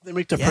 They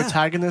make the Yeah.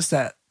 protagonist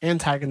that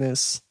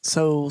antagonist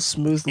so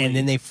smoothly. and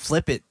then they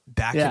flip it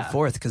back Yeah. and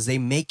forth because they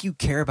make you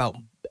care about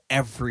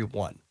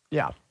everyone.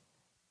 yeah.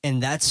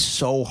 And that's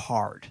so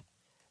hard.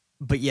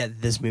 But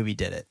yet this movie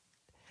did it.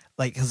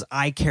 Like, because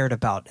I cared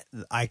about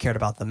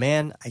the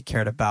man, I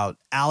cared about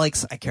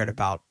Alex, I cared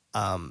about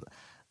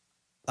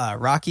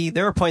Rocky.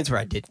 There were points where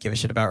I did give a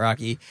shit about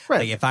Rocky. Right.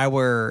 Like if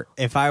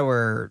I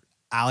were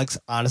Alex,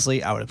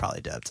 honestly, I would have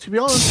probably dipped. To be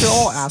honest, they're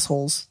all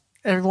assholes.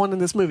 Everyone in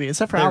this movie,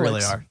 except for They Alex.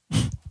 really are.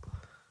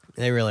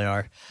 They really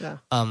are. Yeah.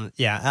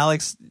 Yeah,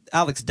 Alex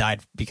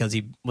died because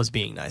he was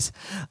being nice.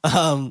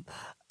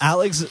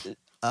 Alex,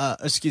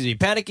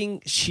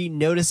 panicking, she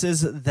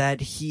notices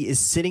that he is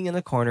sitting in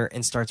the corner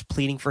and starts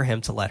pleading for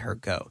him to let her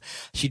go.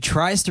 She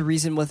tries to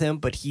reason with him,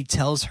 but he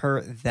tells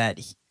her that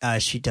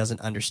she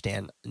doesn't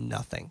understand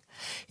nothing.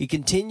 He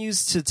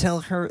continues to tell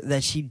her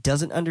that she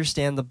doesn't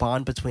understand the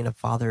bond between a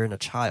father and a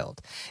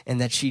child, and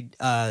that she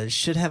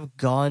should have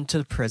gone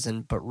to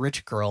prison, but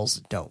rich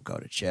girls don't go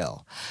to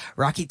jail.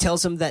 Rocky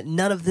tells him that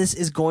none of this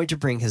is going to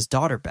bring his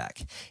daughter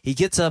back. He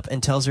gets up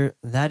and tells her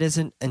that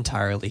isn't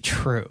entirely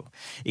true.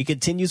 He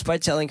continues by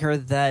telling her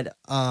that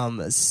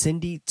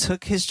Cindy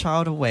took his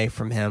child away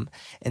from him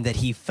and that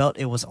he felt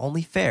it was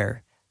only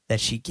fair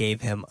that she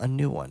gave him a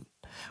new one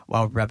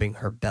while rubbing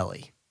her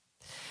belly.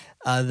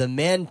 The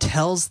man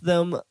tells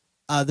her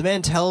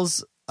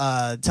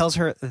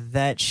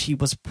that she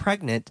was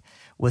pregnant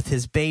with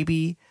his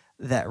baby,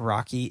 that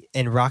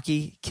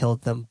Rocky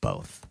killed them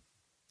both.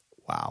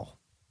 Wow.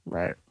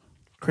 Right.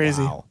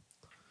 Crazy. Wow.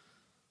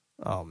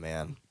 Oh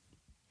man.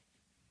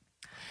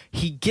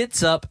 He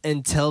gets up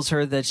and tells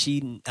her that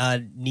she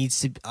needs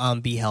to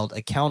be held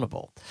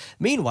accountable.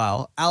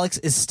 Meanwhile, Alex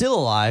is still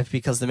alive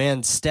because the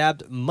man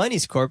stabbed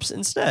Money's corpse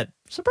instead.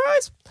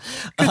 Surprise!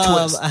 Good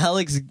twist.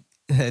 Alex,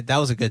 that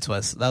was a good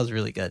twist. That was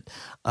really good.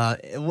 I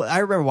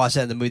remember watching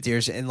that in the movie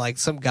theaters, and like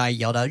some guy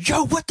yelled out,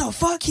 "Yo, what the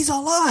fuck? He's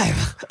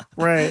alive!"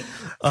 Right.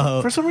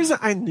 For some reason,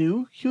 I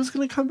knew he was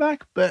going to come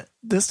back, but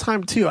this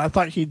time too, I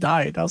thought he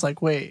died. I was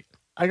like, wait,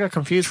 I got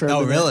confused for a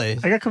Oh, minute. really?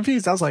 I got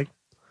confused. I was like,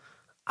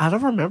 I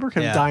don't remember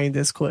him Yeah. dying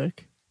this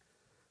quick.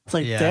 It's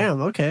like, Yeah.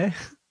 damn, okay.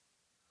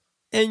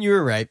 And you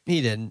were right.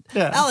 He didn't.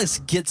 Yeah. Alex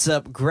gets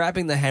up,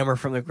 grabbing the hammer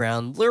from the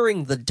ground,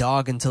 luring the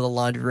dog into the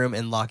laundry room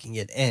and locking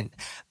it in.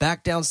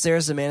 Back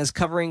downstairs, the man is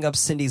covering up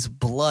Cindy's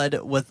body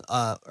with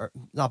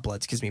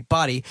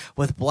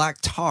black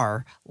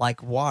tar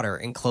like water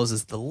and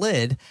closes the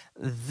lid,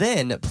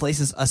 then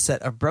places a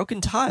set of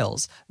broken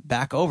tiles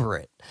back over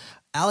it.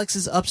 Alex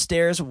is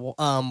upstairs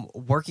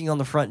working on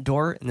the front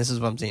door, and this is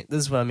what I'm saying. This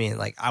is what I mean.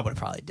 Like, I would have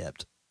probably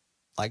dipped.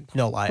 Like,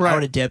 no lie. Right. I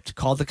would have dipped,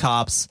 called the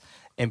cops,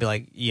 and be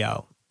like,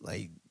 yo,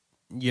 like,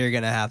 you're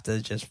gonna have to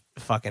just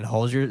fucking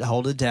hold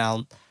it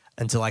down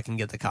until I can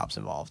get the cops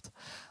involved.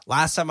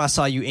 Last time I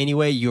saw you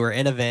anyway, you were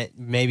in a vent.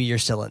 Maybe you're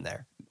still in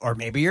there, or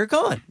maybe you're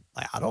gone.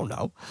 Like, I don't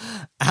know.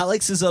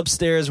 Alex is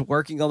upstairs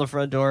working on the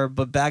front door,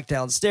 but back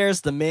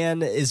downstairs, the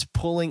man is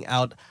pulling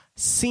out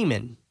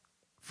semen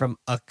from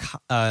a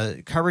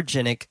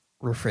cryogenic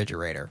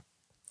refrigerator.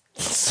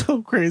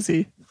 So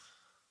crazy.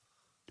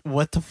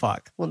 What the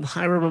fuck? When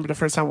I remember the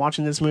first time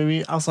watching this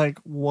movie, I was like,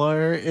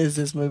 where is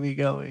this movie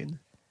going?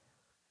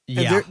 And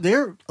Yeah,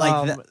 they're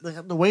Like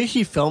the way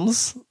he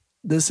films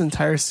this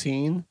entire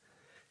scene,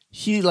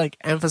 he like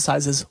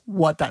emphasizes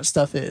what that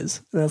stuff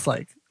is. And it's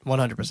like,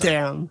 100%.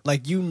 damn.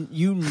 Like you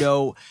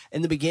know,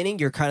 in the beginning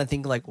you're kind of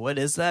thinking like, what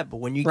is that? But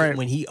when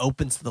when he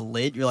opens the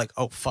lid, you're like,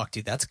 oh fuck,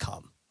 dude, that's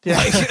cum. Yeah.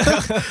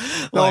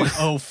 Like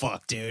oh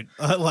fuck, dude.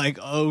 Like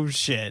oh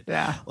shit.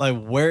 Yeah. Like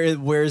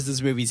where is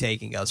this movie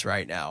taking us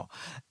right now?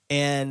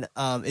 And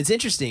it's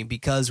interesting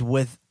because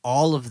with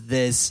all of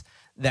this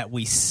that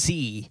we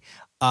see,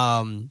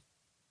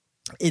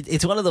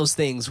 it's one of those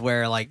things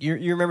where like you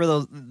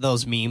remember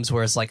those memes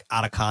where it's like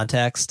out of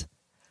context.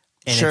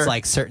 And Sure. it's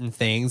like certain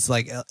things,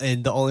 like,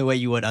 and the only way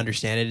you would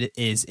understand it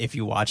is if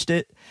you watched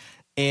it.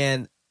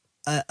 And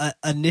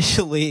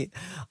initially,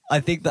 I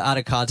think the out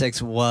of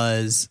context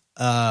was,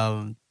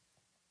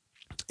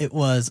 it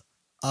was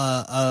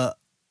a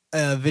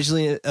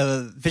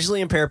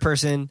visually impaired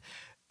person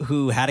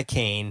who had a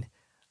cane,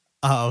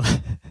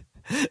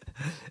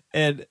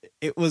 and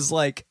it was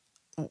like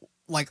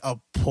a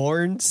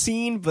porn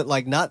scene, but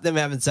like not them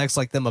having sex,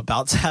 like them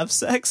about to have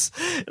sex.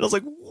 And I was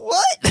like,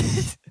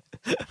 what?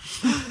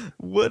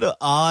 What an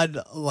odd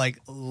like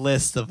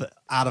list of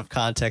out of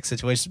context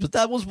situations, but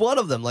that was one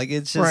of them. Like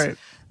it's just Right.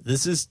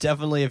 This is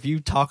definitely, if you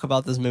talk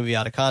about this movie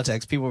out of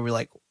context, people will be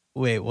like,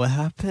 wait, what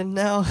happened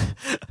now?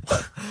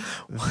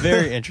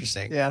 Very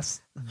interesting.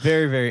 Yes.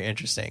 Very, very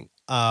interesting.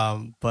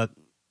 But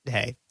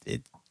hey,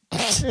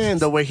 And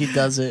the way he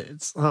does it,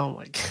 it's oh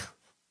my god.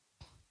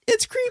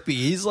 it's creepy.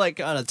 He's like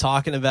kind of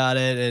talking about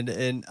it,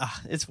 and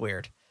it's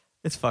weird.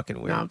 It's fucking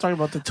weird. No, I'm talking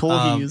about the tool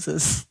he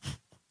uses.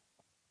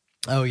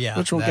 Oh yeah,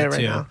 which we'll that get right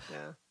too. now. Yeah.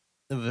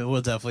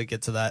 We'll definitely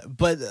get to that.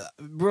 But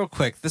real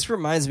quick, this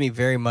reminds me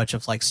very much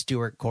of like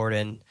Stuart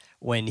Gordon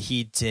when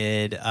he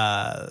did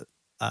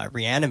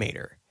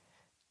Reanimator.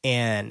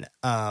 And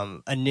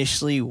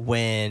initially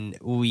when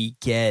we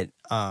get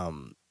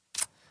God,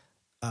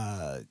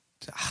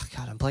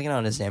 I'm blanking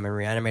on his name in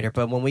Reanimator,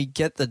 but when we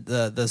get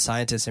the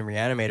scientist in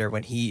Reanimator,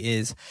 when he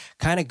is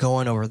kind of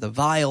going over the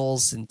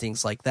vials and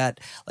things like that,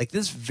 like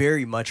this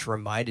very much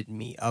reminded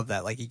me of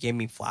that. Like, he gave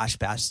me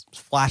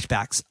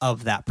flashbacks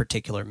of that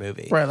particular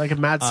movie. Right, like a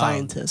mad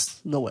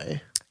scientist in a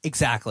way.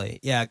 Exactly.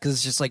 Yeah, because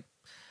it's just like,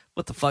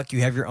 what the fuck?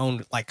 You have your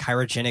own like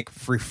cryogenic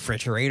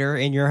refrigerator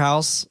in your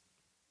house?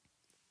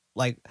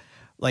 Like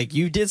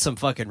you did some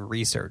fucking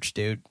research,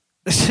 dude.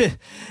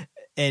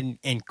 And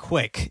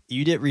quick.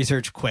 You did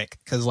research quick,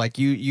 because like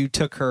you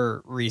took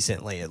her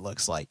recently, it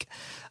looks like.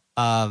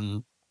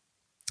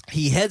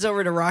 He heads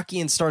over to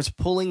Rocky and starts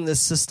pulling the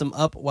system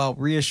up while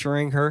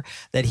reassuring her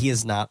that he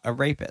is not a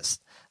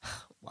rapist.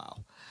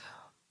 Wow.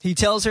 He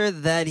tells her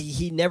that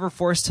he never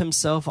forced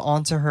himself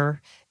onto her,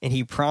 and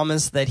he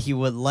promised that he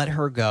would let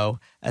her go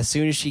as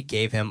soon as she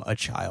gave him a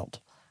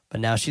child.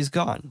 But now she's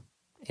gone,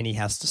 and he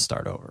has to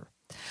start over.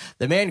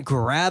 The man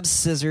grabs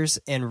scissors,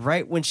 and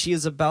right when she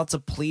is about to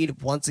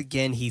plead once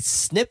again, he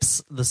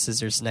snips the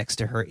scissors next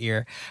to her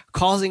ear,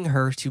 causing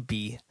her to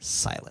be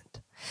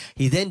silent.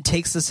 He then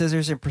takes the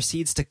scissors and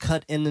proceeds to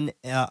cut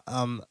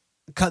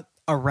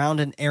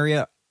around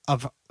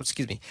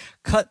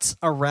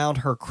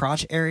her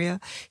crotch area.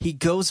 He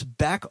goes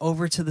back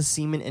over to the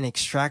semen and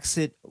extracts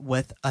it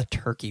with a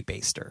turkey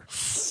baster.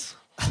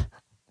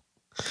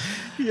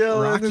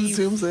 Yeah, and it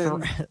zooms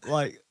in.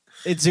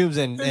 It zooms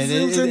in. It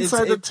zooms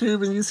inside the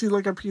tube, and you see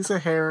like a piece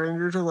of hair, and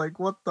you're just like,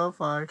 what the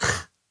fuck?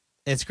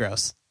 It's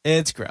gross.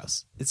 It's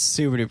gross. It's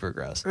super duper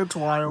gross. It's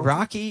wild.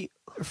 Rocky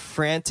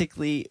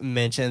frantically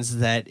mentions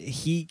that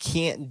he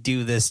can't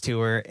do this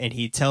to her, and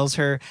he tells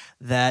her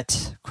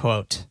that,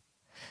 quote,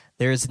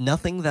 "There is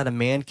nothing that a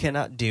man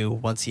cannot do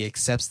once he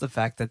accepts the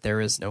fact that there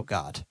is no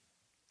God,"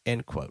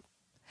 end quote.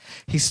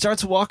 He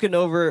starts walking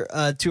over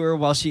to her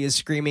while she is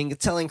screaming,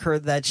 telling her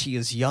that she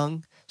is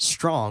young,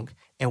 strong,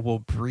 and will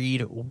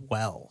breed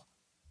well.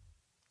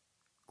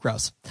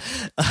 Gross.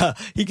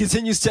 He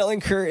continues telling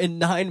her in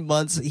 9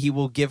 months he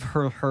will give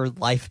her her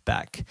life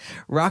back.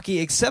 Rocky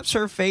accepts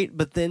her fate,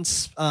 but then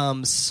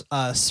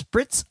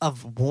spritz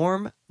of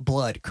warm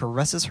blood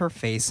caresses her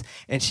face,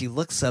 and she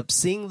looks up,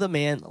 seeing the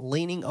man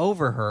leaning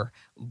over her,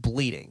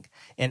 bleeding,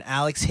 and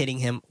Alex hitting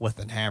him with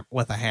a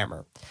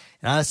hammer.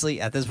 And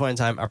honestly, at this point in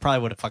time, I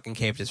probably would have fucking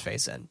caved his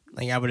face in.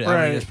 Like, I would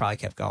have just probably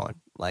kept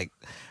going. Like,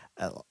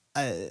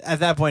 at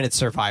that point, it's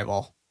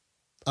survival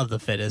of the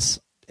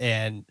fittest,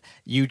 and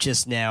you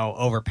just now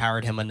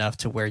overpowered him enough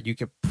to where you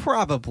could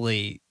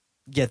probably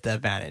get the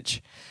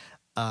advantage.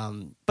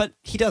 But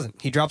he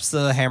doesn't. He drops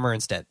the hammer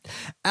instead.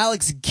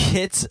 Alex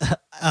gets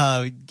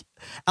her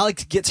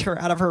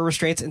out of her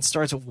restraints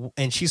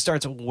and she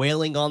starts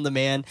wailing on the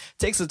man,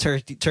 takes the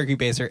turkey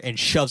baster and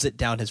shoves it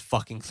down his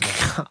fucking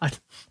throat. God.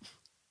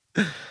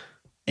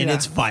 And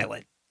it's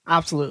violent.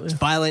 Absolutely. It's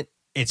violent.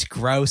 It's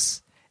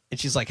gross. And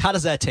she's like, "How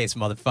does that taste,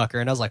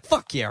 motherfucker?" And I was like,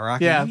 "Fuck yeah,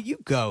 Rocky. Yeah. You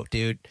go,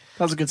 dude."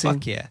 That was a good scene.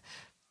 Fuck yeah.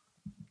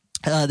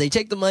 They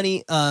take the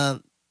money.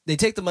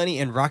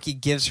 And Rocky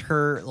gives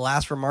her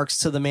last remarks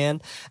to the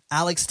man.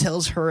 Alex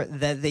tells her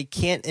that they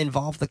can't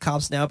involve the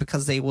cops now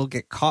because they will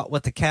get caught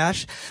with the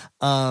cash.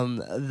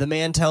 The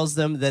man tells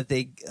them that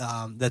they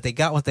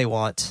got what they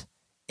want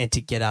and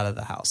to get out of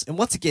the house. And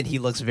once again, he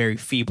looks very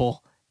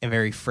feeble and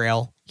very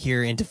frail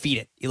here and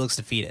defeated. He looks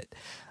defeated.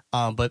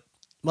 But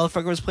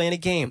motherfucker was playing a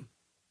game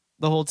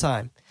the whole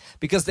time,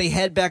 because they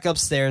head back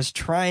upstairs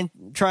trying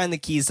the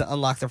keys to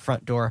unlock the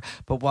front door.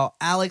 But while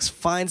Alex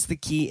finds the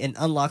key and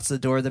unlocks the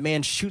door, the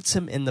man shoots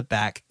him in the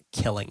back,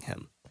 killing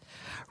him.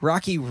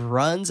 Rocky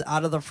runs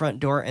out of the front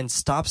door and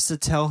stops to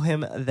tell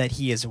him that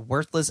he is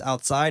worthless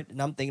outside.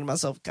 And I'm thinking to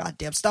myself, God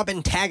damn, stop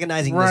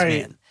antagonizing this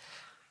man.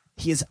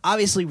 He is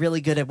obviously really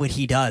good at what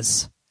he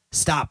does.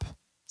 Stop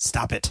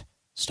it.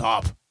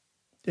 Stop.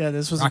 Yeah,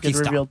 this was Rocky, a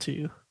good reveal to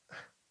you.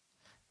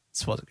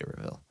 This was a good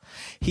reveal.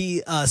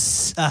 He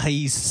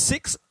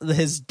sicks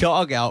his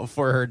dog out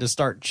for her to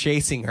start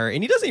chasing her,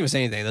 and he doesn't even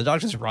say anything. The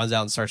dog just runs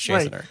out and starts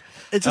chasing her.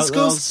 It just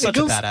goes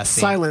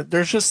silent.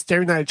 They're just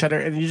staring at each other,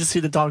 and you just see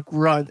the dog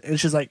run, and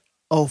she's like,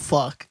 "Oh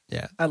fuck!"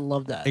 Yeah, I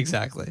love that.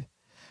 Exactly.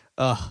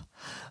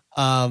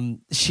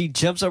 She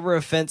jumps over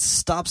a fence,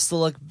 stops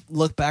to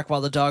look back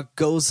while the dog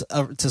goes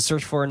to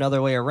search for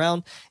another way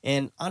around.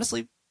 And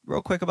honestly,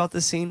 real quick about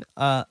this scene,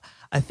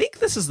 I think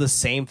this is the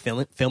same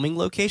filming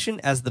location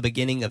as the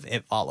beginning of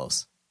It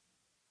Follows.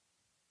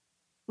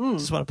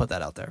 Just want to put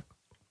that out there,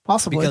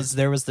 possibly, because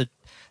there was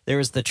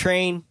the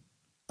train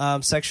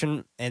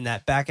section and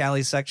that back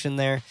alley section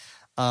there.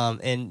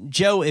 And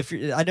Joe,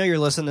 I know you're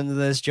listening to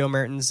this, Joe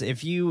Mertens,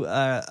 if you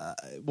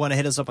want to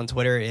hit us up on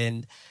Twitter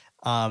and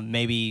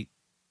maybe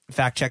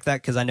fact check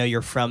that, because I know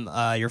you're from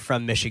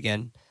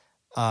Michigan.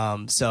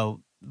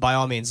 So by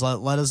all means,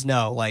 let us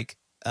know, like,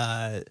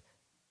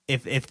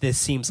 if this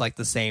seems like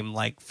the same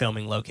like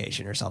filming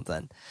location or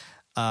something.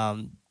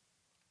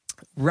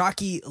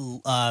 Rocky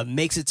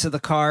makes it to the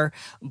car,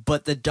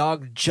 but the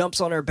dog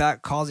jumps on her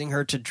back, causing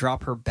her to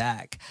drop her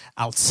bag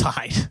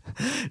outside.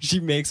 She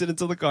makes it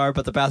into the car,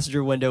 but the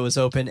passenger window is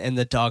open, and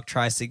the dog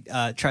tries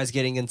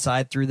getting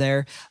inside through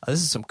there.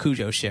 This is some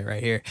Cujo shit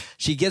right here.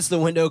 She gets the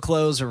window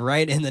closed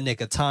right in the nick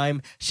of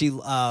time. She,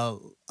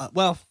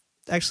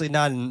 actually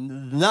not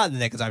in the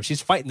nick of time.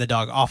 She's fighting the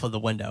dog off of the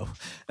window,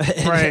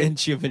 and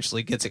she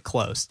eventually gets it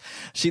closed.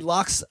 She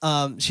looks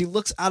out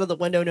of the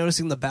window,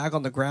 noticing the bag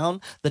on the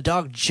ground. The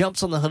dog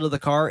jumps on the hood of the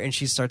car, and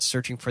she starts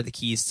searching for the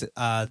keys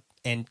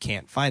and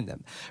can't find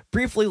them.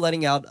 Briefly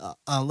letting out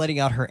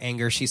her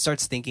anger, she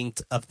starts thinking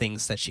of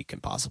things that she can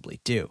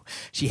possibly do.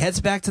 She heads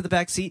back to the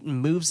back seat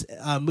and moves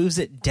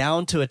it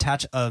down to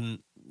attach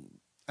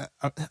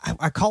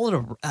I call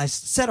it I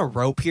said a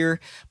rope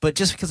here, but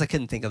just because I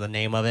couldn't think of the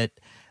name of it.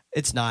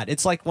 It's not.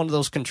 It's like one of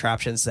those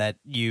contraptions that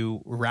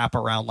you wrap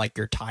around like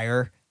your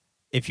tire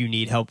if you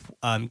need help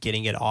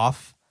getting it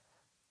off.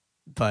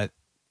 But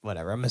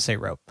whatever, I'm going to say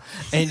rope.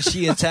 And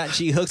she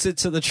hooks it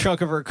to the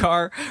trunk of her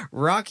car.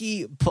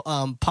 Rocky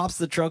pops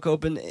the trunk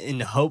open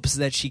in hopes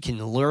that she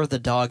can lure the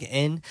dog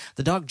in.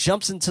 The dog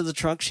jumps into the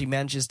trunk. She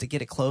manages to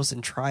get it close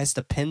and tries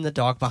to pin the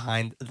dog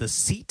behind the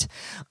seat.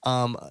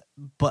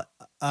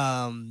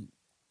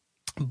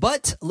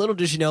 But little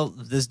does you know,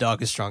 this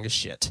dog is strong as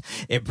shit.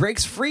 It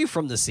breaks free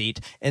from the seat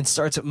and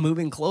starts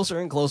moving closer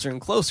and closer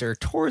and closer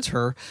towards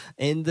her.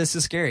 And this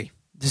is scary.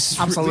 This is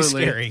absolutely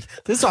really scary.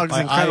 This dog is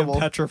incredible. I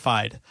am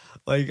petrified.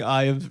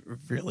 I am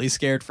really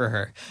scared for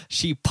her.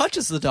 She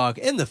punches the dog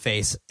in the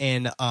face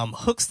and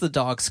hooks the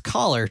dog's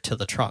collar to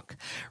the trunk.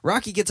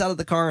 Rocky gets out of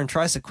the car and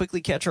tries to quickly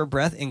catch her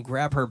breath and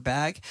grab her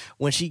bag.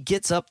 When she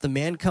gets up, the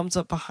man comes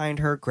up behind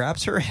her,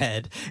 grabs her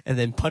head, and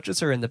then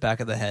punches her in the back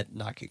of the head,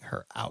 knocking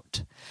her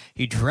out.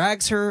 He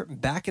drags her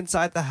back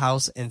inside the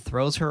house and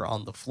throws her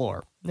on the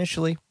floor.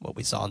 Initially, what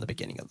we saw in the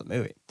beginning of the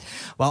movie.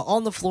 While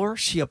on the floor,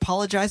 she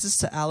apologizes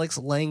to Alex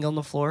laying on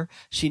the floor.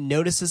 She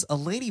notices a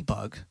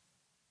ladybug,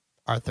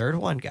 our third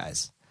one,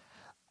 guys,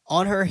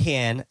 on her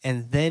hand,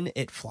 and then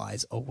it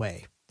flies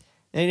away.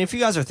 And if you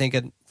guys are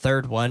thinking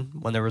third one,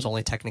 when there was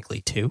only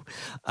technically two,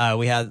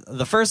 we had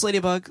the first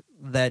ladybug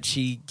that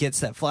she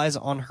gets that flies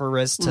on her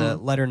wrist to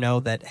let her know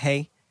that,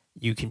 hey,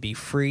 you can be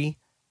free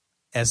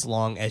as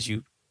long as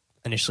you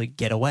initially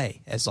get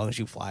away, as long as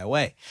you fly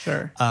away.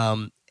 Sure.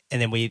 And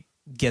then we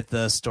get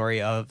the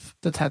story of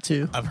the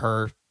tattoo of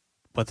her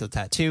with the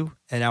tattoo,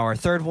 and now our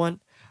third one,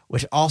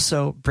 which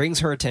also brings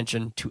her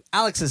attention to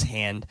Alex's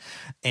hand,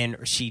 and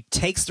she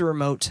takes the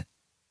remote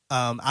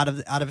out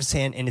of his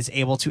hand and is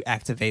able to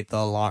activate the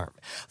alarm.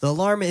 The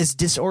alarm is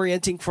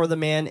disorienting for the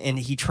man, and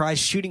he tries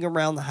shooting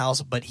around the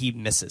house, but he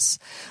misses.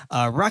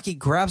 Rocky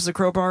grabs the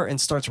crowbar and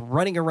starts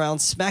running around,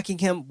 smacking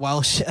him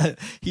while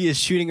he is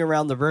shooting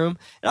around the room.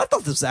 And I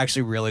thought this was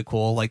actually really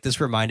cool. Like, this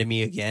reminded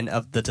me again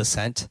of The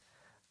Descent,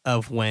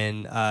 of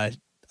when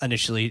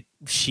initially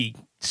she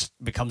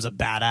becomes a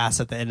badass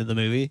at the end of the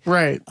movie.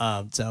 Right.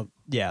 So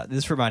yeah,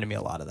 this reminded me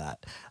a lot of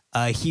that.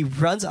 He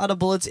runs out of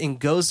bullets and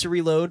goes to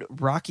reload.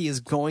 Rocky is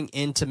going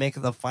in to make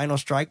the final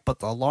strike, but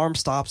the alarm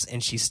stops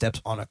and she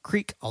steps on a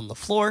creak on the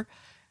floor,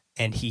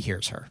 and he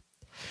hears her.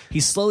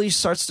 He slowly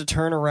starts to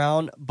turn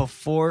around, but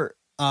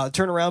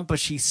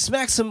she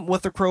smacks him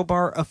with a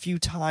crowbar a few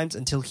times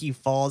until he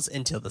falls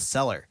into the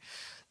cellar,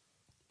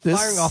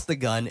 firing off the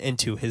gun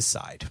into his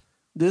side.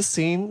 This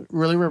scene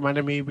really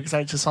reminded me, because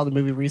I just saw the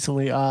movie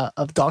recently,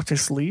 of Dr.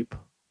 Sleep,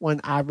 when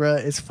Abra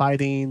is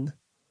fighting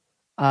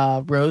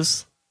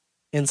Rose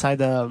inside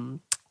the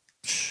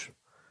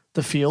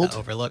field. The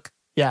overlook.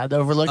 Yeah, the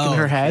overlook in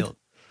her head. Field.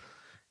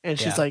 And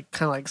she's like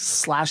kind of like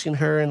slashing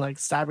her and like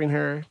stabbing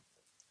her.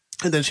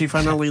 And then she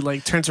finally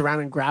like turns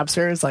around and grabs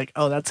her. It's like,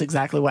 oh, that's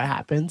exactly what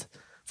happened.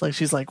 It's like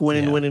she's like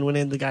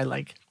winning. The guy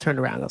like turned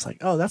around. I was like,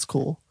 oh, that's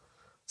cool.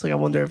 It's like, I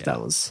wonder if that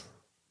was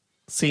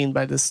seen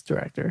by this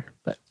director,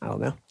 but I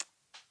don't know.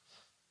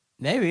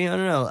 Maybe, I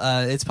don't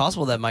know. It's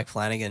possible that Mike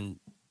Flanagan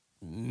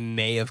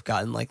may have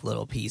gotten like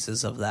little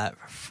pieces of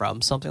that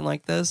from something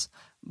like this,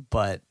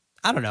 but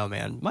I don't know,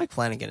 man. Mike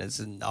Flanagan is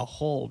in a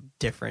whole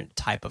different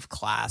type of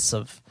class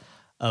of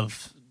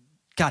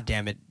God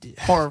damn it,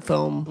 horror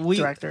film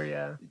director.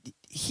 Yeah,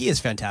 he is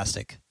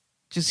fantastic.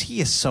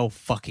 He is so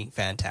fucking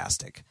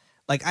fantastic.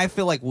 Like, I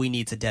feel like we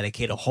need to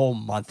dedicate a whole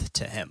month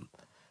to him,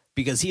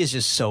 because he is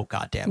just so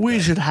goddamn good. We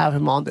should have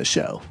him on the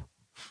show.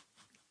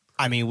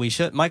 I mean, we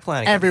should. Mike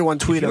Flanagan. Everyone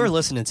tweet him. If you are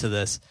listening to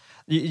this,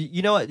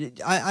 you know what?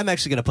 I'm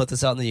actually going to put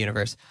this out in the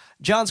universe.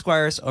 John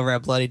Squires over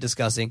at Bloody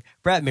Disgusting,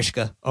 Brad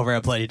Mishka over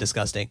at Bloody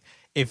Disgusting.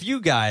 If you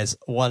guys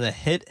want to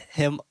hit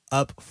him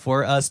up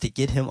for us to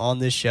get him on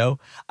this show,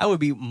 I would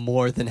be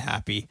more than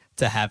happy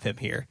to have him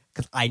here,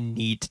 because I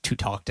need to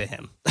talk to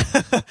him.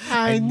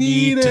 I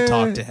need to it.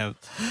 talk to him.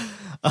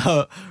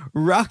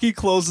 Rocky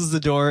closes the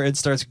door and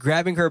starts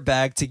grabbing her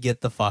bag to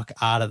get the fuck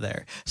out of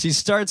there. She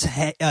starts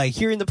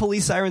hearing the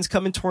police sirens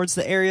coming towards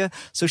the area,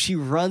 so she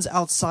runs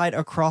outside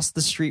across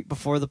the street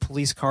before the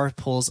police car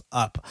pulls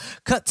up.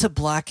 Cut to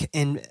black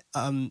and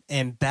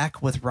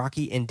back with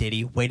Rocky and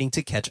Diddy waiting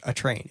to catch a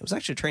train. It was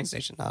actually a train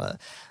station, not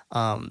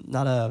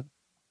a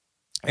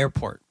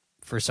airport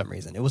for some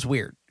reason. It was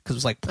weird because it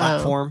was like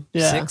platform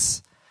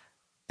 6,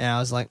 and I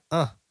was like,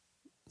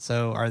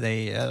 so are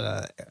they at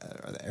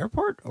the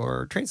airport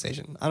or train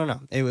station? I don't know.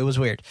 It was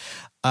weird.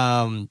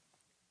 I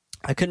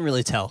couldn't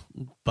really tell,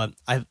 but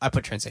I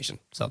put train station,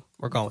 so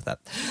we're going with that.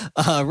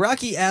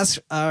 Rocky asks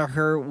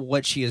her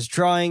what she is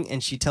drawing,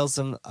 and she tells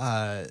them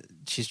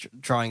she's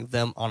drawing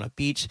them on a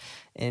beach.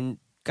 And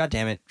God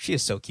damn it, she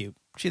is so cute.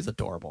 She's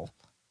adorable.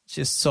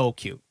 She's so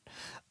cute.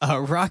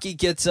 Rocky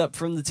gets up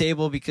from the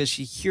table because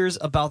she hears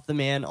about the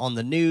man on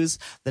the news.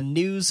 The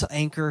news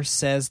anchor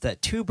says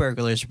that 2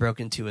 burglars broke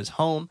into his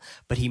home,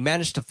 but he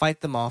managed to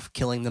fight them off,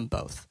 killing them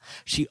both.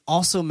 She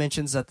also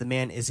mentions that the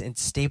man is in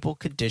stable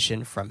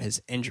condition from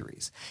his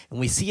injuries, and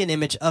we see an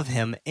image of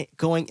him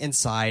going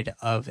inside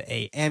of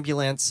an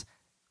ambulance,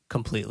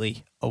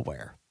 completely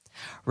aware.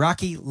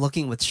 Rocky,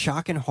 looking with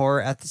shock and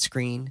horror at the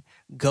screen,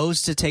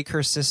 goes to take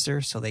her sister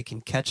so they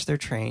can catch their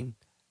train.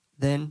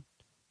 Then,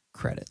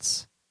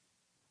 credits.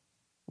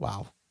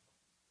 Wow.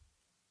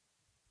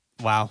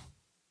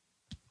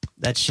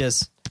 That's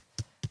just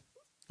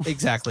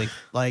exactly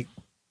like,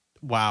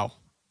 wow.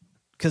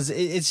 Because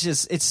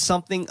it's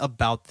something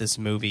about this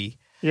movie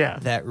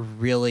that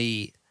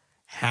really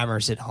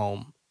hammers it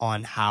home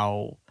on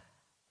how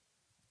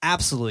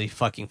absolutely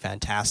fucking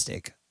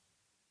fantastic,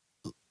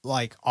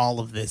 like, all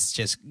of this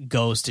just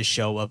goes to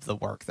show of the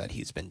work that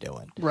he's been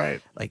doing.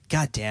 Right. Like,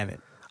 God damn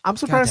it. I'm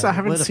surprised I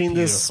haven't What a seen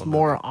this beautiful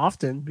more movie.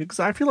 often, because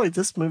I feel like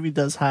this movie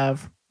does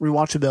have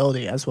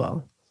rewatchability as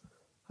well.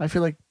 I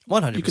feel like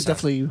 100%. you could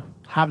definitely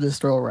have this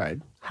thrill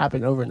ride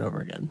happen over and over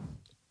again.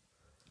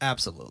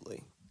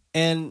 Absolutely.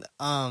 And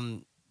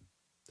I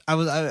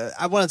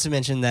wanted to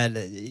mention that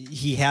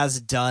he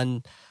has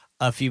done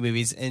a few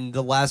movies, and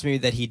the last movie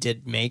that he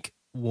did make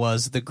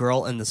was The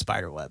Girl in the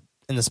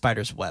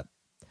Spider's Web,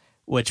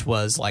 which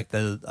was like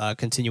the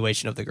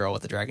continuation of The Girl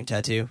with the Dragon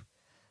Tattoo.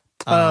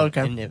 Oh,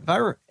 okay. And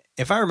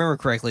if I remember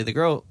correctly, The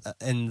Girl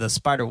in the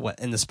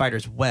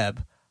Spider's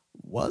Web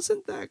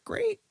wasn't that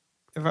great.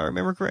 If I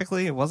remember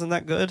correctly, it wasn't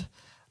that good.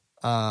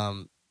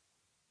 No,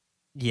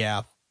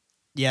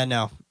 I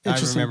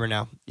remember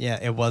now. Yeah,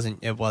 it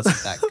wasn't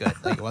that good.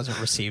 Like, it wasn't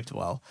received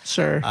well.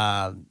 Sure.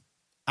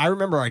 I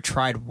remember I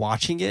tried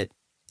watching it,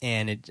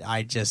 and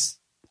I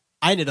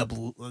ended up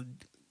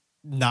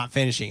not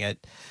finishing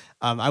it.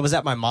 I was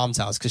at my mom's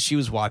house because she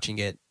was watching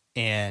it,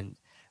 and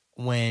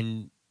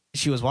when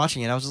she was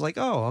watching it, I was just like,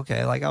 oh,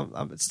 okay, like, I'm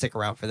gonna stick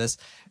around for this.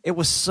 It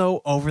was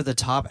so over the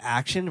top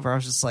action where I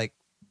was just like,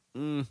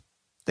 I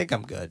think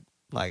I'm good.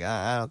 Like,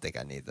 I don't think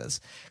I need this,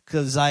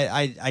 because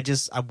I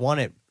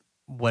wanted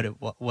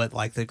what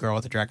like The Girl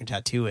with the Dragon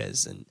Tattoo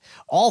is, and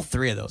all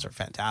 3 of those are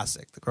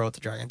fantastic. The Girl with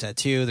the Dragon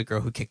Tattoo, The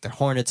Girl Who Kicked the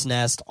Hornet's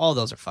Nest, all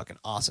those are fucking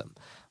awesome.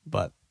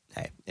 But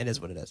hey, it is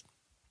what it is.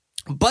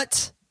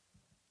 But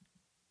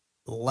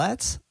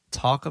let's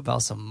talk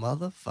about some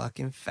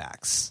motherfucking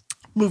facts.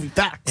 Movie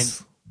facts.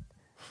 And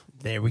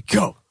there we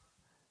go.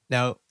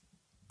 Now,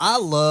 I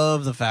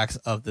love the facts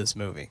of this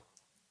movie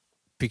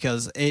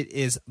because it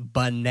is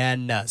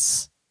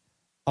bananas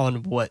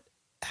on what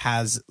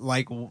has,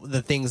 like,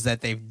 the things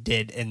that they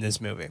did in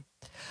this movie.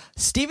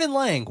 Stephen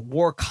Lang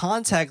wore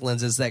contact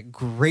lenses that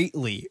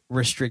greatly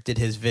restricted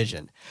his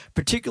vision,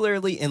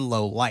 particularly in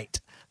low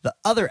light. The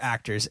other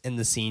actors in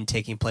the scene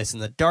taking place in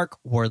the dark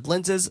wore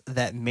lenses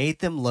that made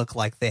them look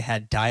like they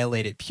had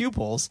dilated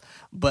pupils,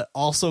 but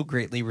also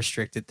greatly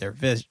restricted their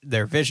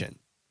vision,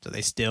 so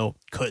they still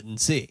couldn't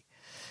see.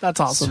 That's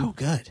awesome.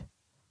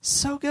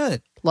 So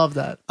good. Love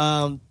that.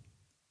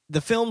 The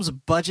film's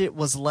budget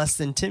was less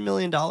than $10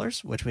 million,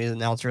 which we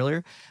announced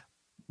earlier,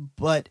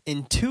 but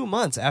in 2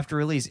 months after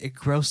release, it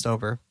grossed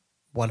over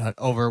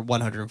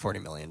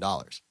 $140 million.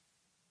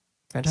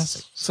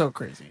 Fantastic. So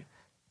crazy.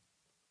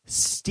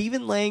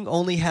 Stephen Lang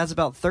only has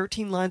about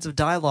 13 lines of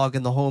dialogue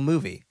in the whole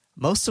movie,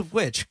 most of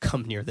which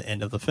come near the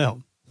end of the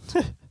film.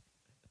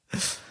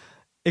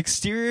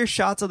 Exterior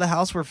shots of the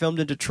house were filmed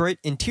in Detroit.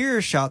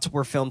 Interior shots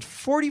were filmed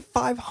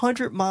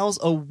 4,500 miles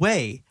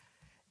away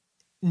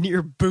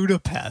near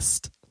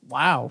Budapest.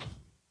 Wow.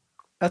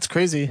 That's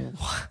crazy.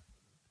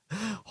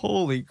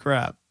 Holy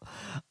crap.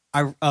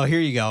 Here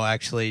you go,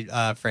 actually,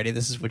 Freddie.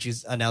 This is what you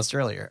announced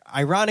earlier.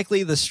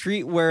 Ironically, the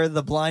street where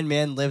the blind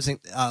man lives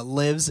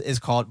is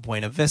called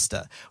Buena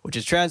Vista, which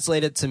is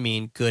translated to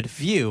mean good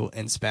view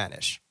in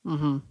Spanish.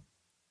 Mm-hmm.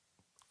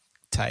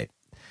 Tight.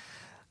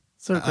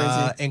 So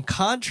crazy. In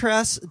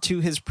contrast to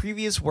his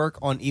previous work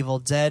on Evil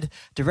Dead,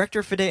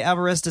 director Fede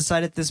Alvarez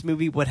decided this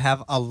movie would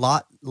have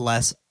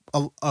less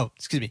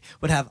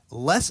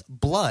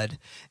blood,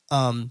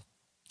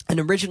 An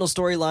original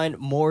storyline,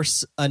 more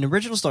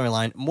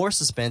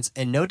suspense,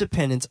 and no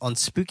dependence on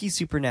spooky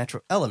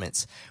supernatural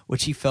elements,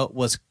 which he felt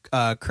was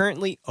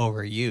currently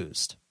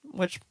overused.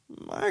 Which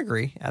I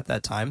agree at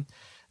that time.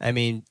 I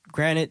mean,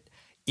 granted,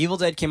 Evil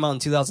Dead came out in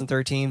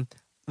 2013.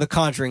 The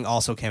Conjuring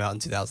also came out in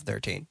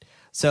 2013.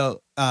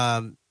 So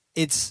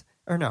Did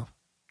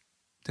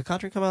The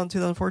Conjuring come out in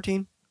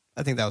 2014?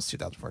 I think that was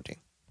 2014.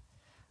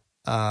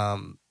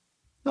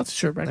 Not too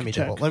sure, but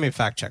let me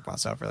fact check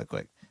myself really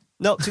quick.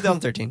 No,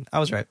 2013. I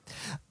was right.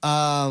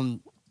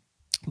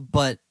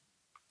 But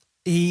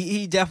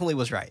he definitely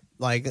was right.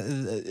 Like,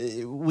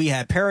 we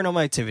had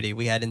Paranormal Activity,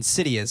 we had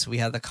Insidious, we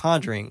had The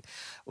Conjuring.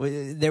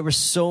 There were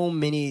so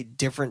many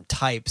different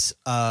types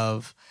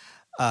of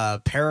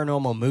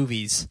paranormal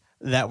movies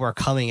that were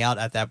coming out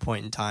at that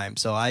point in time.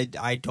 So I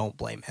don't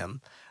blame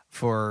him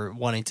for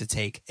wanting to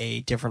take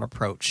a different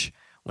approach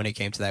when it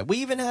came to that. We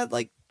even had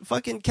like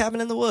fucking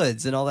Cabin in the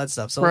Woods and all that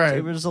stuff. So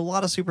there was a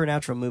lot of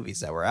supernatural movies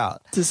that were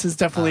out. This is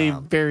definitely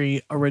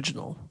very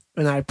original,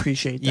 and I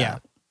appreciate that. Yeah.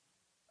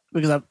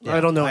 Because I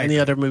don't know any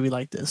other movie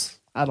like this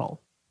at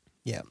all.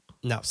 Yeah.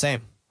 No,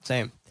 same.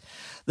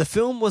 The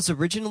film was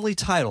originally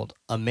titled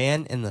A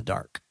Man in the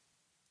Dark.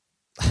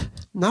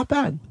 Not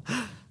bad.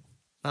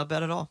 Not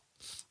bad at all.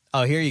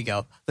 Oh, here you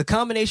go. The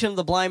combination of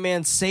the blind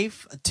man's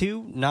safe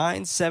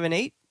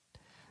 2978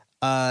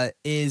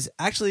 is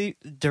actually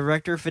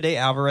director Fede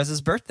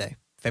Alvarez's birthday,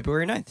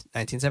 February 9th,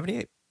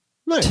 1978.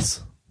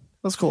 Nice.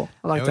 That's cool.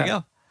 I like that. There we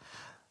go.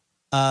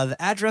 The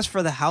address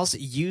for the house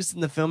used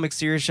in the film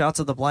exterior shots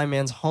of the blind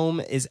man's home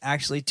is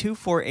actually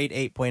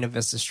 2488 Buena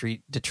Vista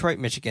Street, Detroit,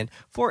 Michigan,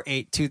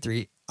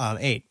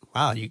 48238.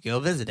 Wow, you go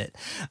visit it.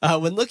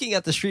 When looking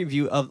at the street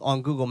view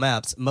on Google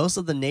Maps, most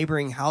of the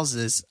neighboring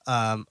houses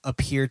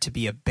appear to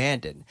be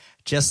abandoned,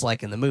 just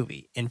like in the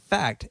movie. In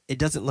fact, it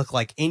doesn't look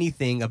like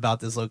anything about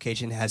this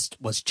location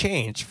was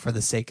changed for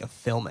the sake of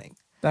filming.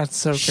 That's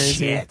so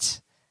crazy. Shit.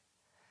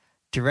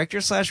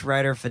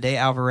 Director/writer Fede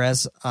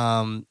Alvarez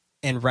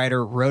and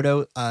writer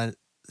Rodo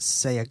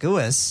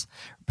Sayaguas,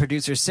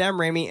 producer Sam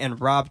Raimi and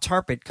Rob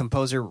Tarpett,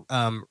 composer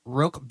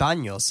Roque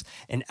Banos,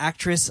 and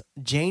actress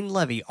Jane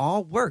Levy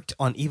all worked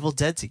on Evil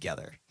Dead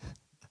together.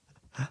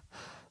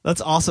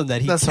 That's awesome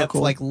that he kept so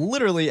cool. Like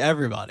literally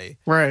everybody.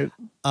 Right.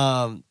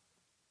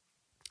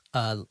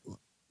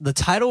 The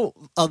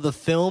title of the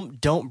film,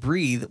 Don't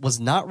Breathe, was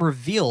not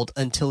revealed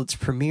until its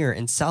premiere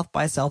in South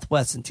by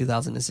Southwest in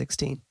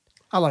 2016.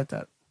 I like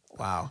that.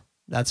 Wow.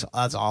 That's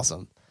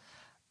awesome.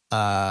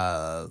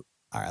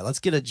 All right, let's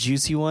get a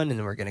juicy one, and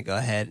then we're going to go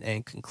ahead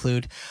and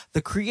conclude.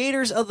 The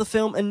creators of the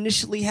film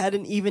initially had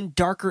an even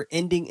darker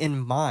ending in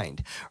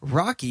mind.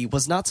 Rocky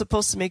was not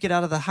supposed to make it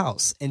out of the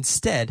house.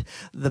 Instead,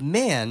 the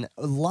man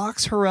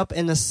locks her up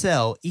in a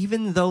cell.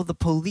 Even though the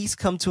police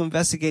come to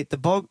investigate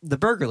the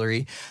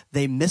burglary,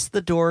 they miss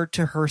the door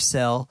to her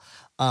cell.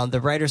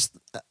 The writers...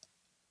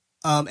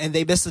 and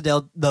they missed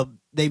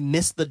they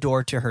missed the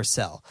door to her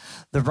cell.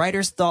 The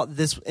writers thought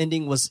this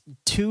ending was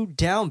too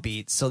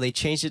downbeat, so they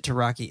changed it to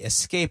Rocky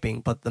escaping,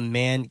 but the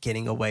man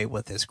getting away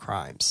with his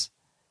crimes.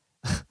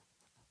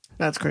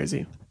 That's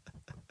crazy.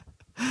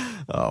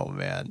 Oh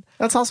man,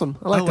 that's awesome.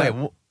 I like that.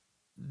 Well,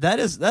 that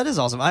is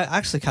awesome. I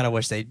actually kind of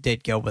wish they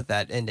did go with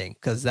that ending,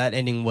 because that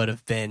ending would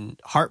have been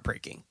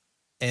heartbreaking.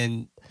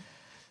 And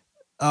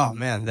oh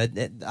man,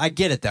 I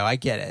get it though. I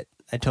get it.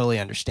 I totally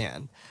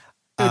understand.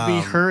 It would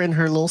be her in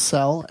her little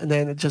cell, and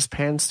then it just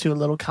pans to a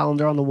little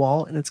calendar on the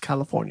wall, and it's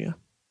California.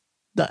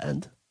 The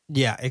end.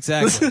 Yeah,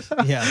 exactly.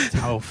 Yeah.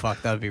 Oh,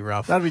 fuck. That would be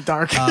rough. That'd be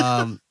dark.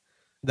 That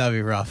would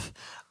be rough.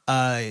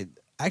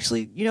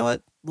 Actually, you know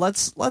what?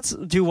 Let's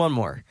do one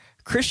more.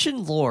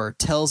 Christian lore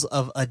tells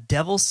of a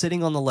devil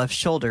sitting on the left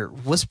shoulder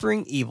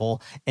whispering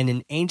evil, and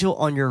an angel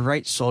on your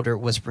right shoulder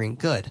whispering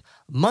good.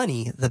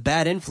 Money, the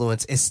bad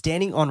influence, is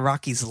standing on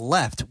Rocky's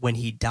left when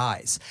he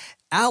dies.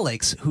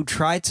 Alex, who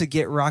tried to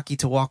get Rocky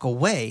to walk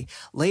away,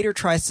 later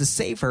tries to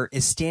save her,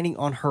 is standing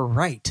on her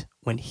right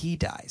when he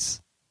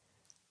dies.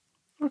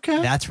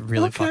 Okay. That's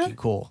really fucking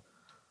cool.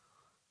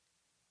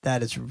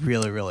 That is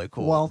really, really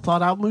cool. Well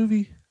thought out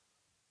movie.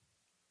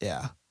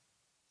 Yeah.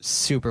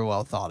 Super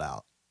well thought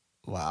out.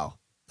 Wow.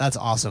 That's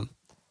awesome.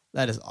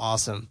 That is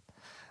awesome.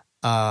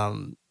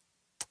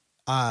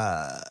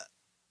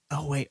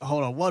 Oh, wait,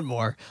 hold on. One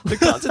more. The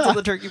content of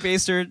the Turkey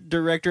Baster,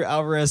 director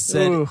Alvarez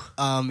said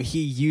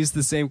he used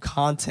the same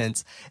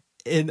content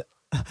in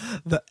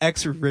the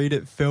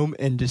X-rated film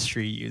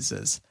industry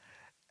uses.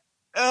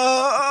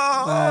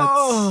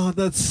 Oh,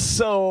 that's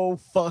so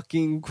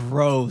fucking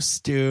gross,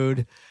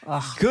 dude.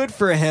 Good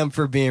for him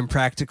for being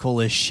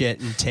practical as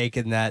shit and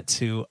taking that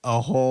to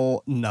a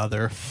whole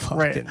nother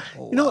fucking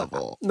level. You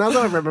know, now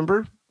that I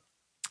remember,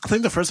 I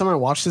think the first time I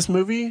watched this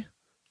movie,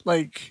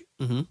 like...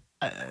 Mm-hmm.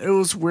 It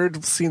was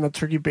weird seeing the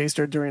Turkey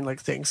Baster during like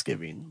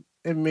Thanksgiving.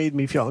 It made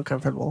me feel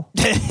uncomfortable.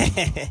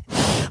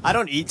 I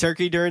don't eat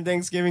turkey during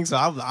Thanksgiving, so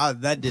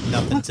that did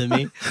nothing to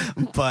me.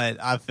 But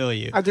I feel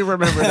you. I do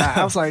remember that.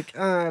 I was like,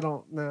 I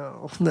don't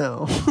know.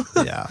 No.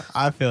 Yeah,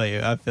 I feel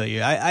you.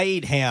 I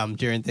eat ham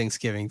during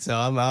Thanksgiving, so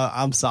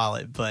I'm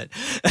solid. But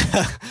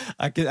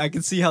I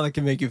can see how that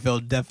can make you feel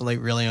definitely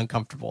really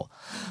uncomfortable.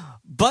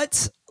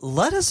 But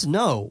let us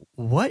know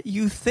what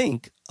you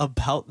think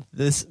about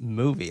this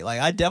movie. Like,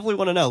 I definitely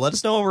want to know. Let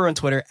us know over on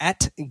Twitter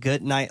at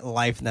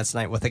GoodNightLife, and that's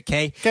night with a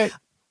K. Okay.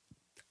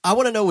 I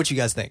want to know what you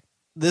guys think.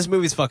 This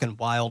movie's fucking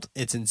wild.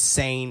 It's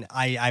insane.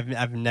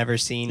 I've never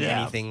seen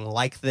anything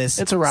like this.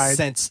 It's a ride.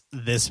 Since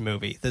this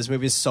movie. This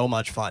movie is so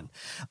much fun.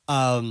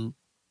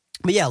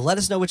 But yeah, let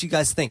us know what you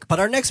guys think. But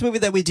our next movie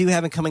that we do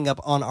have coming up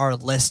on our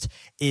list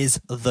is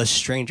The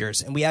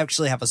Strangers. And we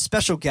actually have a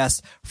special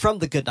guest from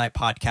the Good Night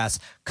Podcast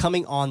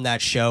coming on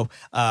that show.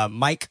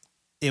 Mike,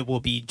 it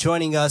will be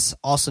joining us,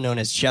 also known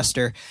as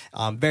Jester.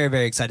 I'm very,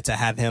 very excited to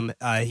have him.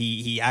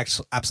 He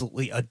actually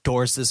absolutely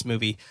adores this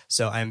movie.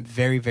 So I'm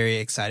very, very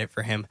excited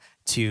for him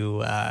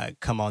to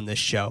come on this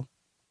show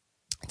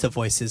to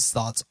voice his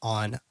thoughts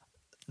on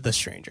The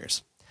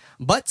Strangers.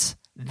 But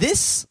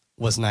this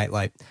was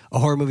Nightlight, a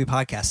horror movie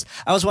podcast.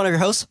 I was one of your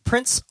hosts,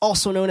 Prince,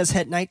 also known as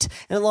Head Knight,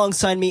 and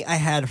alongside me I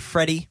had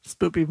Freddie,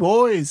 Spoopy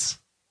Boys.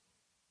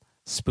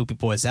 Spoopy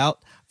Boys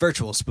out,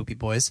 virtual Spoopy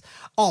Boys,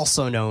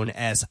 also known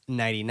as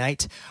Nighty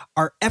Night.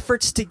 Our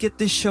efforts to get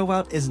this show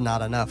out is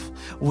not enough.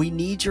 We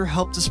need your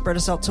help to spread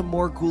us out to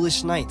more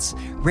ghoulish nights.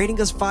 Rating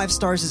us 5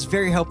 stars is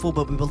very helpful,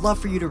 but we would love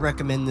for you to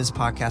recommend this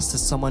podcast to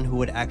someone who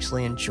would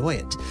actually enjoy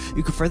it.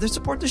 You can further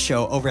support the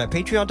show over at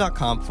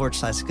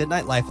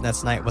patreon.com/goodnightlife, and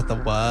that's night with the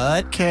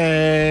what?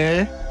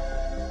 Okay.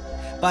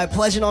 By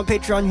pledging on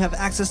Patreon, you have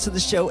access to the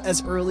show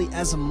as early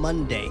as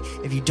Monday.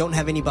 If you don't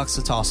have any bucks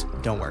to toss,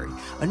 don't worry.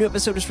 A new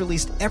episode is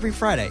released every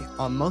Friday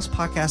on most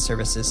podcast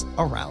services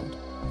around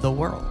the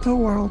world. The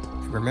world.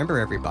 Remember,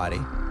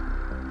 everybody,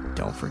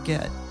 don't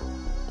forget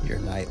your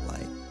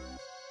nightlight.